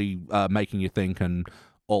really making you think and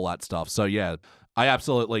all that stuff. So yeah, I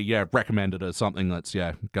absolutely recommend it as something that's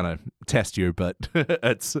gonna test you, but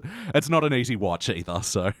it's not an easy watch either.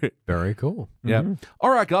 So very cool. Yeah. All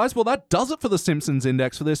right, guys. Well, that does it for the Simpsons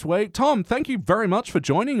Index for this week. Tom, thank you very much for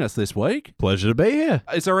joining us this week. Pleasure to be here.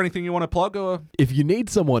 Is there anything you want to plug or? If you need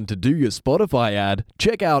someone to do your Spotify ad,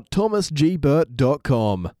 check out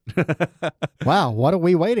thomasgburt.com. Wow, what are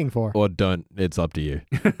we waiting for? Or don't. It's up to you.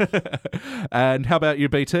 And how about you,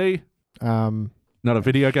 BT? Not a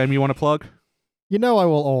video game you want to plug? You know I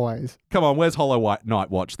will always. Come on, where's Hollow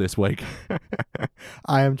Knight Watch this week?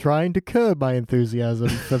 I am trying to curb my enthusiasm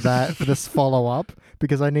for this follow-up,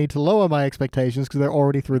 because I need to lower my expectations because they're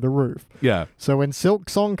already through the roof. Yeah. So when Silk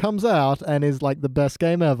Song comes out and is like the best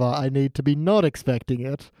game ever, I need to be not expecting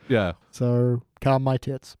it. Yeah. So calm my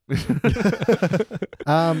tits. No, if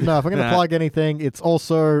I'm going to plug anything, it's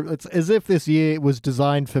as if this year was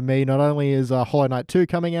designed for me. Not only is Hollow Knight 2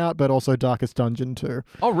 coming out, but also Darkest Dungeon 2.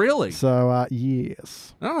 Oh, really? So,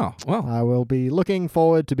 yes. Oh, well. I will be looking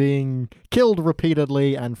forward to being killed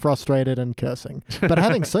repeatedly and frustrated and cursing, but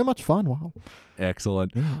having so much fun. Wow.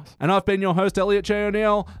 Excellent. Yes. And I've been your host, Elliot J.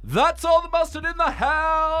 O'Neill. That's all the mustard in the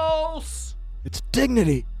house. It's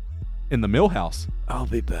dignity. In the Milhouse. I'll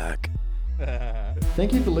be back.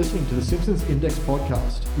 Thank you for listening to the Simpsons Index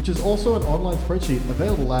podcast, which is also an online spreadsheet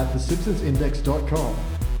available at thesimpsonsindex.com.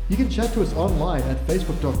 You can chat to us online at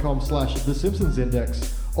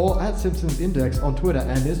facebook.com/thesimpsonsindex or at Simpsons Index on Twitter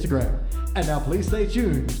and Instagram. And now please stay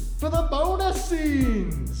tuned for the bonus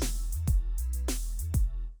scenes!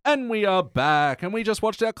 And we are back, and we just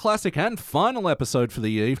watched our classic and final episode for the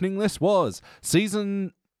evening. This was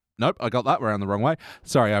season... Nope, I got that around the wrong way.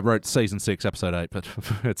 Sorry, I wrote season 6, episode 8, but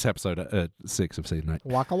it's episode 6 of season 8.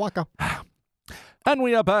 Waka waka. And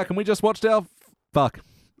we are back, and we just watched our... Fuck.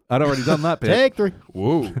 I'd already done that bit. Take 3.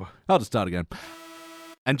 Whoa. I'll just start again.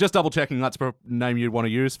 And just double checking, that's a name you'd want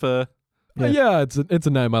to use for... Yeah, it's a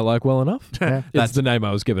name I like well enough. Yeah. It's the name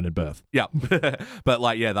I was given at birth. Yeah. But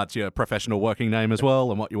that's your professional working name as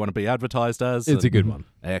well and what you want to be advertised as. It's a good one.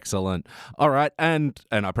 Excellent. All right. And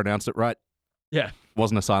I pronounced it right. Yeah.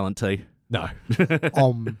 Wasn't a silent T. No.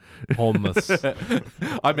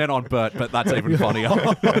 Hummus. I meant on Bert, but that's even funnier.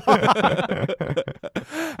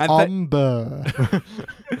 And Umber.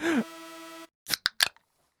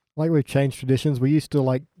 Like we've changed traditions. We used to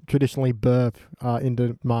like traditionally burp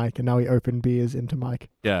into mic, and now we open beers into mic.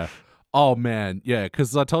 yeah. Oh, man. Yeah,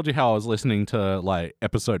 because I told you how I was listening to, like,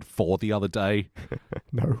 episode 4 the other day.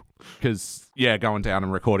 No. Because, yeah, going down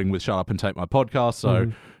and recording with Shut Up and Take My Podcast,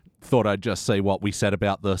 so thought I'd just see what we said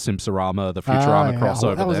about the Simpsorama, the Futurama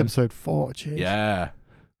crossover that was then. episode 4. Jeez. Yeah.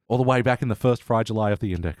 All the way back in the first Fry July of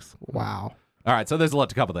the Index. Wow. All right, so there's a lot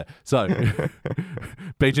to cover there. So,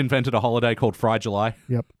 Beach invented a holiday called Fry July.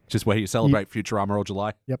 Yep. Which is where you celebrate Futurama all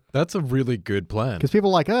July. That's a really good plan. Because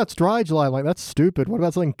people are like, oh, it's dry July. I'm like, that's stupid. What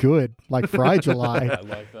about something good? Like Fry July. I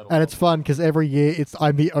like that. And it's fun because every year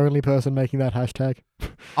I'm the only person making that hashtag.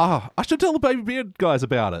 I should tell the Baby Beard guys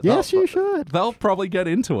about it. Yes, you should. They'll probably get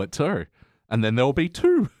into it too. And then there'll be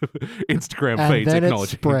 2 Instagram And feeds then it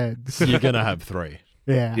acknowledging. spreads. You're going to have 3.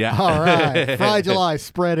 Yeah. Yeah. All right. Fry July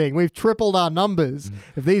spreading. We've tripled our numbers.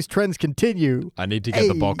 If these trends continue. I need to get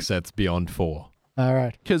the box sets beyond 4. All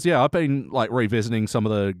right. Because, yeah, I've been, like, revisiting some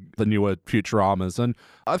of the newer Futuramas, and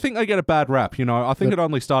I think they get a bad rap, you know? I think it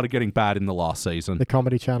only started getting bad in the last season. The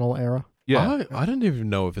Comedy Channel era. Yeah. I don't even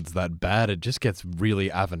know if it's that bad. It just gets really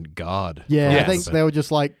avant-garde. Yeah, Yes. I think they were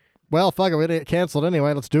just like, well, fuck it, we get cancelled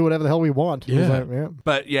anyway. Let's do whatever the hell we want. It was Yeah. like, yeah.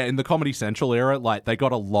 But, yeah, in the Comedy Central era, like, they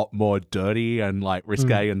got a lot more dirty and, like,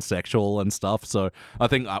 risque and sexual and stuff, so I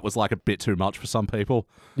think that was, like, a bit too much for some people.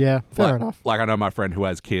 Yeah, fair Like- enough. Like, I know my friend who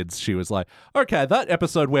has kids, she was like, okay, that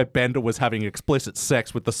episode where Bender was having explicit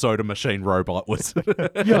sex with the soda machine robot was...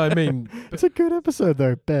 Yeah, I mean, It's a good episode,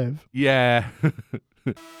 though, Bev. yeah.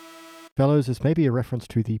 Fellows, this may be a reference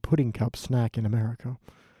to the pudding cup snack in America.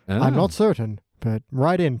 Ah. I'm not certain, but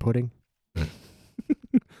right in, pudding.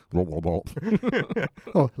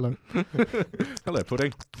 Oh, hello. Hello,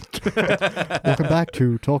 Pudding. Welcome back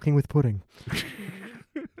to Talking with Pudding.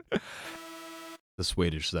 the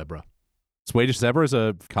Swedish zebra. Swedish zebras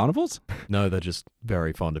are carnivores? No, they're just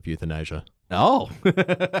very fond of euthanasia. Oh.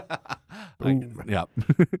 Yeah.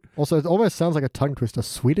 Also, it almost sounds like a tongue twister.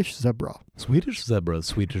 Swedish zebra. Swedish zebra,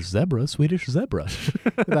 Swedish zebra, Swedish zebra.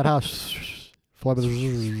 That how...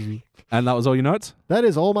 And that was all your notes? That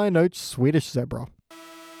is all my notes. Swedish zebra.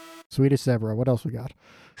 Swedish zebra. What else we got?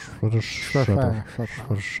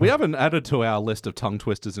 We haven't added to our list of tongue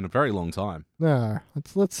twisters in a very long time. No,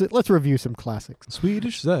 let's review some classics.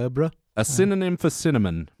 Swedish zebra. A synonym for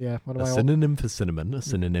cinnamon. Yeah, what am A I? synonym for cinnamon, a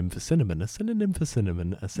synonym for cinnamon, a synonym for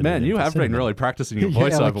cinnamon, a synonym Man, you for have been cinnamon. really practicing your Yeah,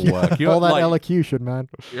 voiceover work. You're all that like, elocution, man.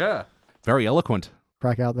 yeah. Very eloquent.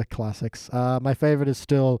 Crack out the classics. My favorite is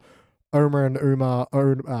still Omer and Uma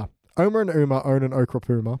own an okra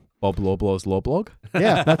puma. Bob Loblaw's Loblog.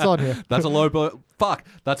 Yeah, that's on here. That's a low blow. Fuck.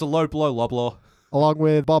 That's a low blow, Loblaw. Along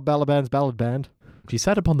with Bob Balaban's Ballad Band. She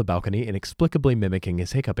sat upon the balcony, inexplicably mimicking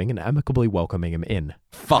his hiccuping and amicably welcoming him in.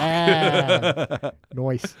 Fuck. Ah,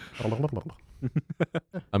 noise.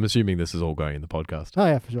 I'm assuming this is all going in the podcast. Oh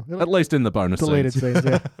yeah, for sure. At least in the bonus Deleted scenes. scenes.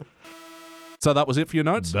 Yeah. So that was it for your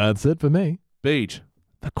notes? That's it for me. Beach.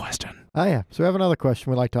 The question. Oh yeah. So we have another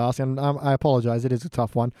question we'd like to ask, and I apologize, it is a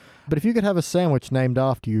tough one. But if you could have a sandwich named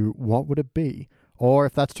after you, what would it be? Or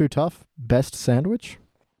if that's too tough, best sandwich?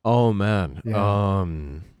 Oh man. Yeah.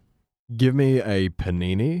 Give me a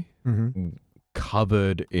panini Mm-hmm.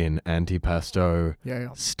 covered in antipasto, Yeah.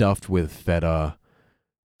 stuffed with feta.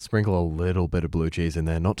 Sprinkle a little bit of blue cheese in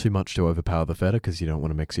there. Not too much to overpower the feta because you don't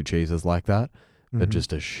want to mix your cheeses like that. But Mhm.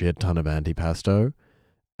 just a shit ton of antipasto.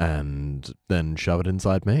 And then shove it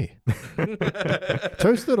inside me.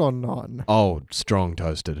 Toasted or non? Oh, strong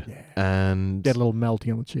toasted. Yeah. And Get a little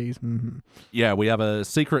melty on the cheese. Mm-hmm. Yeah, we have a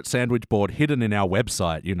secret sandwich board hidden in our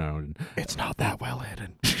website, you know. And It's not that well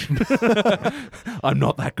hidden. I'm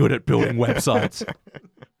not that good at building websites.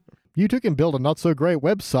 You two can build a not so great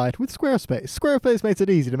website with Squarespace. Squarespace makes it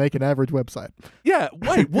easy to make an average website. Yeah,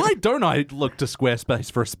 wait, why don't I look to Squarespace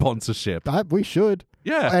for a sponsorship? We should.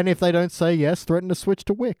 Yeah, And if they don't say yes, threaten to switch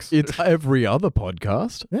to Wix. it's every other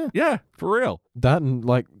podcast. yeah, for real. That and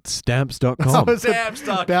like stamps.com. I was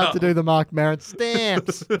Stamps.com. about to do the Mark Maron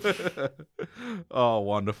stamps. Oh,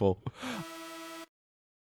 wonderful.